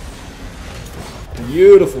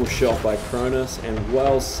 Beautiful shot by Cronus and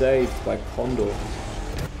well saved by Condor.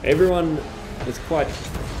 Everyone, it's quite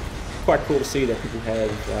cool to see that people have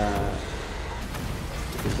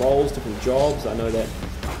different roles, different jobs. I know that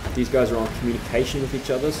these guys are on communication with each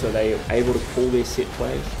other, so they are able to call their set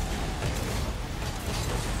plays.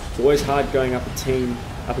 It's always hard going up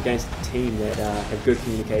against a team that have good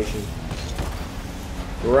communication.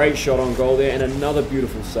 Great shot on goal there, and another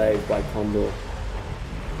beautiful save by Condor.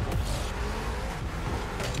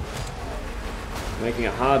 Making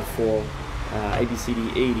it hard for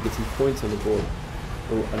ABCDE to get some points on the board.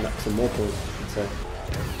 Or some more points, I should say.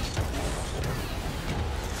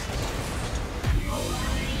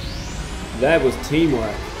 That was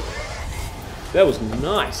teamwork. That was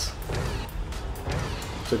nice.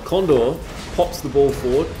 So Condor pops the ball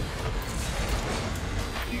forward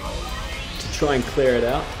to try and clear it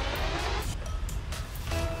out.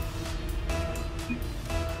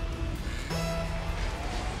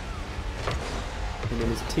 And then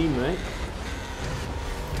his teammate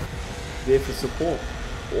there for support.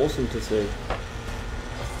 Awesome to see.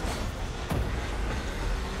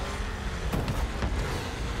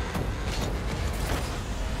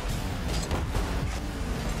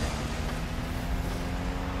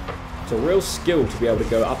 It's a real skill to be able to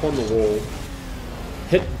go up on the wall,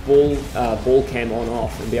 hit ball cam on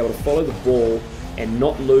off, and be able to follow the ball and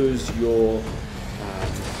not lose your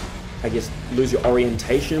lose your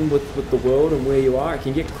orientation with the world and where you are. It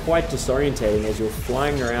can get quite disorientating as you're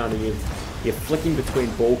flying around and you're flicking between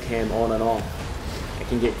ball cam on and off. It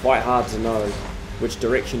can get quite hard to know which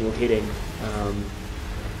direction you're heading.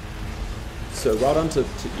 So right on to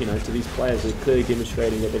these players. They're clearly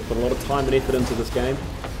demonstrating that they've put a lot of time and effort into this game.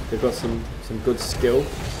 They've got some good skill,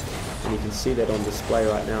 and you can see that on display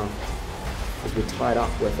right now as we're tied up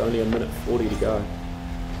with only 1:40 to go.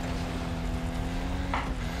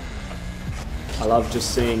 I love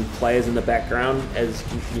just seeing players in the background as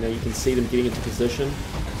you can see them getting into position.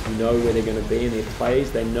 You know where they're going to be in their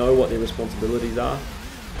plays. They know what their responsibilities are.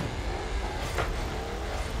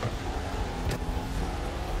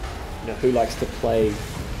 Who likes to play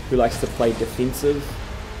defensive?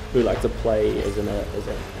 Who likes to play as an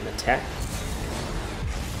attack?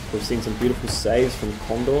 We've seen some beautiful saves from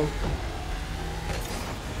Condor.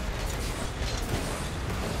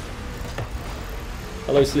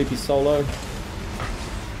 Hello, Sleepy Solo.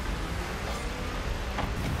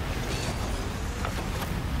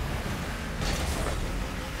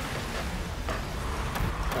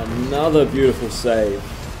 Another beautiful save.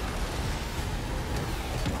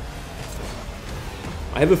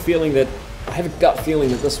 I have a gut feeling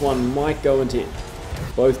that this one might go into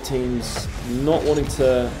both teams not wanting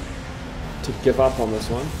to give up on this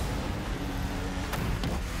one.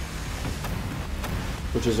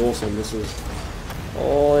 Which is awesome. This is,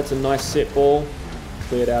 oh, that's a nice set ball.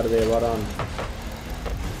 Cleared out of there, right on.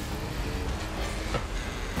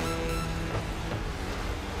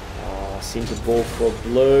 Oh, centre ball for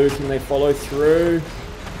blue. Can they follow through?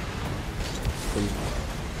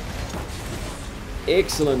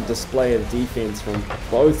 Excellent display of defense from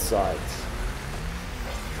both sides.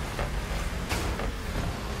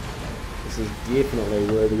 This is definitely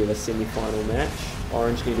worthy of a semi-final match.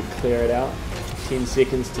 Orange need to clear it out. 10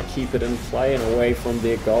 seconds to keep it in play and away from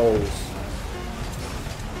their goals.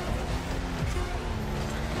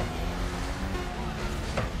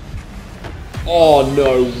 Oh,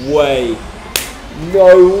 no way.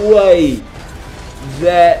 No way.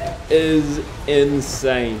 That is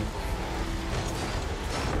insane.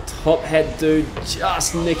 Top hat dude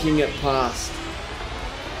just nicking it past.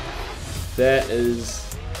 That is...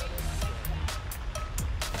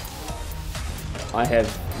 I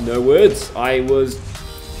have no words. I was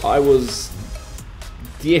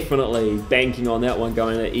definitely banking on that one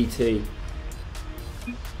going to ET.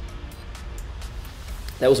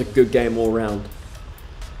 That was a good game all round.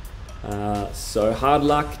 So hard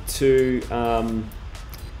luck to,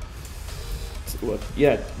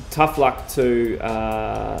 tough luck to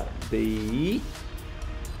the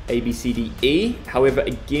ABCDE. However,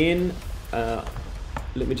 again, let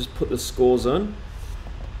me just put the scores on.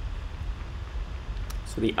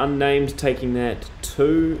 So the unnamed taking that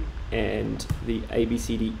 2, and the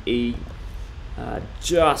ABCDE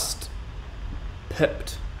just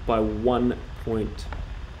pipped by 1 point.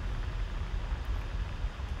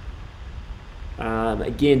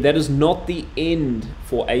 Again, that is not the end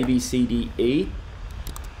for ABCDE.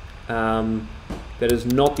 That is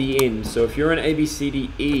not the end. So if you're in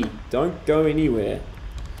ABCDE, don't go anywhere,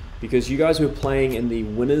 because you guys were playing in the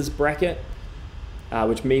winners bracket,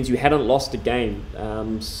 which means you hadn't lost a game.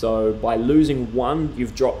 So by losing 1,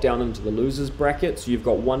 you've dropped down into the losers bracket, so you've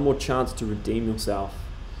got 1 more chance to redeem yourself.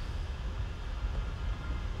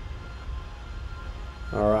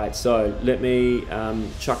 Alright, so let me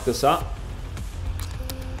chuck this up.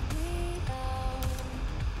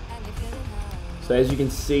 So as you can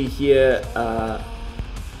see here,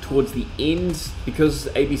 towards the end, because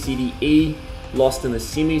ABCDE lost in the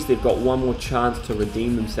semis, they've got 1 more chance to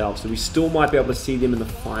redeem themselves. So we still might be able to see them in the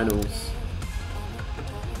finals.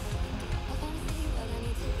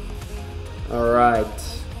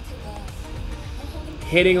 Alright.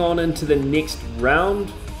 Heading on into the next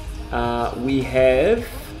round, we have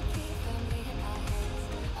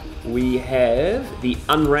the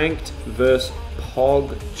unranked versus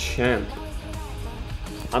Pog Champ.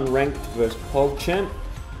 Unranked versus Pog Champ.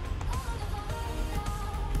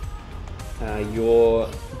 Your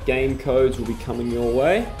game codes will be coming your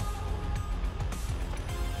way.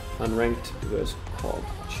 Unranked versus Pog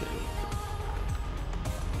Champ.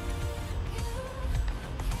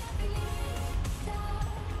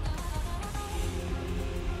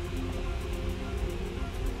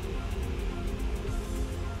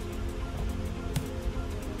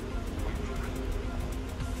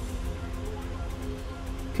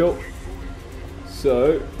 Cool.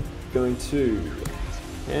 So, going to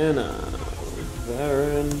Hannah,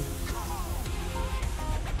 Varen,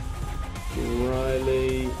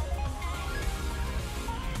 Riley,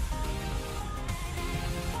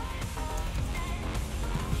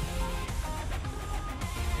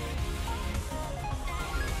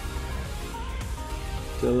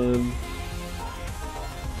 Dylan,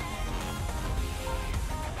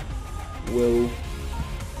 Will,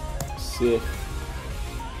 Seth,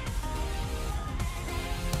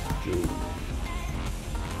 Jules.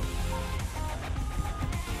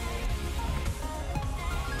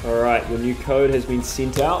 Alright, the new code has been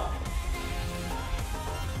sent out.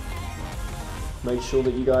 Make sure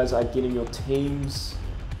that you guys are getting your teams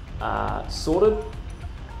sorted.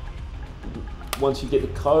 Once you get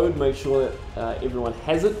the code, make sure that everyone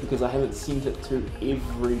has it, because I haven't sent it to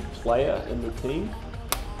every player in the team.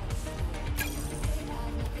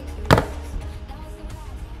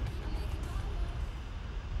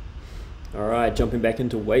 Alright, jumping back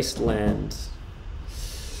into Wasteland.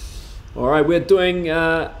 Alright, we're doing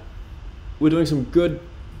some good,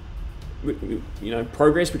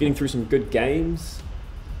 progress. We're getting through some good games,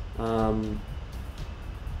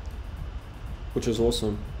 which is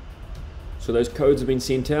awesome. So those codes have been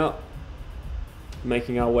sent out,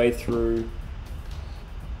 making our way through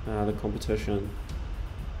the competition.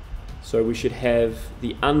 So we should have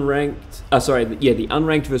the unranked, the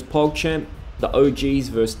unranked versus PogChamp, the OGs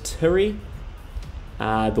versus Tiri.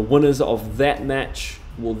 The winners of that match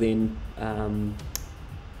will then,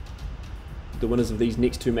 the winners of these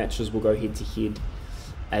next two matches will go head to head,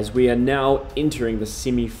 as we are now entering the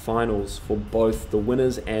semi-finals for both the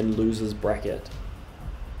winners and losers bracket,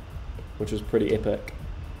 which is pretty epic.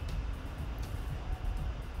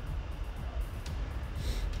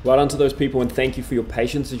 Well done to those people, and thank you for your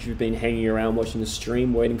patience as you've been hanging around watching the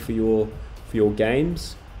stream, waiting for your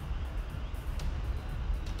games.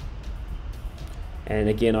 And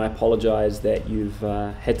again, I apologize that you've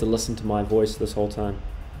had to listen to my voice this whole time.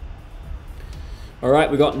 All right,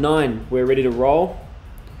 we got 9. We're ready to roll.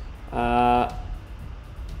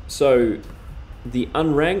 So the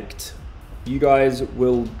unranked, you guys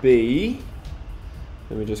will be.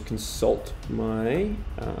 Let me just consult my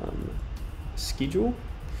schedule.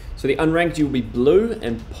 So the unranked, you will be blue,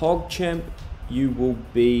 and PogChamp, you will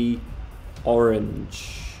be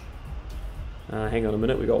orange. Hang on a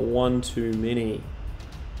minute, we got one too many.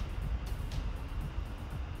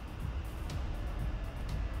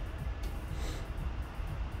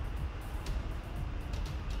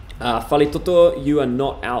 Falitoto, you are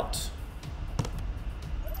not out.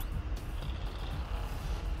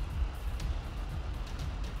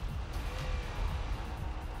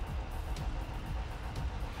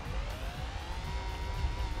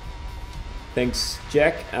 Thanks,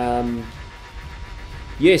 Jack.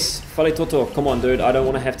 Yes, Falitoto, come on, dude. I don't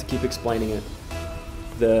want to have to keep explaining it.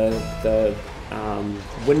 The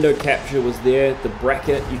window capture was there. The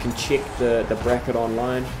bracket, you can check the bracket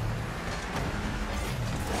online.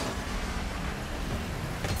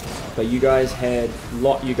 But you guys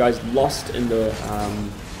lost in the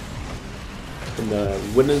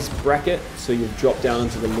winners bracket, so you've dropped down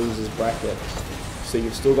into the losers bracket. So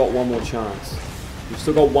you've still got one more chance. You've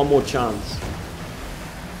still got one more chance.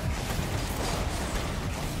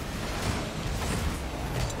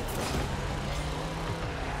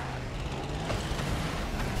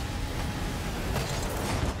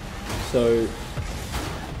 So,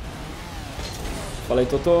 Vale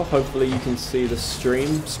Toto, hopefully you can see the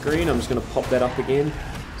stream screen. I'm just going to pop that up again.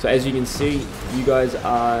 So as you can see, you guys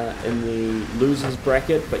are in the losers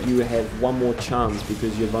bracket, but you have one more chance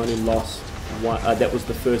because you've only lost one. That was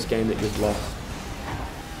the first game that you've lost.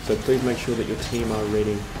 So please make sure that your team are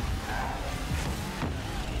ready.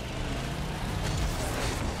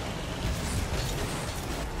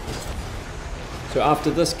 So after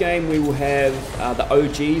this game, we will have the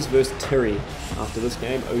OGs versus Tiri. After this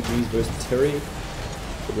game, OGs versus Tiri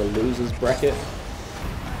for the losers bracket.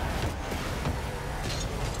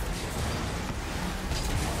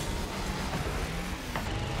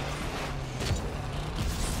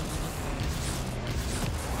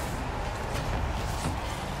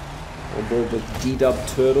 On board with D-Dub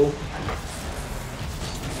Turtle.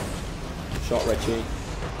 Shot Richie.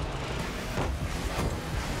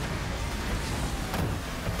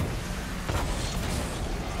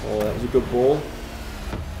 Oh, that was a good ball.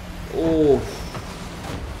 Oh,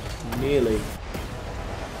 nearly.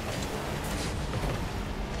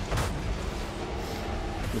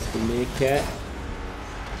 Mr. Meerkat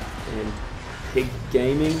and Pig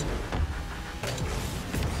Gaming.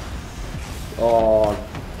 Oh,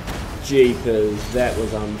 jeepers, that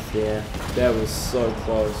was unfair. That was so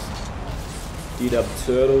close. D-Dub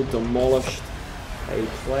Turtle demolished a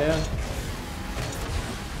player.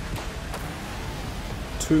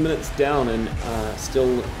 2 minutes down and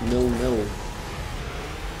still 0-0.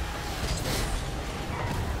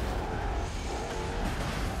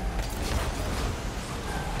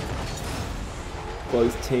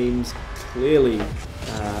 Both teams clearly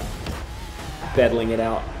battling it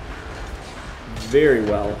out very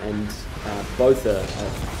well, and both are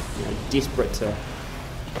desperate to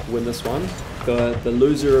win this one. The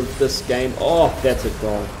loser of this game, oh, that's a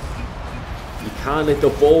goal. You can't let the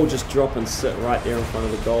ball just drop and sit right there in front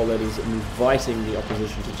of the goal. That is inviting the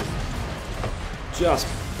opposition to just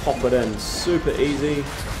pop it in. Super easy.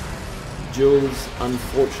 Jules,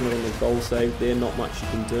 unfortunate on the goal save there. Not much you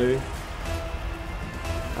can do.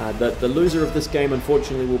 The loser of this game,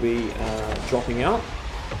 unfortunately, will be dropping out.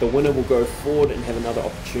 The winner will go forward and have another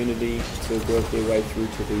opportunity to work their way through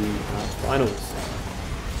to the finals.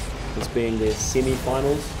 This being their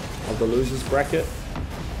semi-finals of the losers bracket.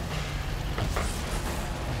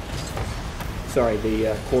 Sorry,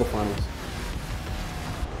 the quarterfinals.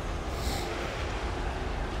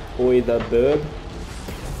 Oi the Burb.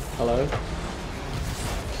 Hello.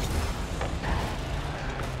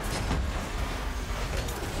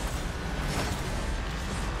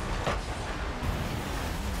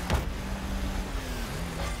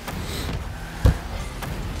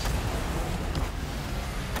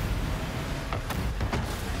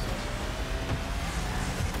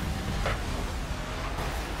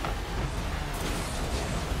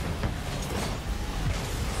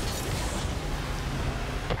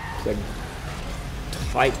 It's a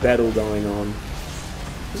tight battle going on.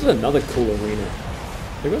 This is another cool arena.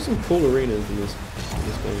 They've got some cool arenas in this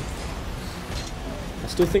game. I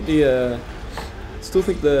still think the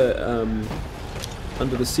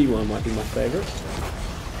Under the Sea one might be my favourite.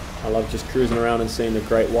 I love just cruising around and seeing the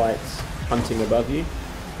great whites hunting above you.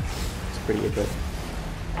 It's pretty epic.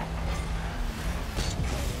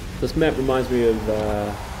 This map reminds me of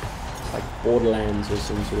like Borderlands or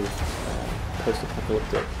some sort of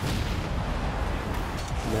post-apocalyptic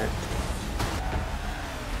map.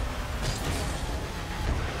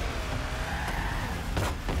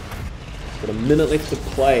 Got a minute left to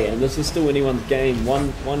play, and this is still anyone's game.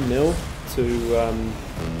 1-0 to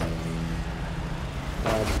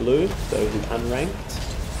Blue, so the unranked.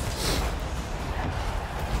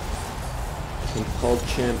 And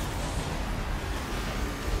PogChamp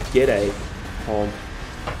get a Pog.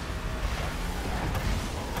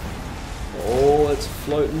 Oh, it's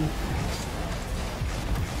floating.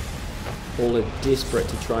 All are desperate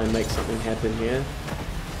to try and make something happen here.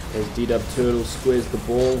 As D-Dub Turtle squares the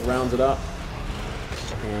ball, rounds it up,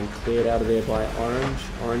 and cleared out of there by Orange.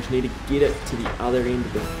 Orange need to get it to the other end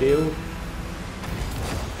of the field.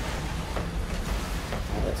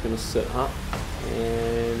 Oh, that's going to sit up,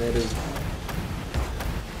 and that is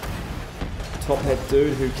Top Hat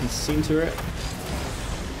Dude who can center it.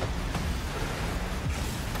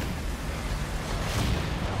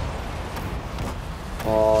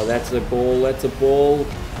 Oh, that's a ball, that's a ball.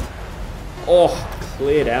 Oh,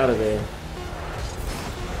 cleared out of there.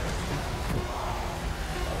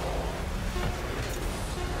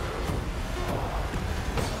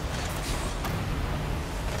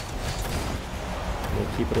 We'll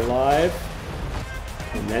keep it alive.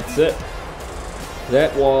 And that's it.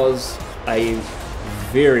 That was a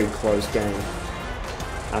very close game.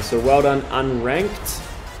 So well done, Unranked.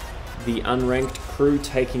 The Unranked crew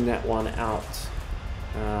taking that one out.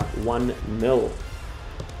 1-0.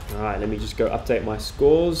 Alright, let me just go update my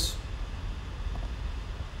scores.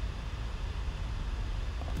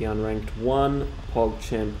 The Unranked 1,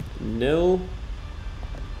 PogChamp 0.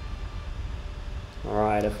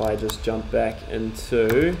 Alright, if I just jump back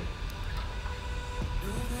into...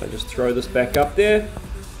 If I just throw this back up there.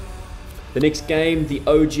 The next game, the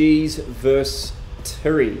OGs versus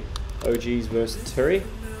Tiri. OGs versus Tiri.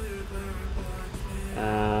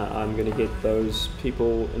 I'm going to get those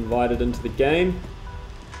people invited into the game.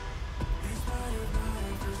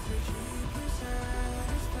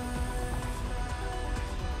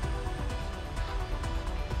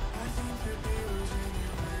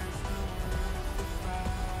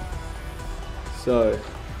 So,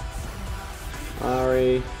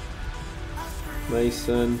 Ari,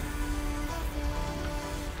 Mason,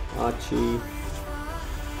 Archie,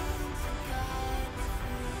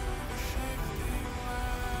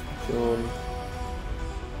 John,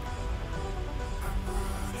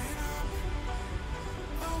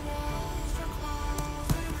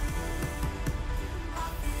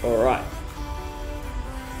 all right.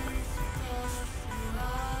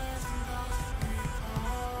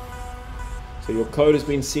 So your code has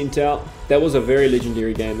been sent out. That was a very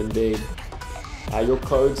legendary game indeed. Your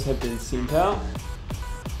codes have been sent out.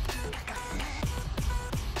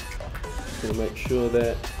 Just gonna make sure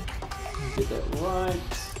that I get that right.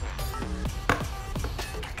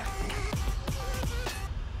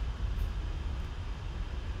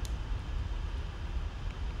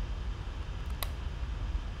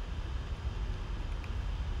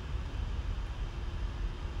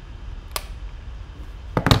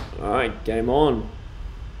 Alright, game on.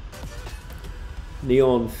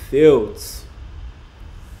 Neon Fields.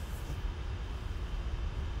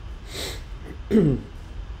 So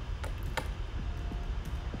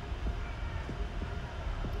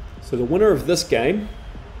the winner of this game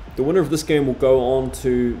will go on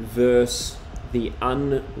to verse the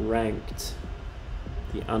Unranked.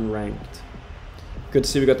 The Unranked. Good to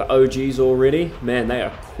see we got the OGs already. Man, they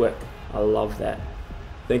are quick. I love that.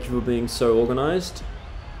 Thank you for being so organized.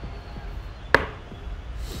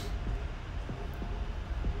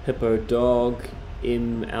 Hippo Dog,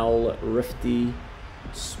 ML Rifty,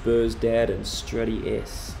 Spurs Dad, and Struddy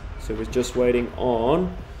S. So we're just waiting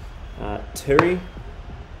on Terry.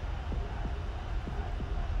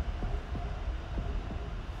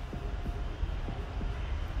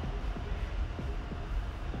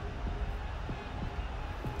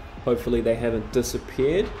 Hopefully they haven't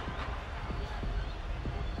disappeared.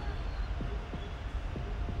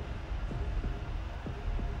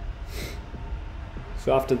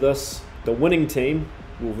 So after this, the winning team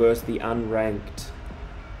will verse the Unranked.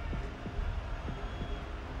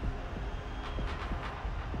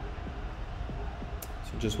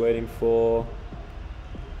 So Just waiting for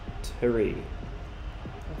Terry.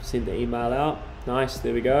 I've sent the email out. Nice,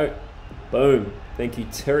 there we go. Boom. Thank you,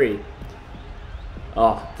 Terry.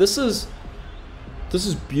 This is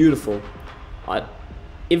beautiful.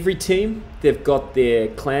 Every team, they've got their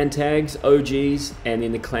clan tags, OGs, and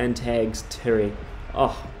then the clan tags Terry.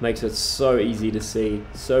 Makes it so easy to see,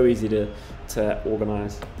 so easy to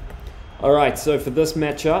organize. All right, so for this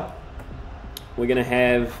matchup, we're gonna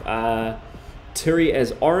have Terry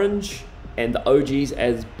as orange and the OGs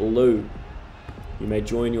as blue. You may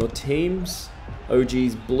join your teams.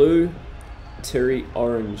 OGs blue, Terry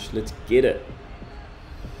orange. Let's get it.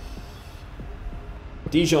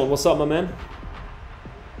 Dijon, what's up, my man?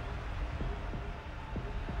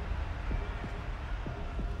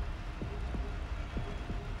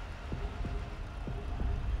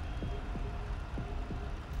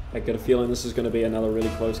 I got a feeling this is going to be another really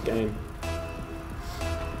close game.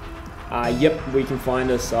 Yep, we can find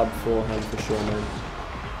a sub for him for sure, man.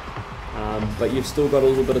 But you've still got a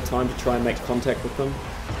little bit of time to try and make contact with him.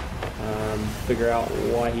 Figure out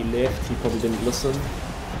why he left. He probably didn't listen.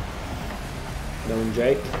 Knowing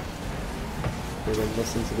Jake. He didn't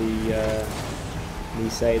listen to me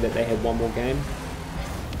say that they had one more game.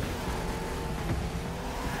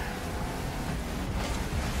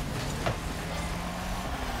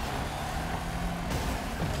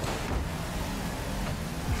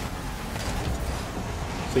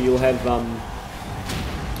 So you'll have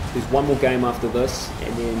there's one more game after this,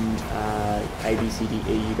 and then A, B, C, D,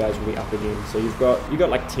 E. You guys will be up again. So you've got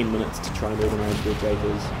like 10 minutes to try and organise where Jake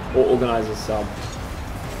is, or organise a sub.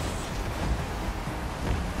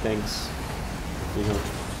 Thanks.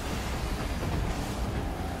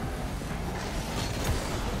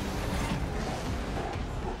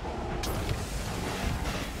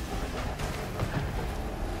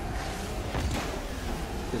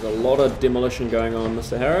 There's a lot of demolition going on,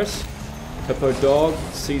 Mr. Harris. Hippo Dog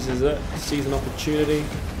seizes it, sees an opportunity,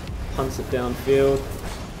 punts it downfield.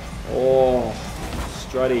 Oh,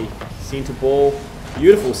 Strutty, centre ball,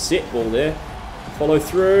 beautiful set ball there. Follow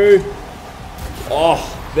through.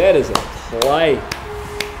 Oh, that is a play.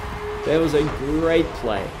 That was a great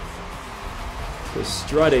play. So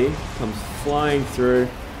Strutty comes flying through,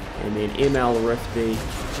 and then ML Rifty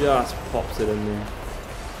just pops it in there.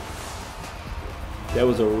 That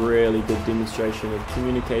was a really good demonstration of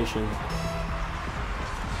communication.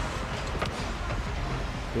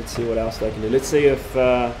 Let's see what else they can do. Let's see if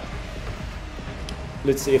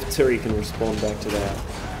Terry can respond back to that.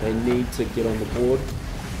 They need to get on the board.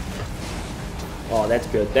 Oh, that's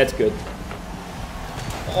good. That's good.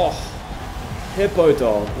 Oh, Hippo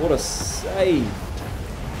Dog. What a save.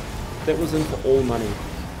 That was in for all money.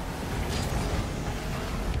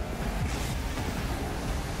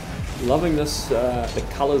 Loving this, the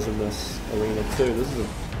colours in this arena too. This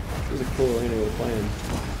is a cool arena we're playing.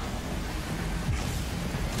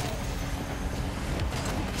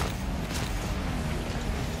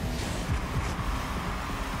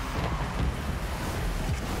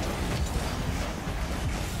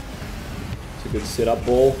 It's a good set-up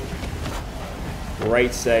ball.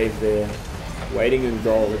 Great save there. Waiting in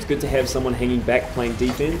goal. It's good to have someone hanging back playing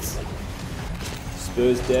defense.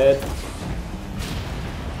 Spurs dead.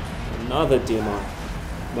 Another demo.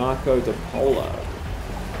 Marco De Polo.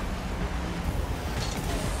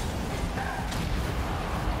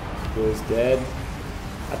 Spurs dead.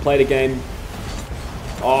 I played a game.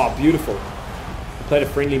 Oh, beautiful. I played a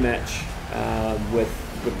friendly match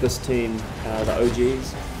with this team, the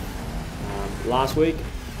OGs, last week,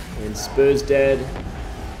 and Spurs dead.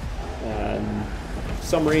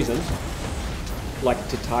 For some reason, like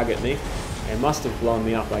to target me, and must have blown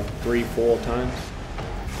me up like 3-4 times.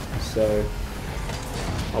 So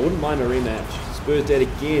I wouldn't mind a rematch. Spurs dead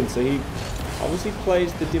again, so he obviously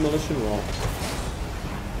plays the demolition role.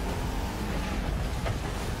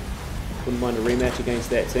 Wouldn't mind a rematch against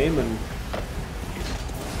that team, and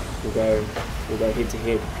we'll go head to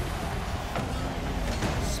head.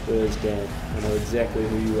 Spurs dead. I know exactly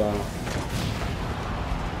who you are.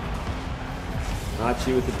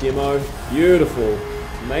 Archie with the demo. Beautiful.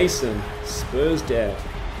 Mason. Spurs dead.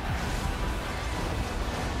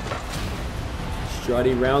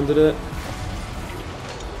 Strutty rounded it.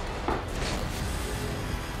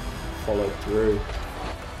 Followed through.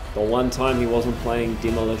 The one time he wasn't playing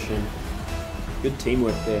demolition. Good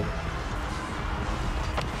teamwork there.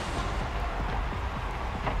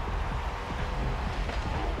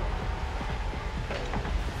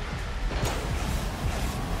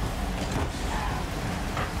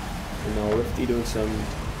 And now Rifty doing some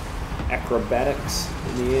acrobatics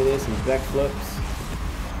in the air there, some backflips.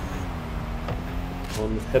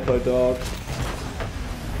 On with Hippo Dog.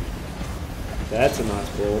 That's a nice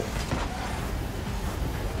ball.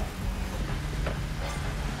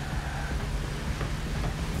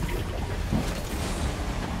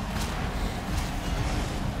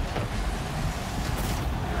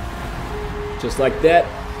 Just like that,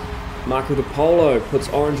 Marco Di Polo puts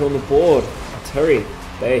orange on the board. Terry,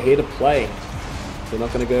 they are here to play. They're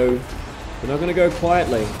not going to go. They're not going to go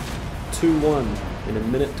quietly. 2-1 in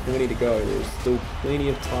 1:20 to go. There's still plenty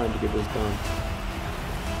of time to get this done.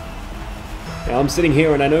 Now I'm sitting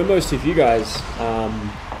here, and I know most of you guys,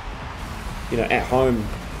 you know, at home,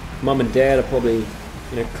 mum and dad are probably,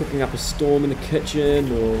 you know, cooking up a storm in the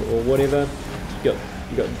kitchen or whatever. You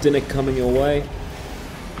got dinner coming your way.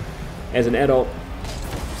 As an adult,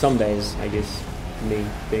 some days, I guess, me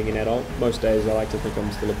being an adult, most days I like to think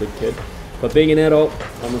I'm still a big kid, but being an adult,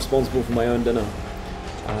 I'm responsible for my own dinner.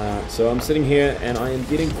 So I'm sitting here and I am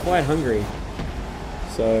getting quite hungry.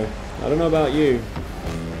 So I don't know about you,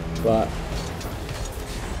 but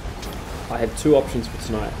I have two options for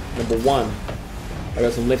tonight. Number one, I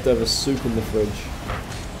got some leftover soup in the fridge.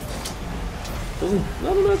 I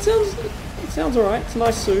don't know, it sounds alright, it's a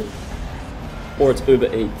nice soup. Or it's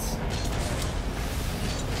Uber Eats.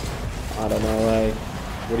 I don't know, eh?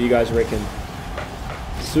 What do you guys reckon?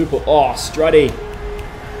 Super. Oh, Struddy.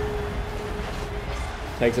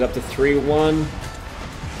 Takes it up to 3-1.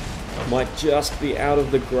 Might just be out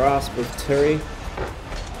of the grasp of Terry.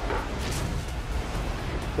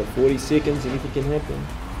 For 40 seconds, anything can happen.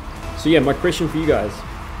 So yeah, my question for you guys.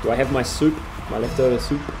 Do I have my soup, my leftover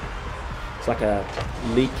soup? It's like a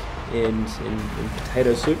leek in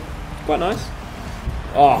potato soup. Quite nice.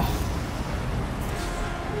 Oh.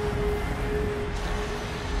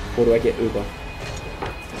 Or do I get Uber?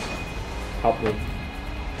 Help me.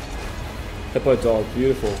 Hippo dog,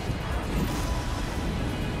 beautiful.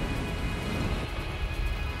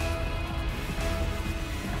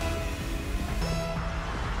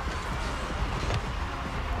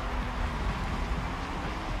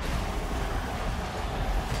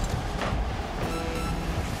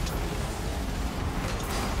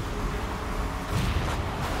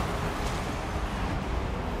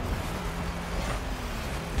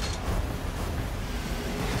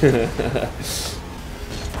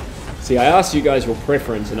 See, I asked you guys your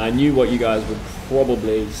preference and I knew what you guys would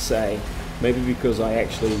probably say. Maybe because I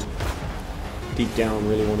actually deep down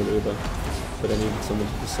really wanted Uber, but I needed someone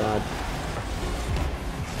to decide.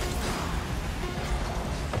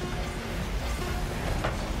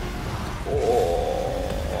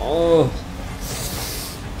 Oh.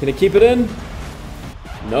 Can I keep it in?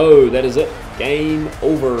 No, that is it. Game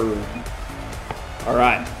over.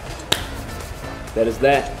 Alright. That is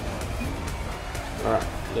that. Alright,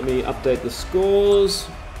 let me update the scores.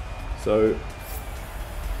 So,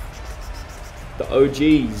 the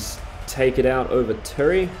OGs take it out over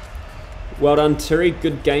Terry. Well done, Terry.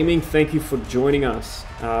 Good gaming. Thank you for joining us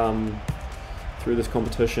through this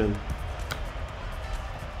competition.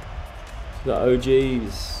 The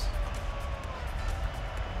OGs.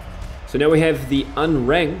 So now we have the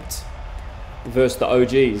unranked versus the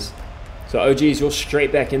OGs. So OGs, you're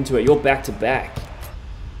straight back into it. You're back to back.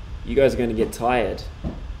 You guys are going to get tired.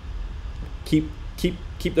 Keep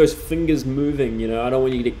those fingers moving. You know, I don't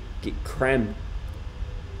want you to get cramped.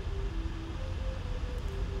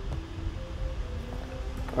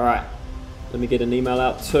 All right, let me get an email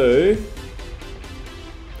out to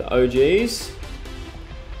the OGs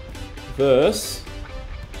versus.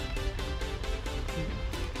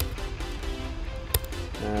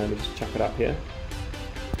 Let me just chuck it up here.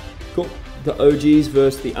 Cool. The OGs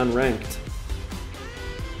versus the unranked.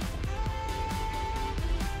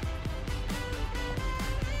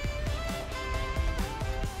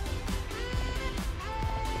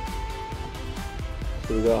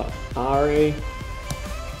 So we got Ari,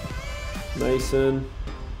 Mason,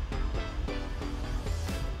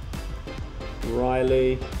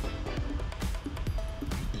 Riley,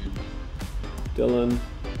 Dylan,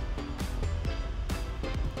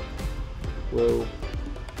 Will,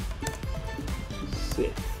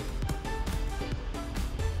 Seth.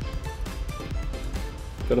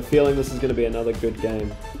 Got a feeling this is going to be another good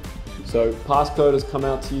game. So passcode has come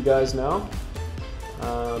out to you guys now.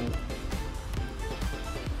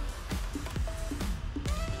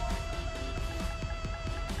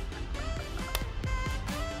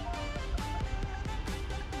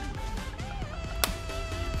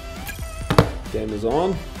 Game is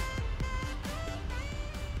on.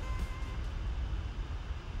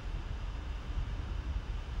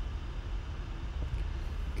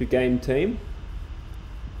 Good game, team.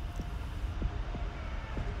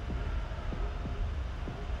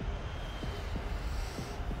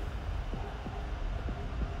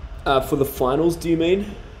 For the finals, do you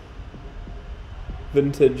mean?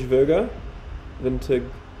 Vintage Virgo? Vintage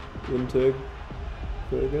Virgo?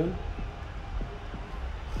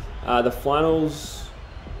 The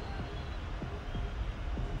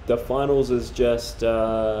finals is just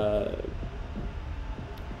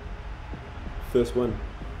first win.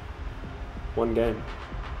 One game.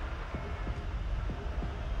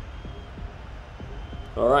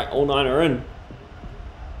 Alright, all 9 are in.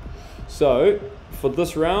 So, for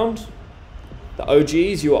this round, the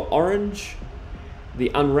OGs, you are orange. The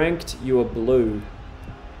unranked, you are blue.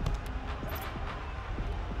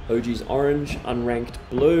 OGs orange, unranked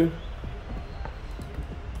blue.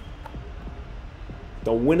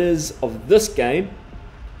 The winners of this game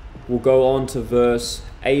will go on to verse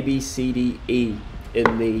A, B, C, D, E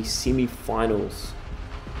in the semi-finals.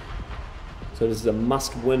 So this is a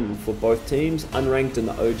must-win for both teams. Unranked and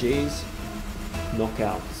the OGs,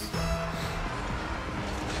 knockouts.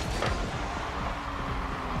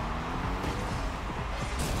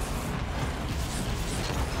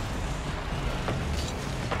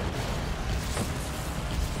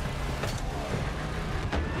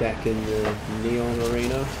 Back in the neon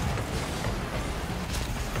arena.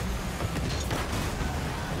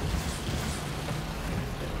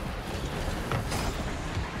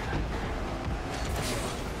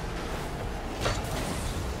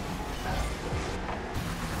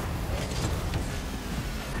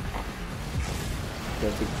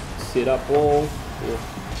 Got to set up all. Yeah.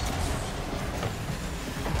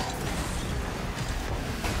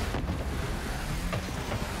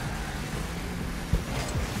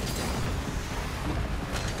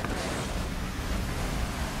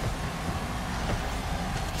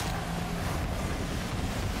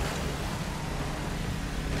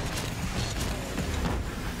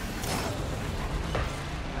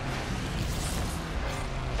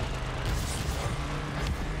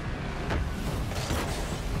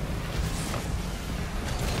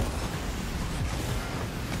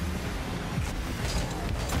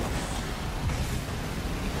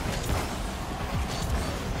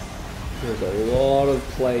 There's a lot of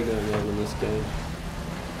play going on in this game.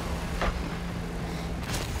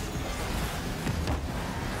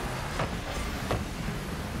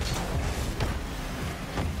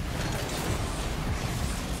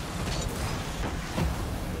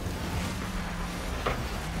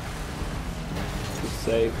 Good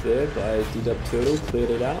save there by D-Dub Turtle,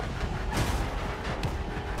 cleared it out.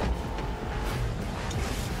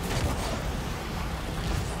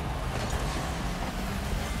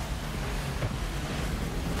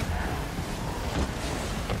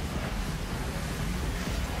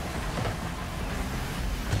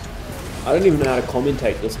 I don't even know how to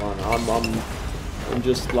commentate this one. I'm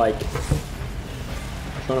just like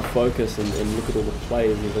trying to focus and look at all the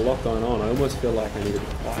plays. There's a lot going on. I almost feel like I need to be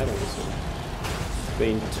quiet on this one. It's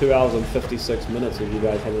been 2 hours and 56 minutes of you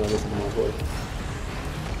guys having a listen to my voice.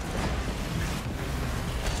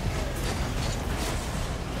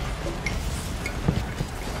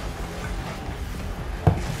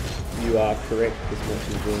 You are correct. This match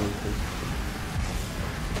is going.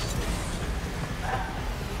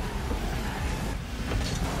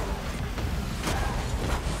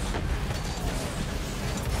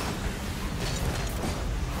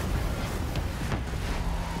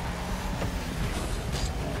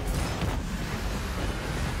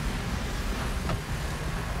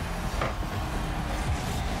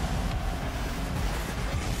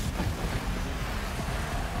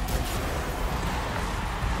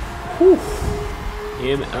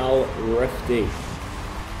 ML Rifty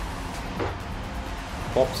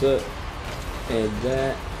pops it, and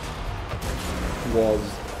that was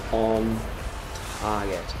on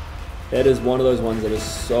target. That is one of those ones that is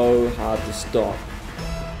so hard to stop.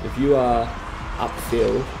 If you are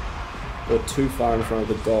upfield or too far in front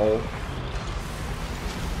of the goal,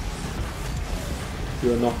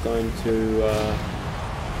 you're not going to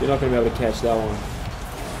be able to catch that one.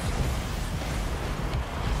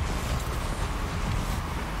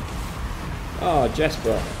 Oh,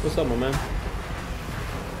 Jasper, what's up, my man?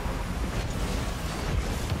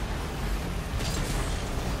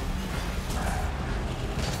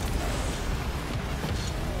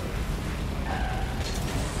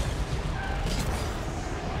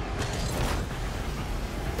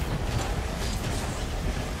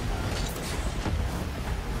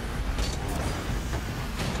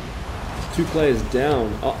 Two players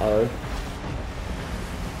down. Uh-oh.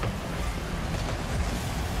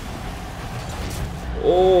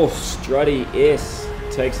 Oh, Strutty S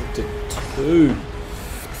takes it to 2.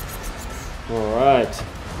 All right,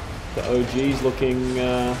 the OG's looking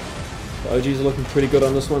pretty good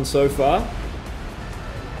on this one so far.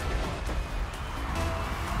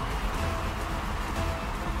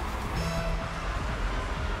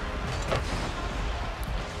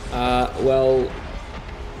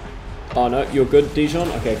 You're good, Dijon?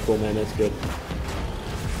 Okay, cool, man. That's good.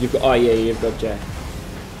 You've got... Oh, yeah, you've got Jack.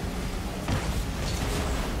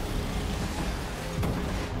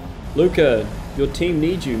 Luca, your team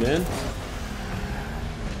needs you, man.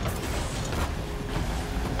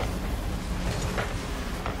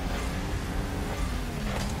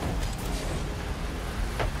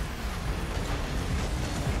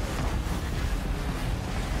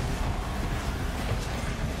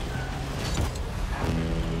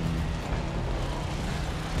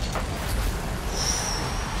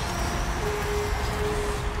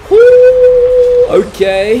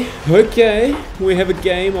 Okay, okay, we have a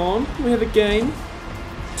game on. We have a game.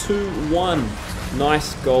 2-1.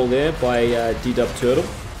 Nice goal there by D-Dub Turtle.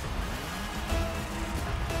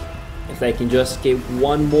 If they can just get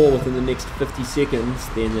one more within the next 50 seconds,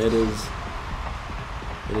 then it is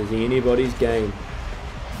anybody's game.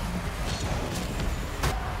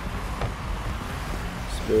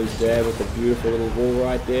 Spurs there with a beautiful little ball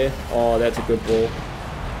right there. Oh, that's a good ball.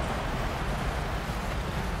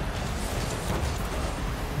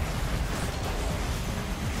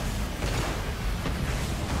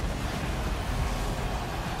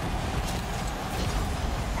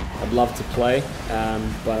 Love to play,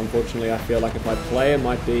 but unfortunately I feel like if I play it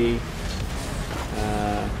might be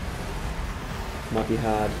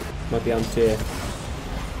hard, might be unfair.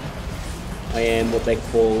 I am what they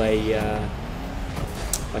call a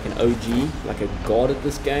like an OG, like a god at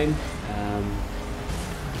this game.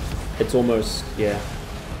 It's almost, yeah,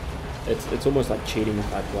 it's almost like cheating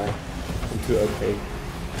if I play. I'm too OP.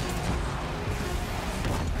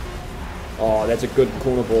 Oh, that's a good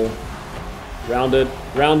corner ball. Rounded,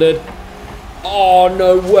 rounded. Oh,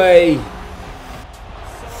 no way.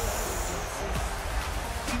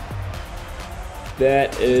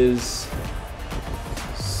 That is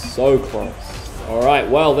so close. All right,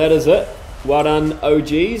 well, that is it. Well done,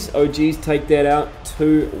 OGs. OGs take that out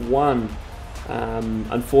 2-1.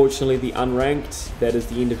 Unfortunately, the unranked, that is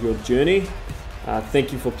the end of your journey.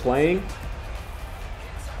 Thank you for playing.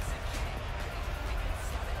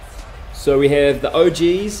 So we have the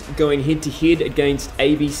OGs going head to head against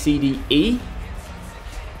ABCDE.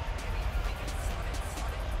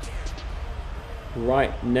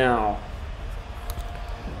 Right now.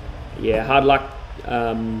 Yeah, hard luck,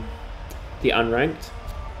 the unranked.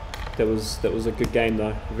 That was a good game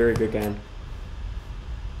though, a very good game.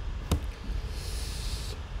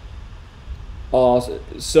 Oh,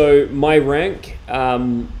 so my rank,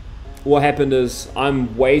 what happened is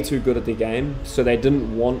I'm way too good at the game, so they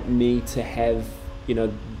didn't want me to have, you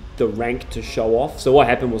know, the rank to show off. So what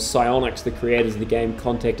happened was Psyonix, the creators of the game,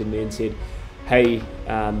 contacted me and said, hey,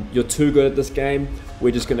 you're too good at this game,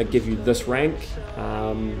 we're just going to give you this rank.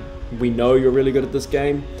 We know you're really good at this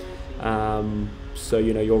game, so,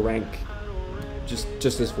 you know, your rank just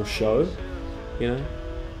as for show, you know.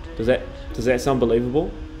 Does that sound believable?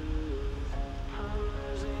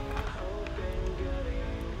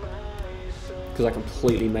 Because I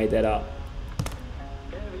completely made that up.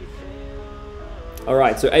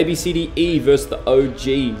 Alright, so ABCDE versus the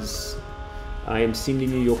OGs. I am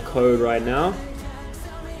sending you your code right now.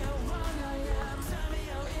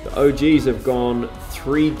 The OGs have gone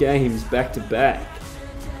 3 games back to back.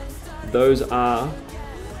 Those are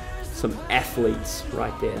some athletes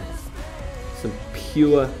right there. Some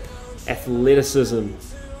pure athleticism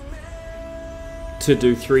to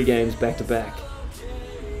do 3 games back to back.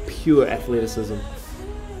 Pure athleticism.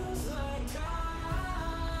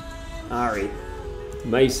 Ari,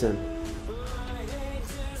 Mason,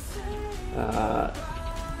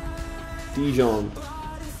 Dijon,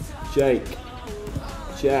 Jake,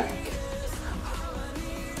 Jack,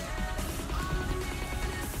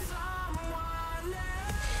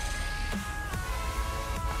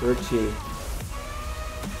 Richie.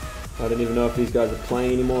 I don't even know if these guys are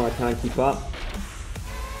playing anymore. I can't keep up.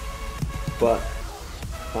 But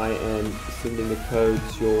I am sending the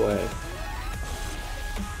codes your way.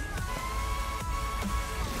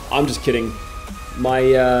 I'm just kidding. I'm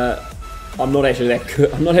not actually that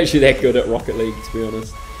good. I'm not actually that good at Rocket League, to be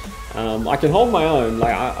honest. I can hold my own.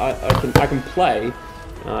 Like I can play.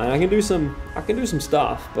 And I can do some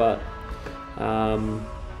stuff, but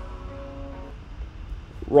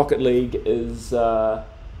Rocket League is not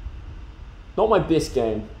my best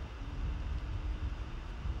game.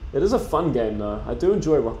 It is a fun game though. I do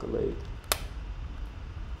enjoy Rocket League.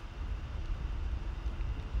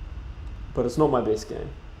 But it's not my best game.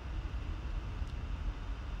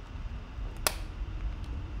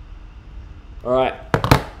 Alright.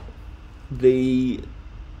 The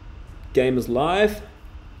game is live.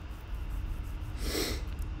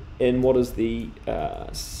 And what is the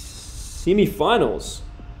semi-finals?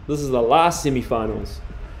 This is the last semi-finals.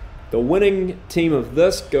 The winning team of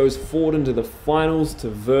this goes forward into the finals to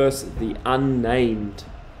verse the unnamed.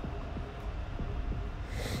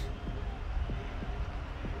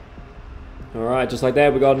 Alright, just like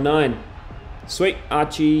that, we got 9. Sweet.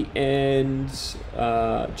 Archie and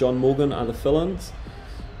John Morgan are the fill-ins.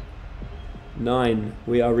 9.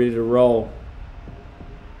 We are ready to roll.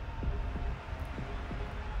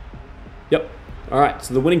 Yep. Alright,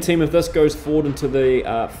 so the winning team of this goes forward into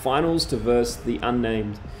the finals to verse the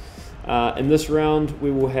unnamed. In this round,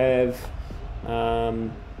 we will have A,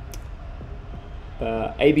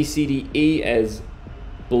 B, C, D, E as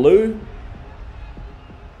blue.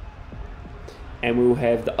 And we will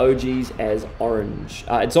have the OGs as orange.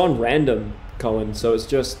 It's on random, Cohen, so it's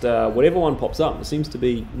just whatever one pops up. It seems to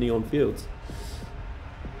be Neon Fields.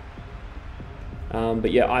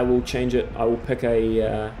 But yeah, I will change it. I will pick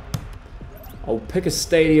a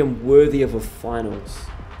stadium worthy of a finals.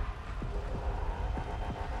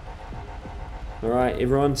 All right,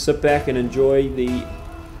 everyone, sit back and enjoy the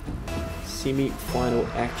semi-final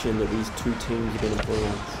action that these two teams are going to bring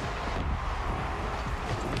us.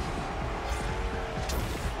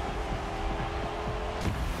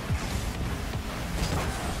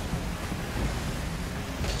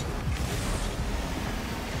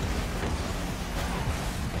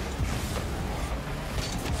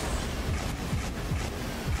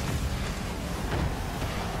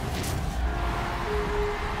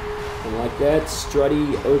 Like that,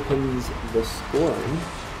 Strutty opens the scoring.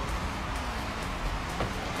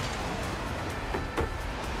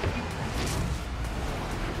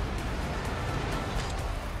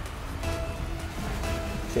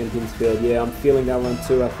 Champions Field, yeah, I'm feeling that one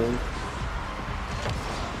too, I think.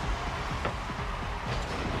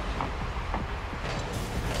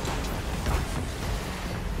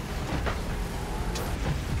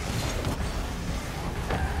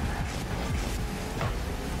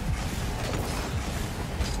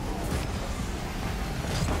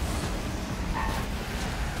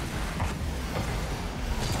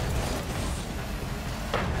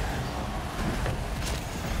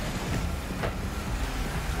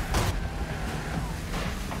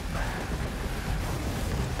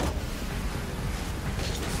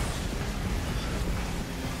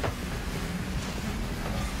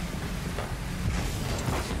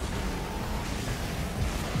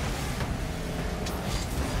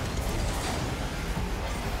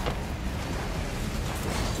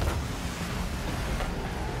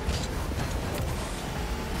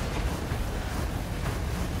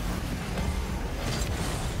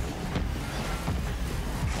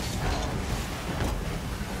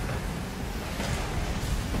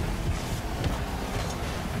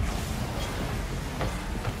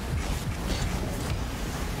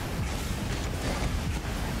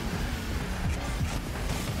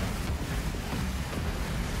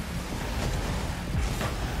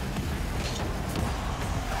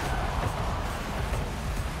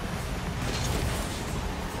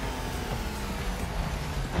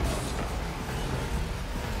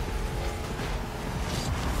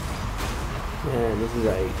 Man, this is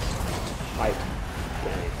a hype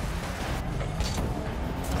game.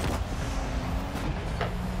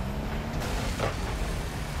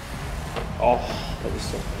 Oh, that was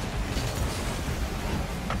so good.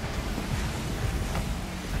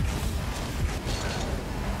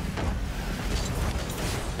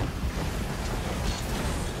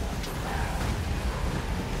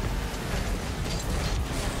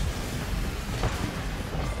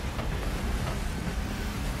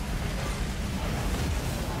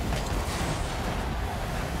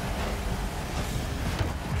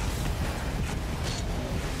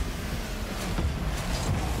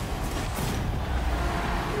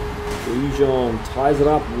 Dijon ties it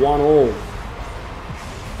up 1-1.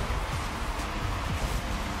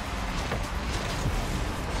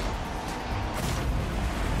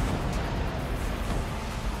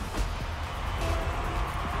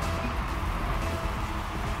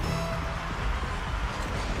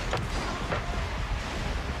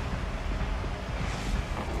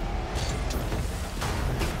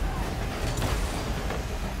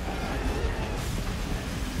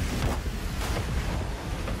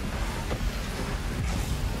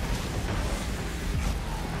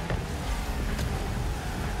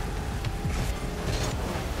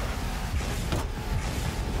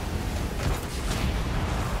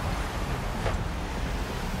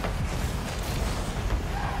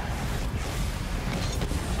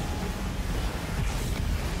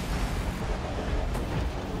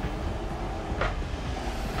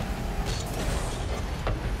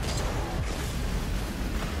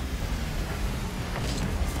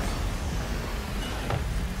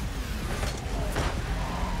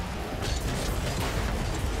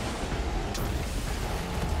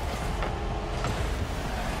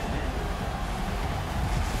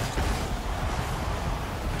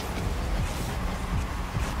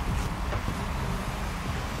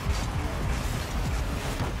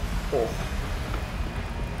 Oh.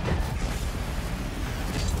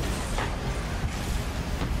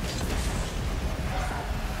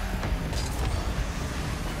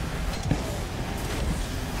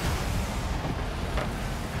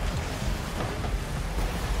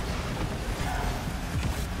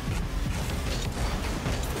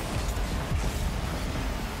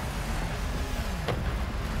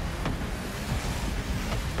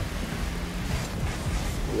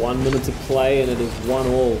 One minute to play and it is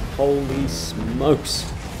 1-1. Holy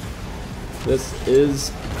smokes. This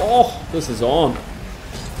is on.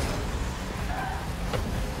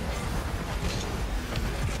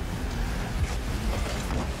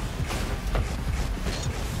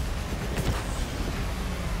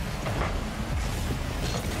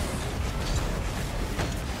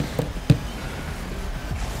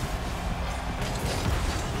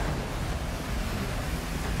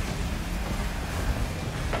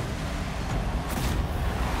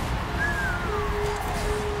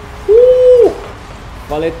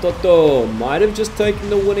 Toto might have just taken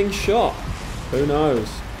the winning shot. Who knows?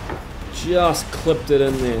 Just clipped it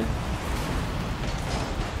in there.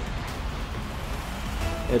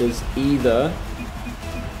 It is either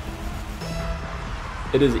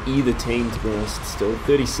team, to be honest. Still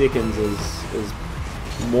 30 seconds is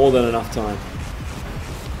more than enough time.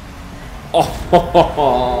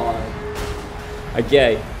 Oh,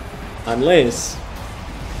 okay. Unless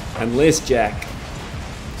Jack,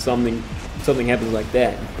 something happens like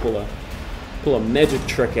that, and pull a magic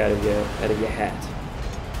trick out of your hat.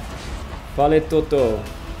 Fale Toto.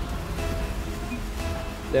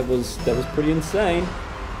 That was pretty insane.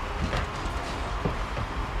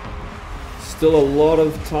 Still a lot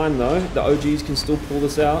of time though. The OGs can still pull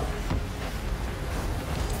this out.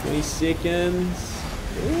 20 seconds.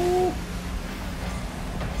 Ooh.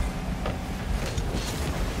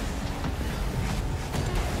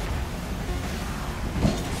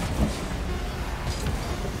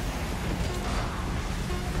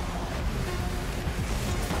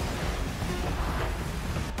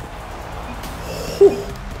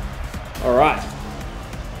 All right,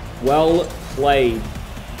 well played,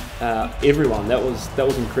 everyone. That was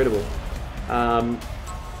incredible.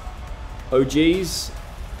 OGs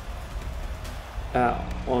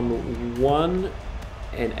on 1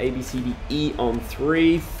 and ABCDE on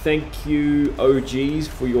 3. Thank you, OGs,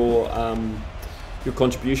 for your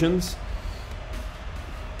contributions.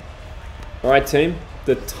 All right, team.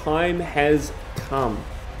 The time has come.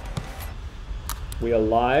 We are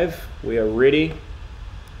live. We are ready.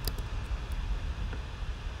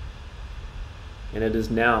 And it is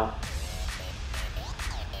now.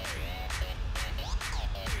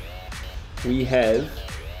 We have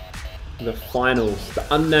the finals, the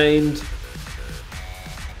unnamed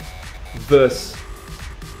versus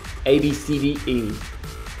ABCDE.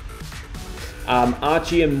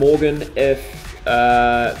 Archie and Morgan, if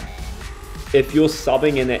you're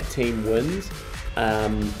subbing and that team wins,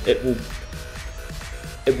 it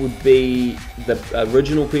would be the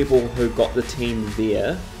original people who got the team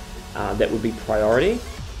there. That would be priority.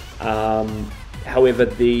 However,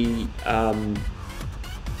 the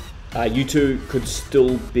you two could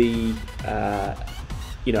still be,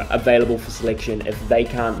 available for selection if they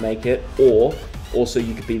can't make it, or also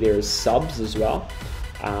you could be there as subs as well,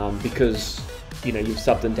 because you've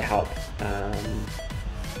subbed in to help,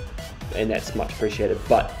 and that's much appreciated.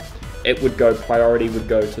 But priority would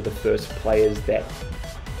go to the first players that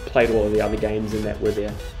played all of the other games and that were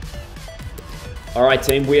there. All right,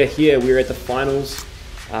 team, we are here. We're at the finals.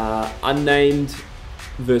 Unnamed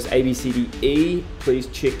versus ABCDE. Please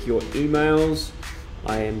check your emails.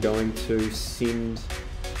 I am going to send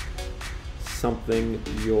something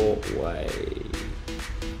your way.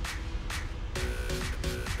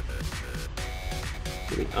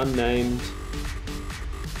 So the unnamed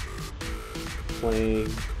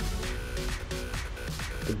playing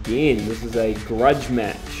again. This is a grudge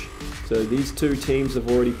match. So these two teams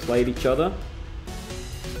have already played each other.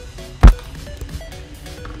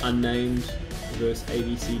 Unnamed versus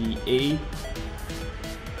ABCDE,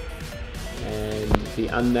 and the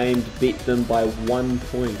unnamed beat them by 1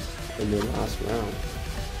 point in their last round.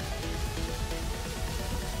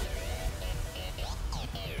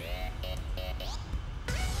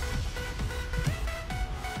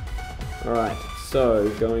 Alright, so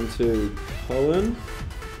going to Cohen,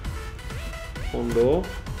 Condor,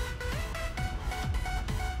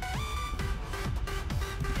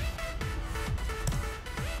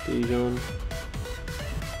 Dijon,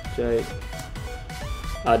 Jake.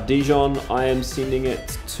 Dijon, I am sending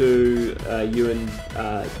it to you and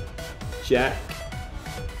Jack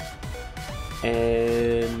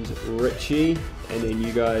and Richie. and then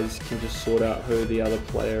you guys can just sort out who the other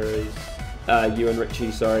player is. You and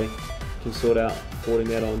Richie, sorry, can sort out forwarding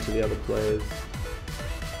that on to the other players.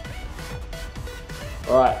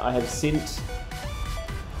 Alright, I have sent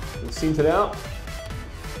it out.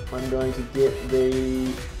 I'm going to get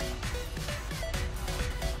the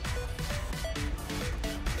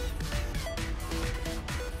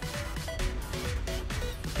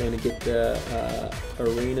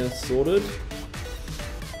arena sorted.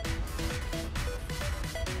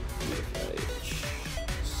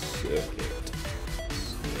 Circuit.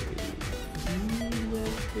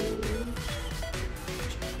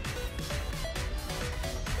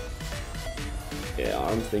 Yeah,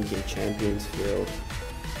 I'm thinking Champions Field.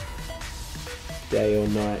 Day or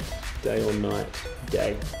night? Day or night?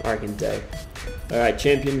 Day. I reckon day. Alright,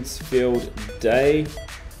 Champions Field day.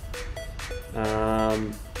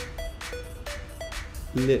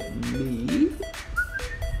 Let me...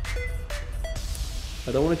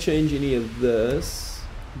 I don't want to change any of this,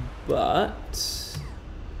 but...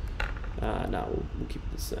 no, we'll keep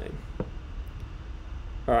it the same.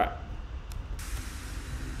 Alright.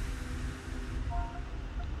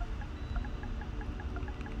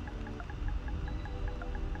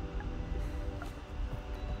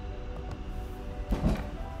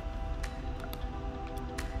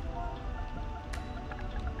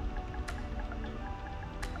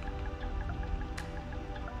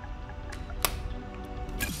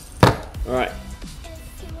 Alright,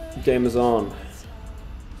 game is on.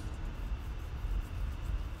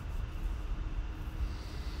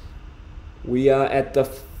 We are at the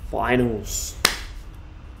finals.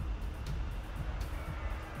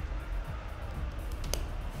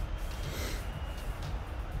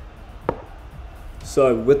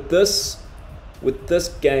 So with this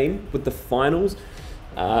game, with the finals,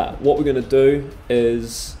 what we're going to do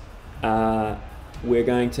is we're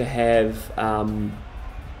going to have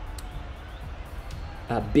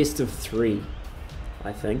best of 3,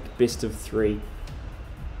 I think. Best of 3.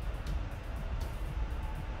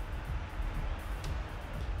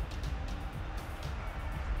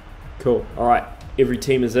 Cool. Alright, every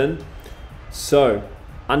team is in. So,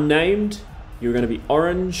 unnamed, you're going to be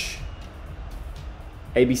orange.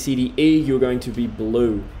 A, B, C, D, E, you're going to be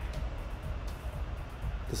blue.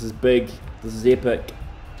 This is big. This is epic.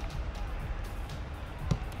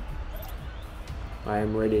 I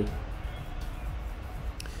am ready.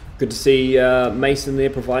 Good to see Mason there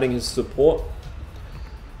providing his support.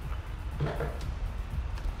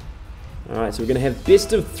 Alright, so we're going to have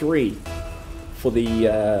best of 3 for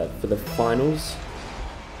the finals.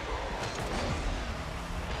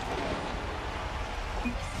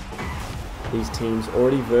 These teams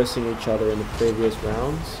already versing each other in the previous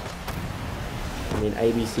rounds. And then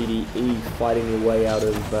A, B, C, D, E fighting their way out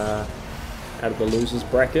of the losers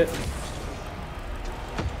bracket.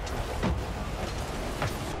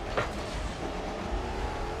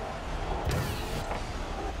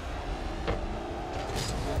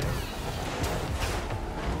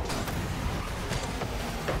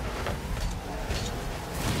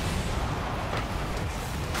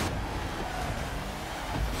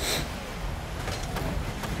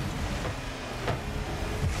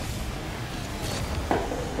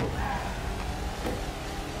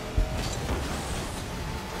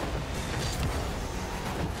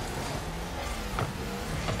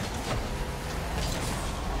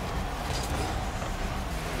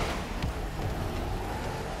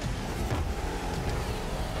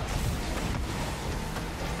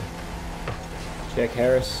 Jack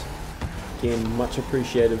Harris, again, much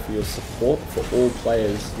appreciated for your support for all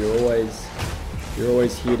players. You're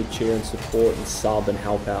always here to cheer and support and sub and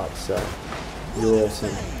help out. So you're awesome.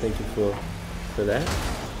 Thank you for that.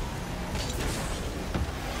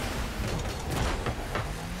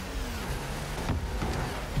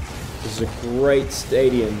 This is a great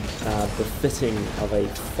stadium, befitting of a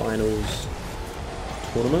finals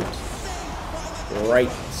tournament.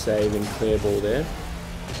 Great save and clear ball there.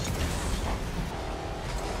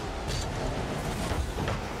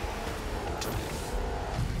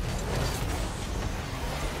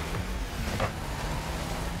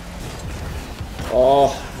 Oh,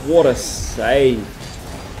 what a save.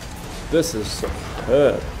 This is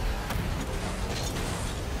superb.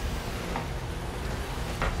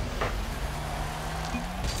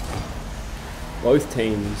 Both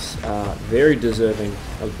teams are very deserving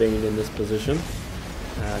of being in this position,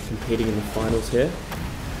 competing in the finals here.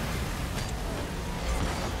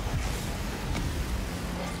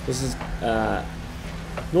 This is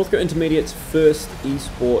Northcote Intermediate's first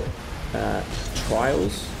esport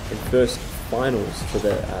trials and first finals for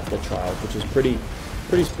the trials, which is pretty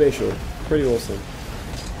special, pretty awesome.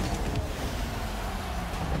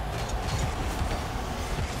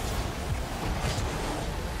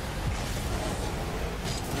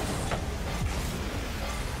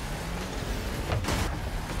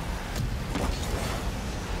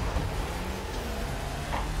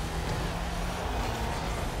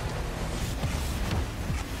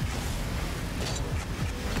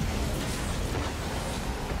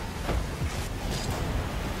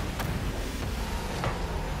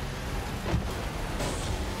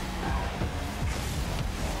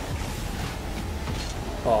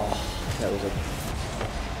 Oh, that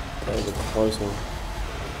was a close one.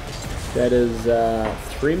 That is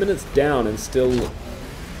 3 minutes down and still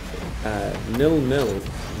 0-0.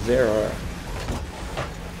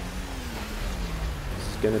 This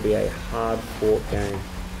is going to be a hard-fought game.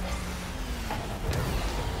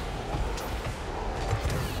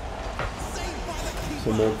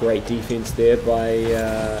 Some more great defense there by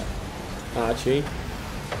Archie.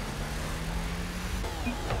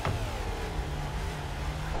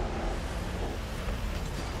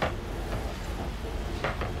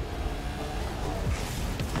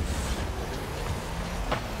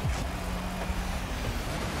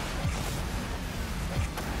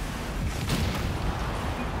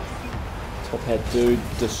 Top hat dude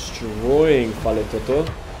destroying Faletoto.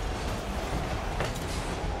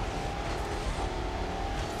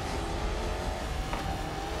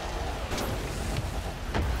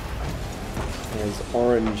 As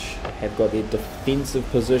Orange have got their defensive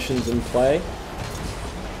positions in play.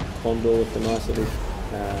 Condor with a nice little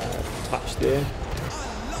touch there.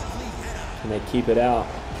 Can they keep it out?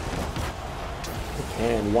 They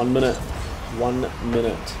can. 1 minute. 1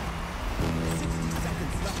 minute.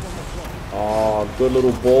 Oh, good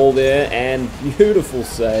little ball there and beautiful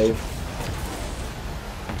save.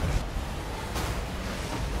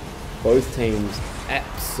 Both teams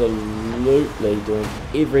absolutely doing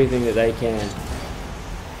everything that they can.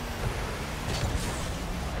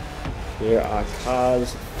 There are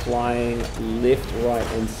cars flying left, right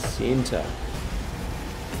and center.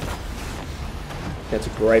 That's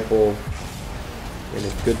a great ball. And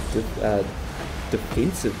a good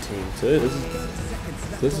defensive team too.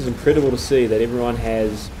 This is incredible to see that everyone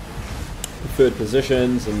has preferred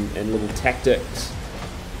positions and little tactics.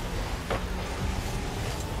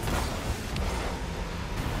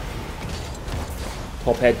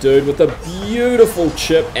 Top hat dude with a beautiful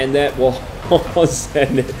chip, and that was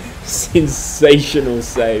a sensational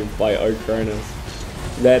save by O'Cronis.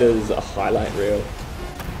 That is a highlight reel.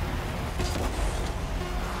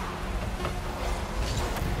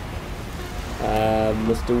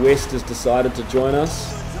 Mr. West has decided to join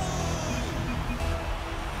us.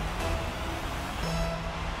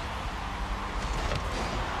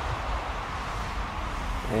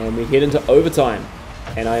 And we head into overtime.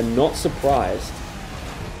 And I am not surprised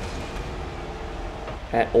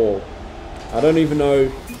at all. I don't even know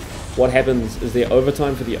what happens. Is there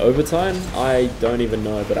overtime for the overtime? I don't even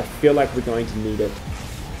know, but I feel like we're going to need it.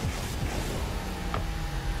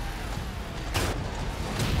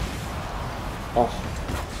 Oh.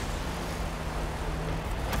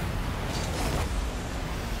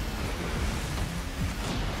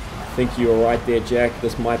 I think you were right there, Jack.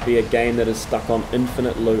 This might be a game that is stuck on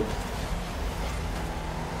infinite loop.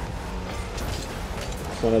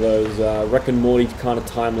 One of those Rick and Morty kind of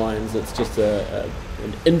timelines. It's just an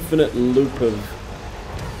infinite loop of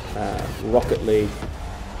Rocket League.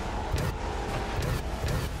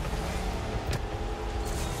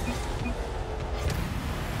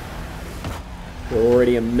 We're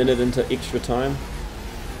already a minute into extra time.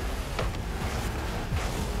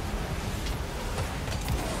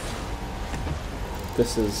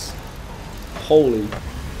 This is, holy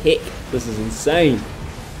heck, this is insane.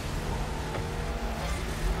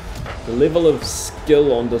 The level of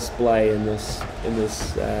skill on display in these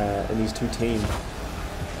two teams.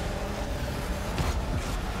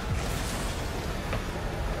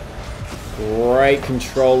 Great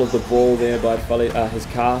control of the ball there by his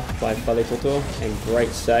car by Faletoto, and great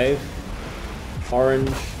save. Orange.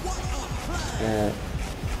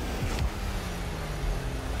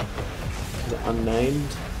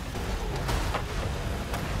 Unnamed.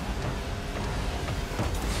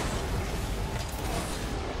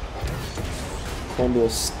 Condor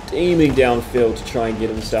steaming downfield to try and get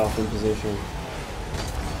himself in position.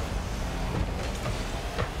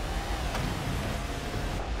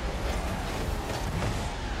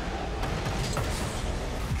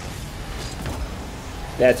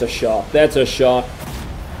 That's a shot. That's a shot.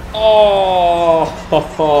 Oh,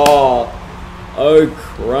 oh,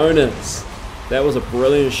 Cronus. That was a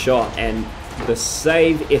brilliant shot, and the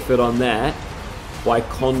save effort on that by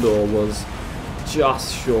Condor was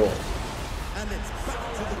just short.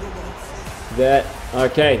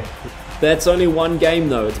 Okay, that's only one game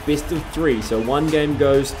though. It's best of 3, so one game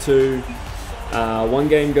goes to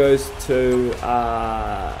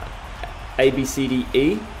A, B, C, D,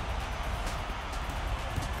 E.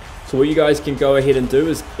 So what you guys can go ahead and do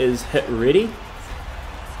is hit ready.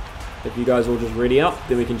 If you guys all just ready up,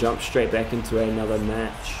 then we can jump straight back into another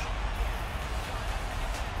match.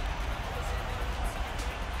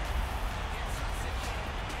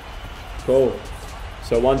 Cool.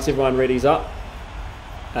 So once everyone ready's up,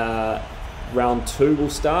 round 2 will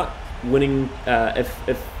start. Winning,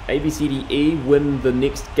 if ABCDE win the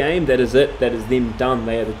next game, that is it. That is them done.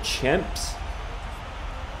 They are the champs.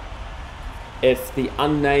 If the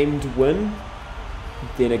unnamed win,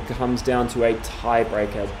 then it comes down to a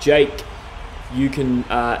tiebreaker. Jake, you can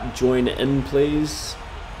join in, please.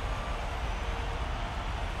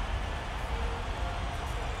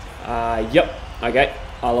 Yep. Okay.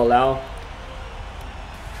 I'll allow.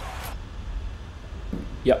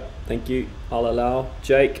 Yep. Thank you. I'll allow.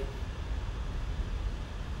 Jake,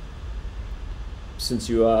 since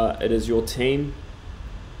you are, it is your team.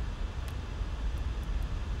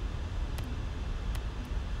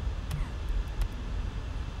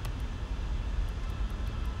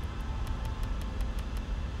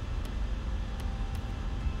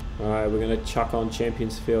 Alright, we're going to chuck on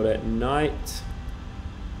Champions Field at night.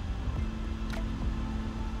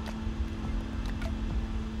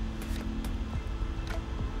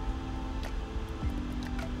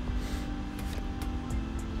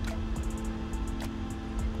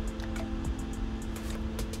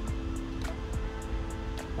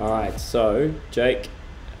 Alright, so Jake,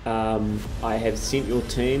 I have sent your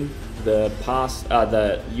team the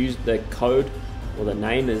code, or the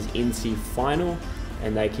name is NC Final,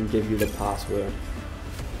 and they can give you the password.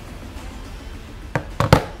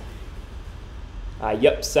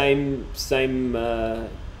 Yep, same settings.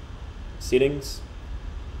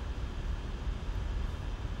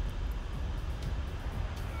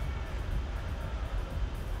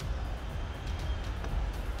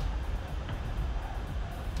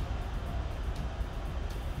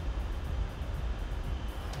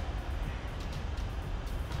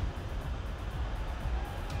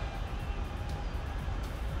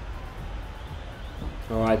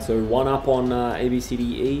 Alright, so 1 up on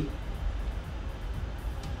ABCDE.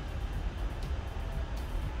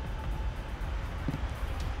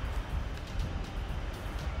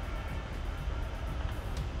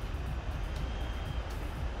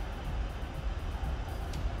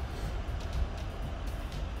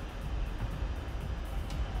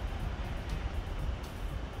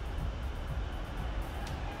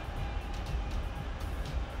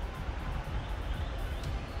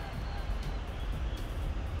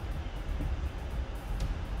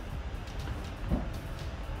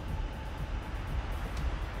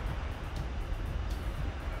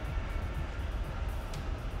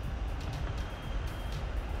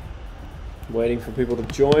 Waiting for people to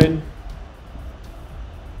join.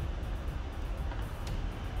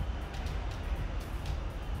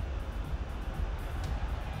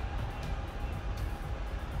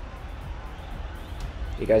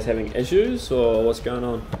 You guys having issues or what's going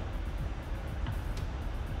on?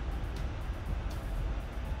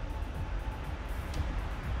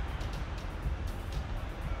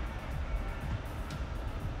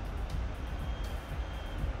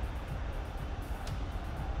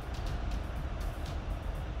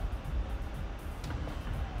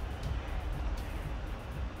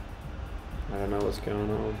 I don't know what's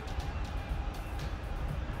going on.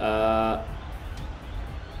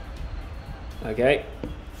 Okay,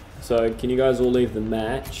 so can you guys all leave the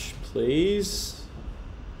match, please?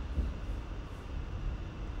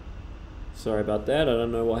 Sorry about that, I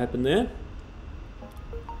don't know what happened there.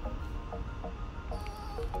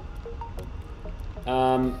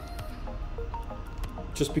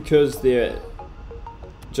 Just because they're,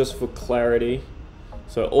 just for clarity,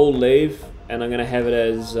 so all leave, and I'm going to have it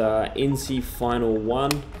as NC Final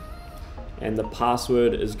 1, and the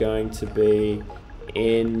password is going to be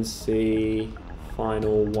NC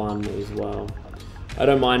Final 1 as well. I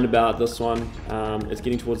don't mind about this one. It's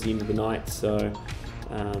getting towards the end of the night, so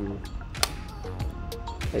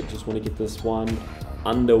I just want to get this one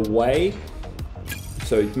underway.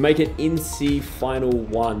 So make it NC Final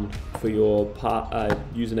 1 for your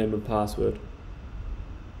username and password.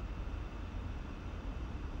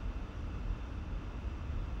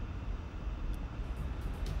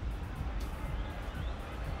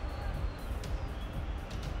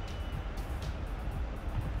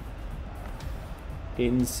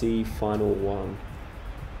 NC Final 1.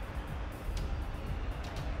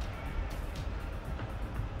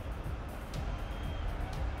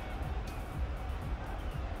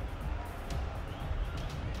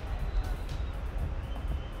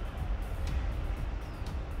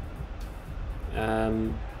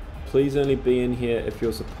 Please only be in here if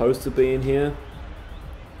you're supposed to be in here.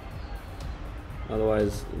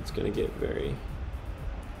 Otherwise, it's going to get very...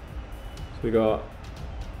 So we got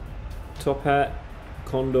Top Hat,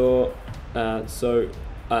 Condor,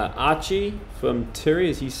 Archie from Terry,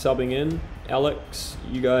 is he subbing in? Alex,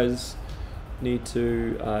 you guys need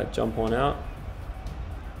to jump on out.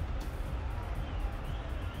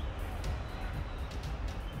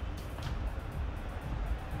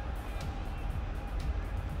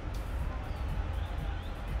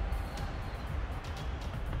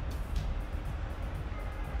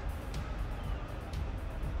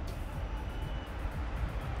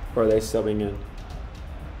 Or are they subbing in?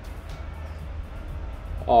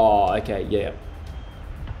 Oh, okay, yeah.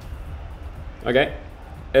 Okay.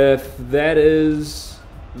 If that is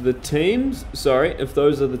the teams, sorry, if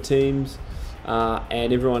those are the teams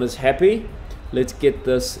and everyone is happy, let's get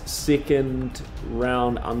this second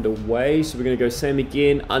round underway. So we're going to go same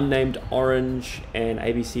again, unnamed orange and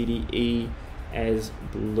ABCDE as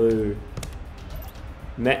blue.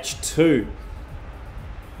 Match 2.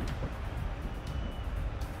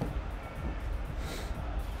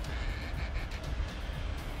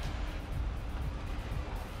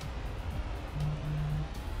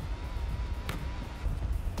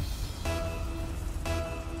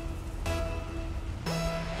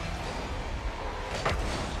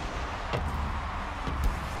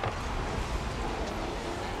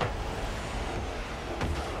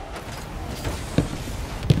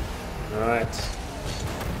 Alright,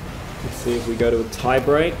 let's see if we go to a tie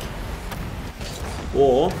break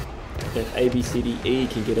or if ABCDE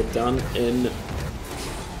can get it done in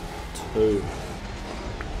 2.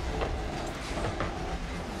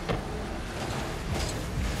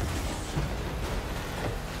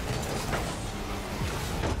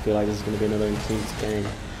 I feel like this is going to be another intense game.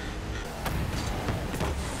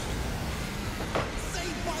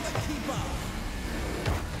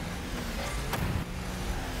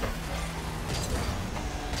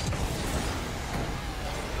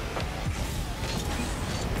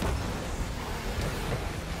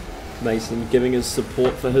 Mason giving his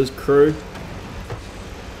support for his crew.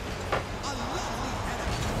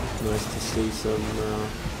 Nice to see some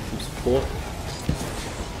support.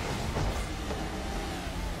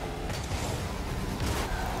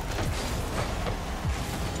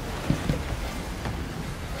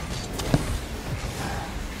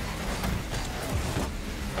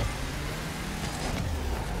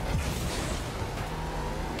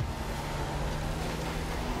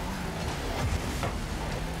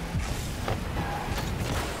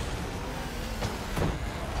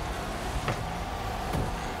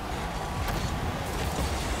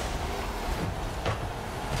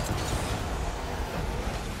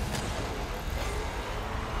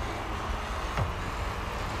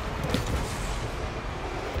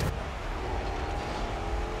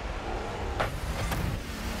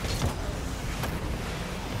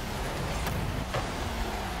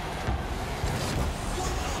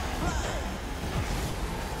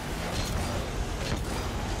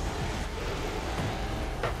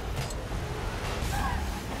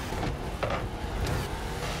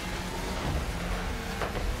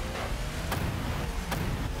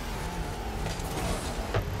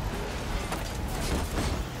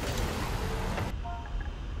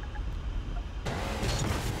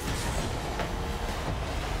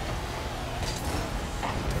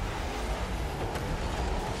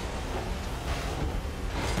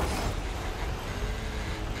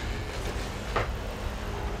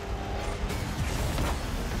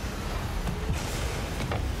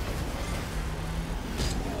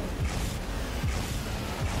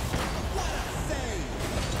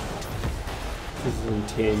 This is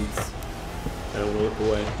intense. I don't want to look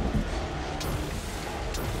away.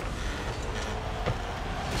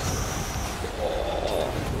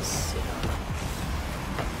 Oh, this.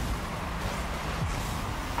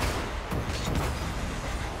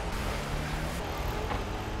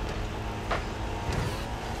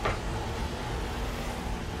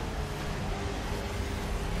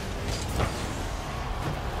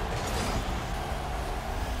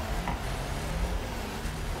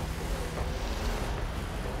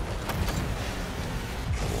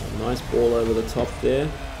 Nice ball over the top there.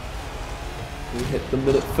 We hit the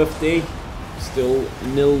minute 50. Still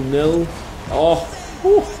 0-0. Oh,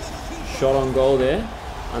 whew. Shot on goal there.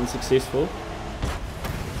 Unsuccessful.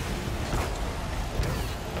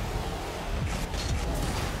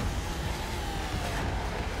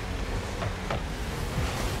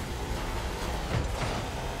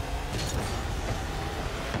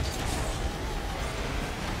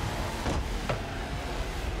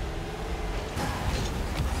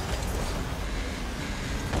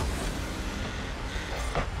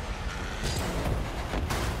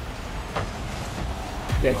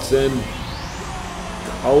 That's in.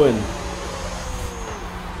 Owen.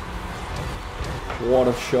 What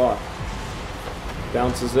a shot.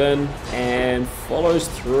 Bounces in and follows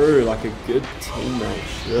through like a good teammate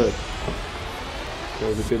should. That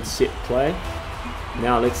was a good set play.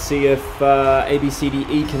 Now let's see if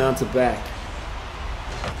ABCDE can answer back.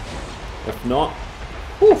 If not,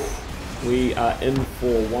 oof, we are in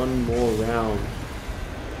for one more round.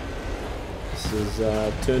 This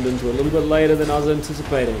is turned into a little bit later than I was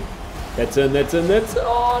anticipating. That's in, that's in, that's in.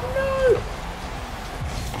 Oh no!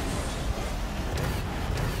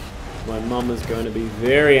 My mum is going to be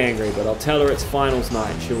very angry, but I'll tell her it's finals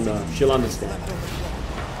night. She'll know. She'll understand.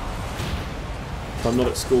 If I'm not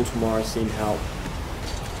at school tomorrow, send help.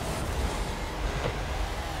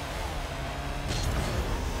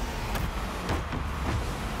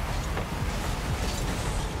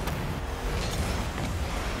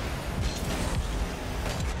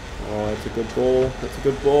 Oh, that's a good ball. That's a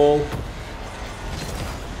good ball.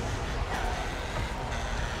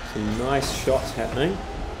 Some nice shots happening.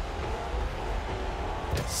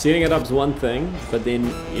 Setting it up is one thing, but then,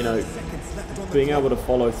 you know, being able to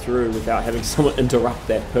follow through without having someone interrupt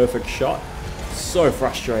that perfect shot. So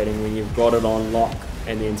frustrating when you've got it on lock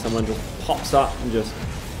and then someone just pops up and just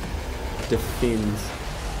defends.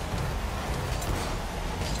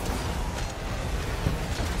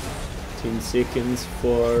 Ten seconds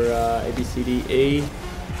for ABCDE.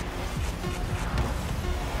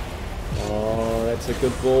 Oh, that's a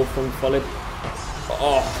good ball from Follett.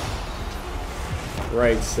 Oh,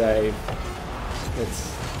 great save.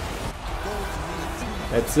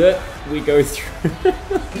 That's it. We go through.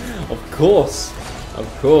 Of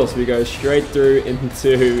course, we go straight through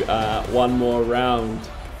into one more round.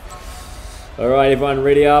 All right, everyone,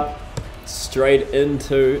 ready up. Straight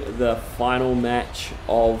into the final match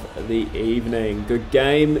of the evening. Good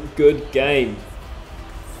game, good game.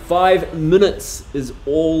 5 minutes is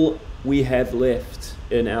all we have left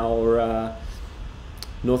in our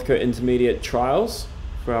Northcote Intermediate trials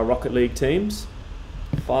for our Rocket League teams.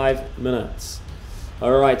 5 minutes.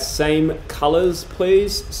 All right, same colors,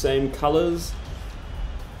 please. Same colors.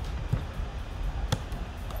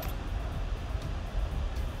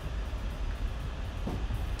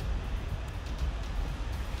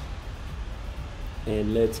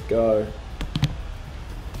 And let's go.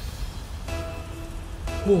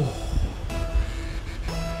 Whew.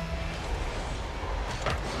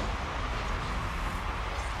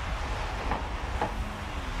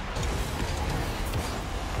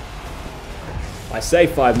 I say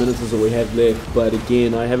 5 minutes is all we have left, but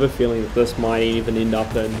again, I have a feeling that this might even end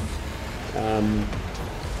up in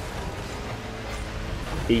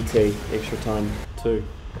ET, extra time too.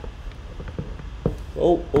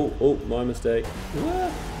 Oh, my mistake.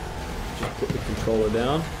 Just put the controller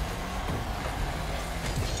down.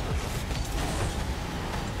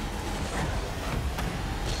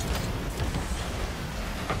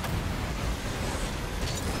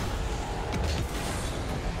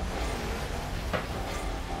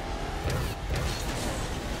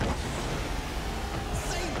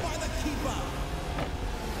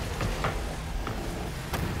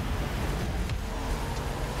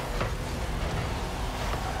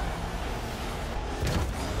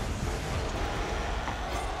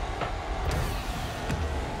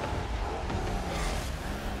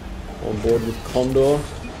 On board with Condor.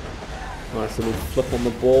 Nice little flip on the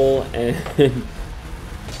ball, and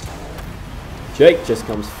Jake just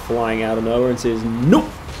comes flying out of nowhere and says, "Nope,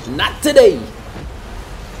 not today."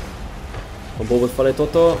 On board with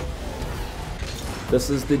Faletoto. This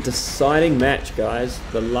is the deciding match, guys.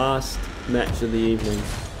 The last match of the evening.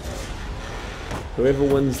 Whoever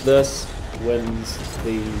wins this wins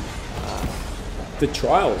the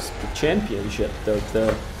trials, the championship,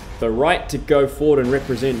 the right to go forward and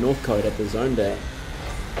represent Northcote at the zone day.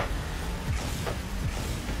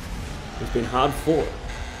 It's been hard fought.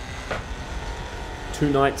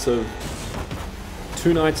 Two nights of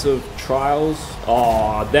trials.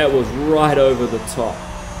 Oh, that was right over the top.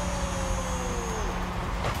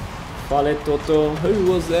 Fale Toto.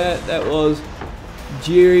 Who was that? That was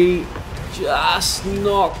Jerry. Just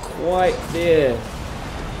not quite there.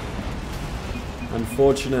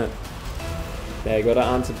 Unfortunate. They got to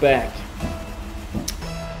answer back.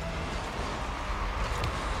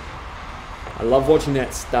 I love watching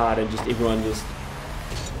that start and just everyone just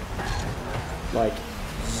like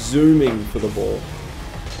zooming for the ball,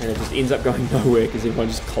 and it just ends up going nowhere because everyone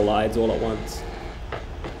just collides all at once.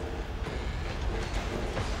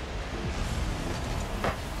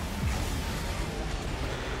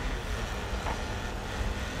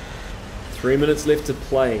 Three minutes left to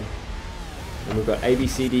play, and we've got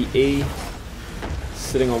ABCDE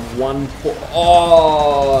sitting on 1 point.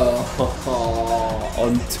 Oh,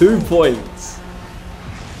 on 2 points.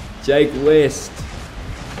 Jake West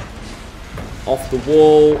off the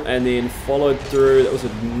wall and then followed through. That was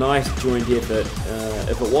a nice joint effort.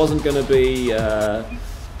 If it wasn't going to be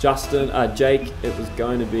Jake, it was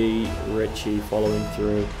going to be Richie following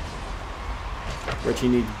through. Richie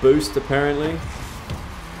needs boost apparently.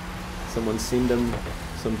 Someone send him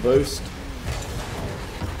some boost.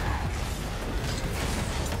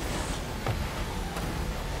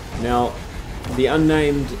 Now, the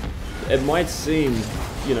unnamed, it might seem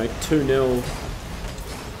you know, 2-0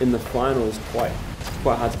 in the finals, quite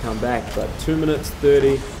hard to come back. But 2 minutes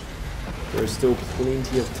 30, there is still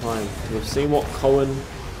plenty of time. We've seen what Cohen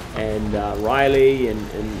and Riley and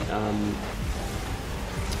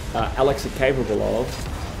Alex are capable of.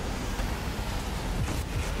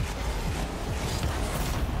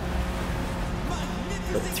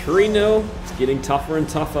 But 3-0, it's getting tougher and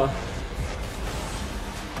tougher.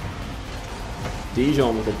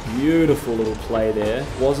 Dijon with a beautiful little play there.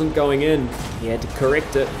 Wasn't going in. He had to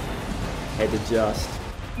correct it. Had to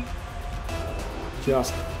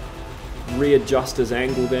just readjust his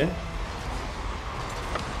angle there.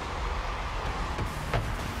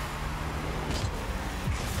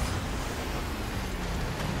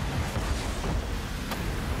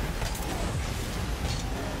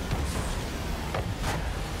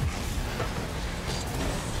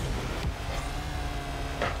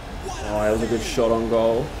 Oh, that was a good shot on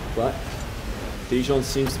goal, but Dijon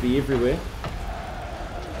seems to be everywhere.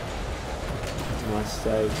 Nice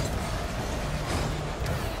save.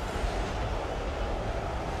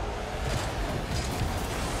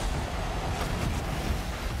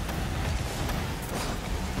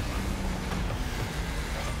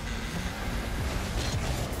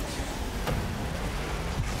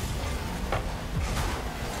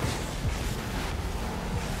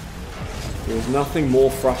 There's nothing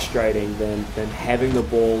more frustrating than having the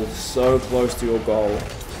ball so close to your goal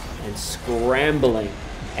and scrambling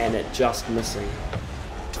and it just missing.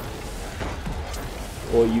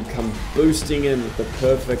 Or you come boosting in with the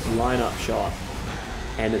perfect lineup shot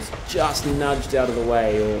and it's just nudged out of the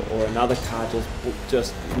way, or another car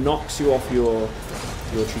just knocks you off your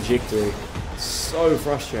trajectory. It's so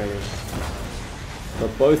frustrating.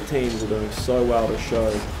 But both teams are doing so well to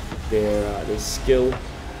show their skill,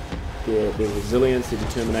 their resilience, their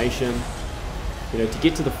determination. You know, to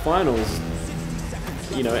get to the finals,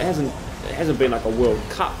 you know, it hasn't been like a World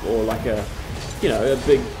Cup or like a, you know, a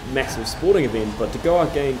big massive sporting event, but to go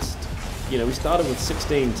against, you know, we started with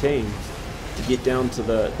 16 teams to get down to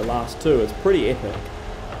the last two, it's pretty epic.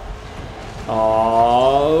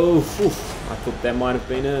 Oh, I thought that might have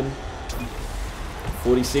been in.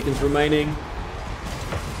 40 seconds remaining.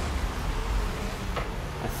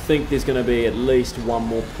 I think there's going to be at least one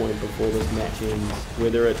more point before this match ends.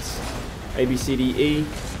 Whether it's A, B, C, D, E,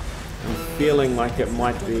 I'm feeling like it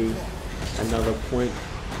might be another point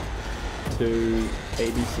to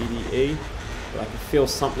A, B, C, D, E, but I can feel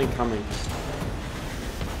something coming.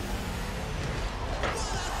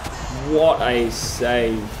 What a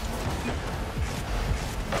save.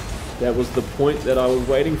 That was the point that I was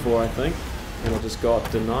waiting for, I think, and I just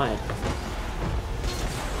got denied.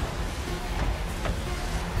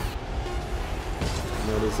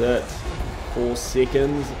 That is it. 4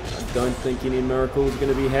 seconds. I don't think any miracle is going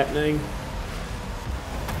to be happening.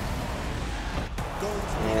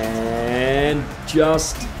 And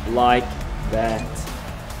just like that.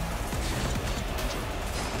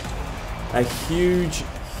 A huge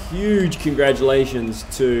congratulations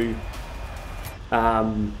to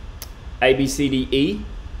ABCDE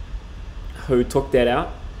who took that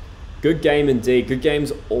out. Good game indeed. Good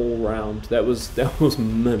games all round. That was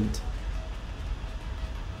mint.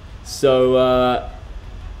 So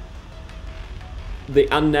the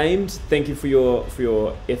unnamed, thank you for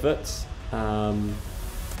your efforts.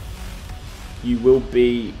 You will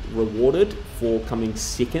be rewarded for coming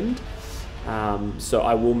second. So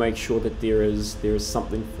I will make sure that there is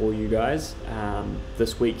something for you guys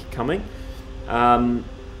this week coming.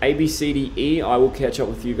 ABCDE, I will catch up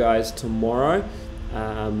with you guys tomorrow.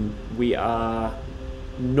 We are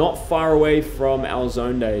not far away from our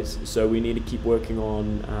zone days, so we need to keep working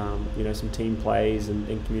on you know, some team plays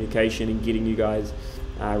and communication and getting you guys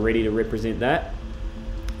ready to represent that.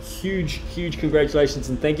 Huge congratulations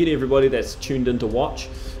and thank you to everybody that's tuned in to watch.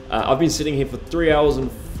 I've been sitting here for 3 hours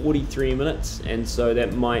and 43 minutes, and so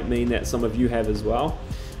that might mean that some of you have as well.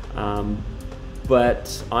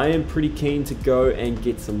 But I am pretty keen to go and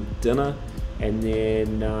get some dinner, and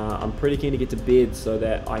then I'm pretty keen to get to bed so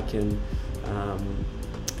that I can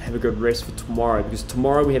have a good rest for tomorrow, because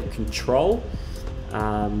tomorrow we have control,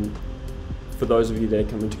 for those of you that are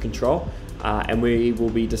coming to control, and we will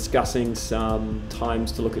be discussing some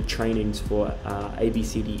times to look at trainings for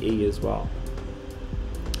ABCDE as well.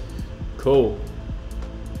 Cool.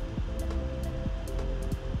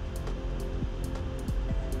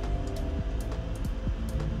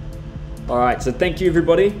 Alright, so thank you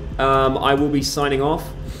everybody. I will be signing off.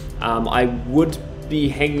 I would be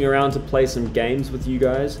hanging around to play some games with you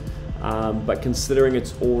guys, but considering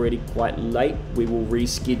it's already quite late, we will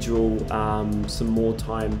reschedule some more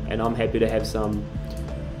time, and I'm happy to have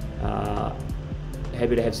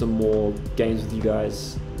happy to have some more games with you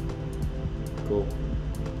guys. Cool.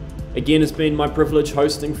 Again, it's been my privilege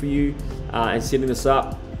hosting for you and setting this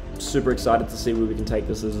up. Super excited to see where we can take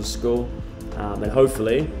this as a school, and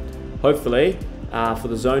hopefully for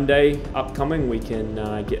the zone day upcoming, we can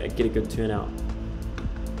get a good turnout.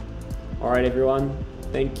 All right, everyone,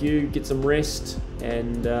 thank you. Get some rest,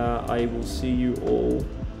 and I will see you all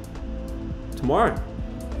tomorrow.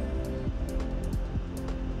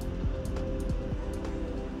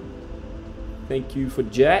 Thank you for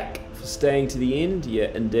Jack for staying to the end. Yeah,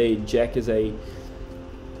 indeed, Jack and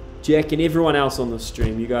everyone else on the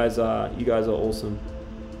stream. You guys are awesome.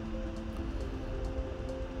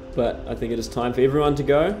 But I think it is time for everyone to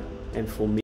go, and for me.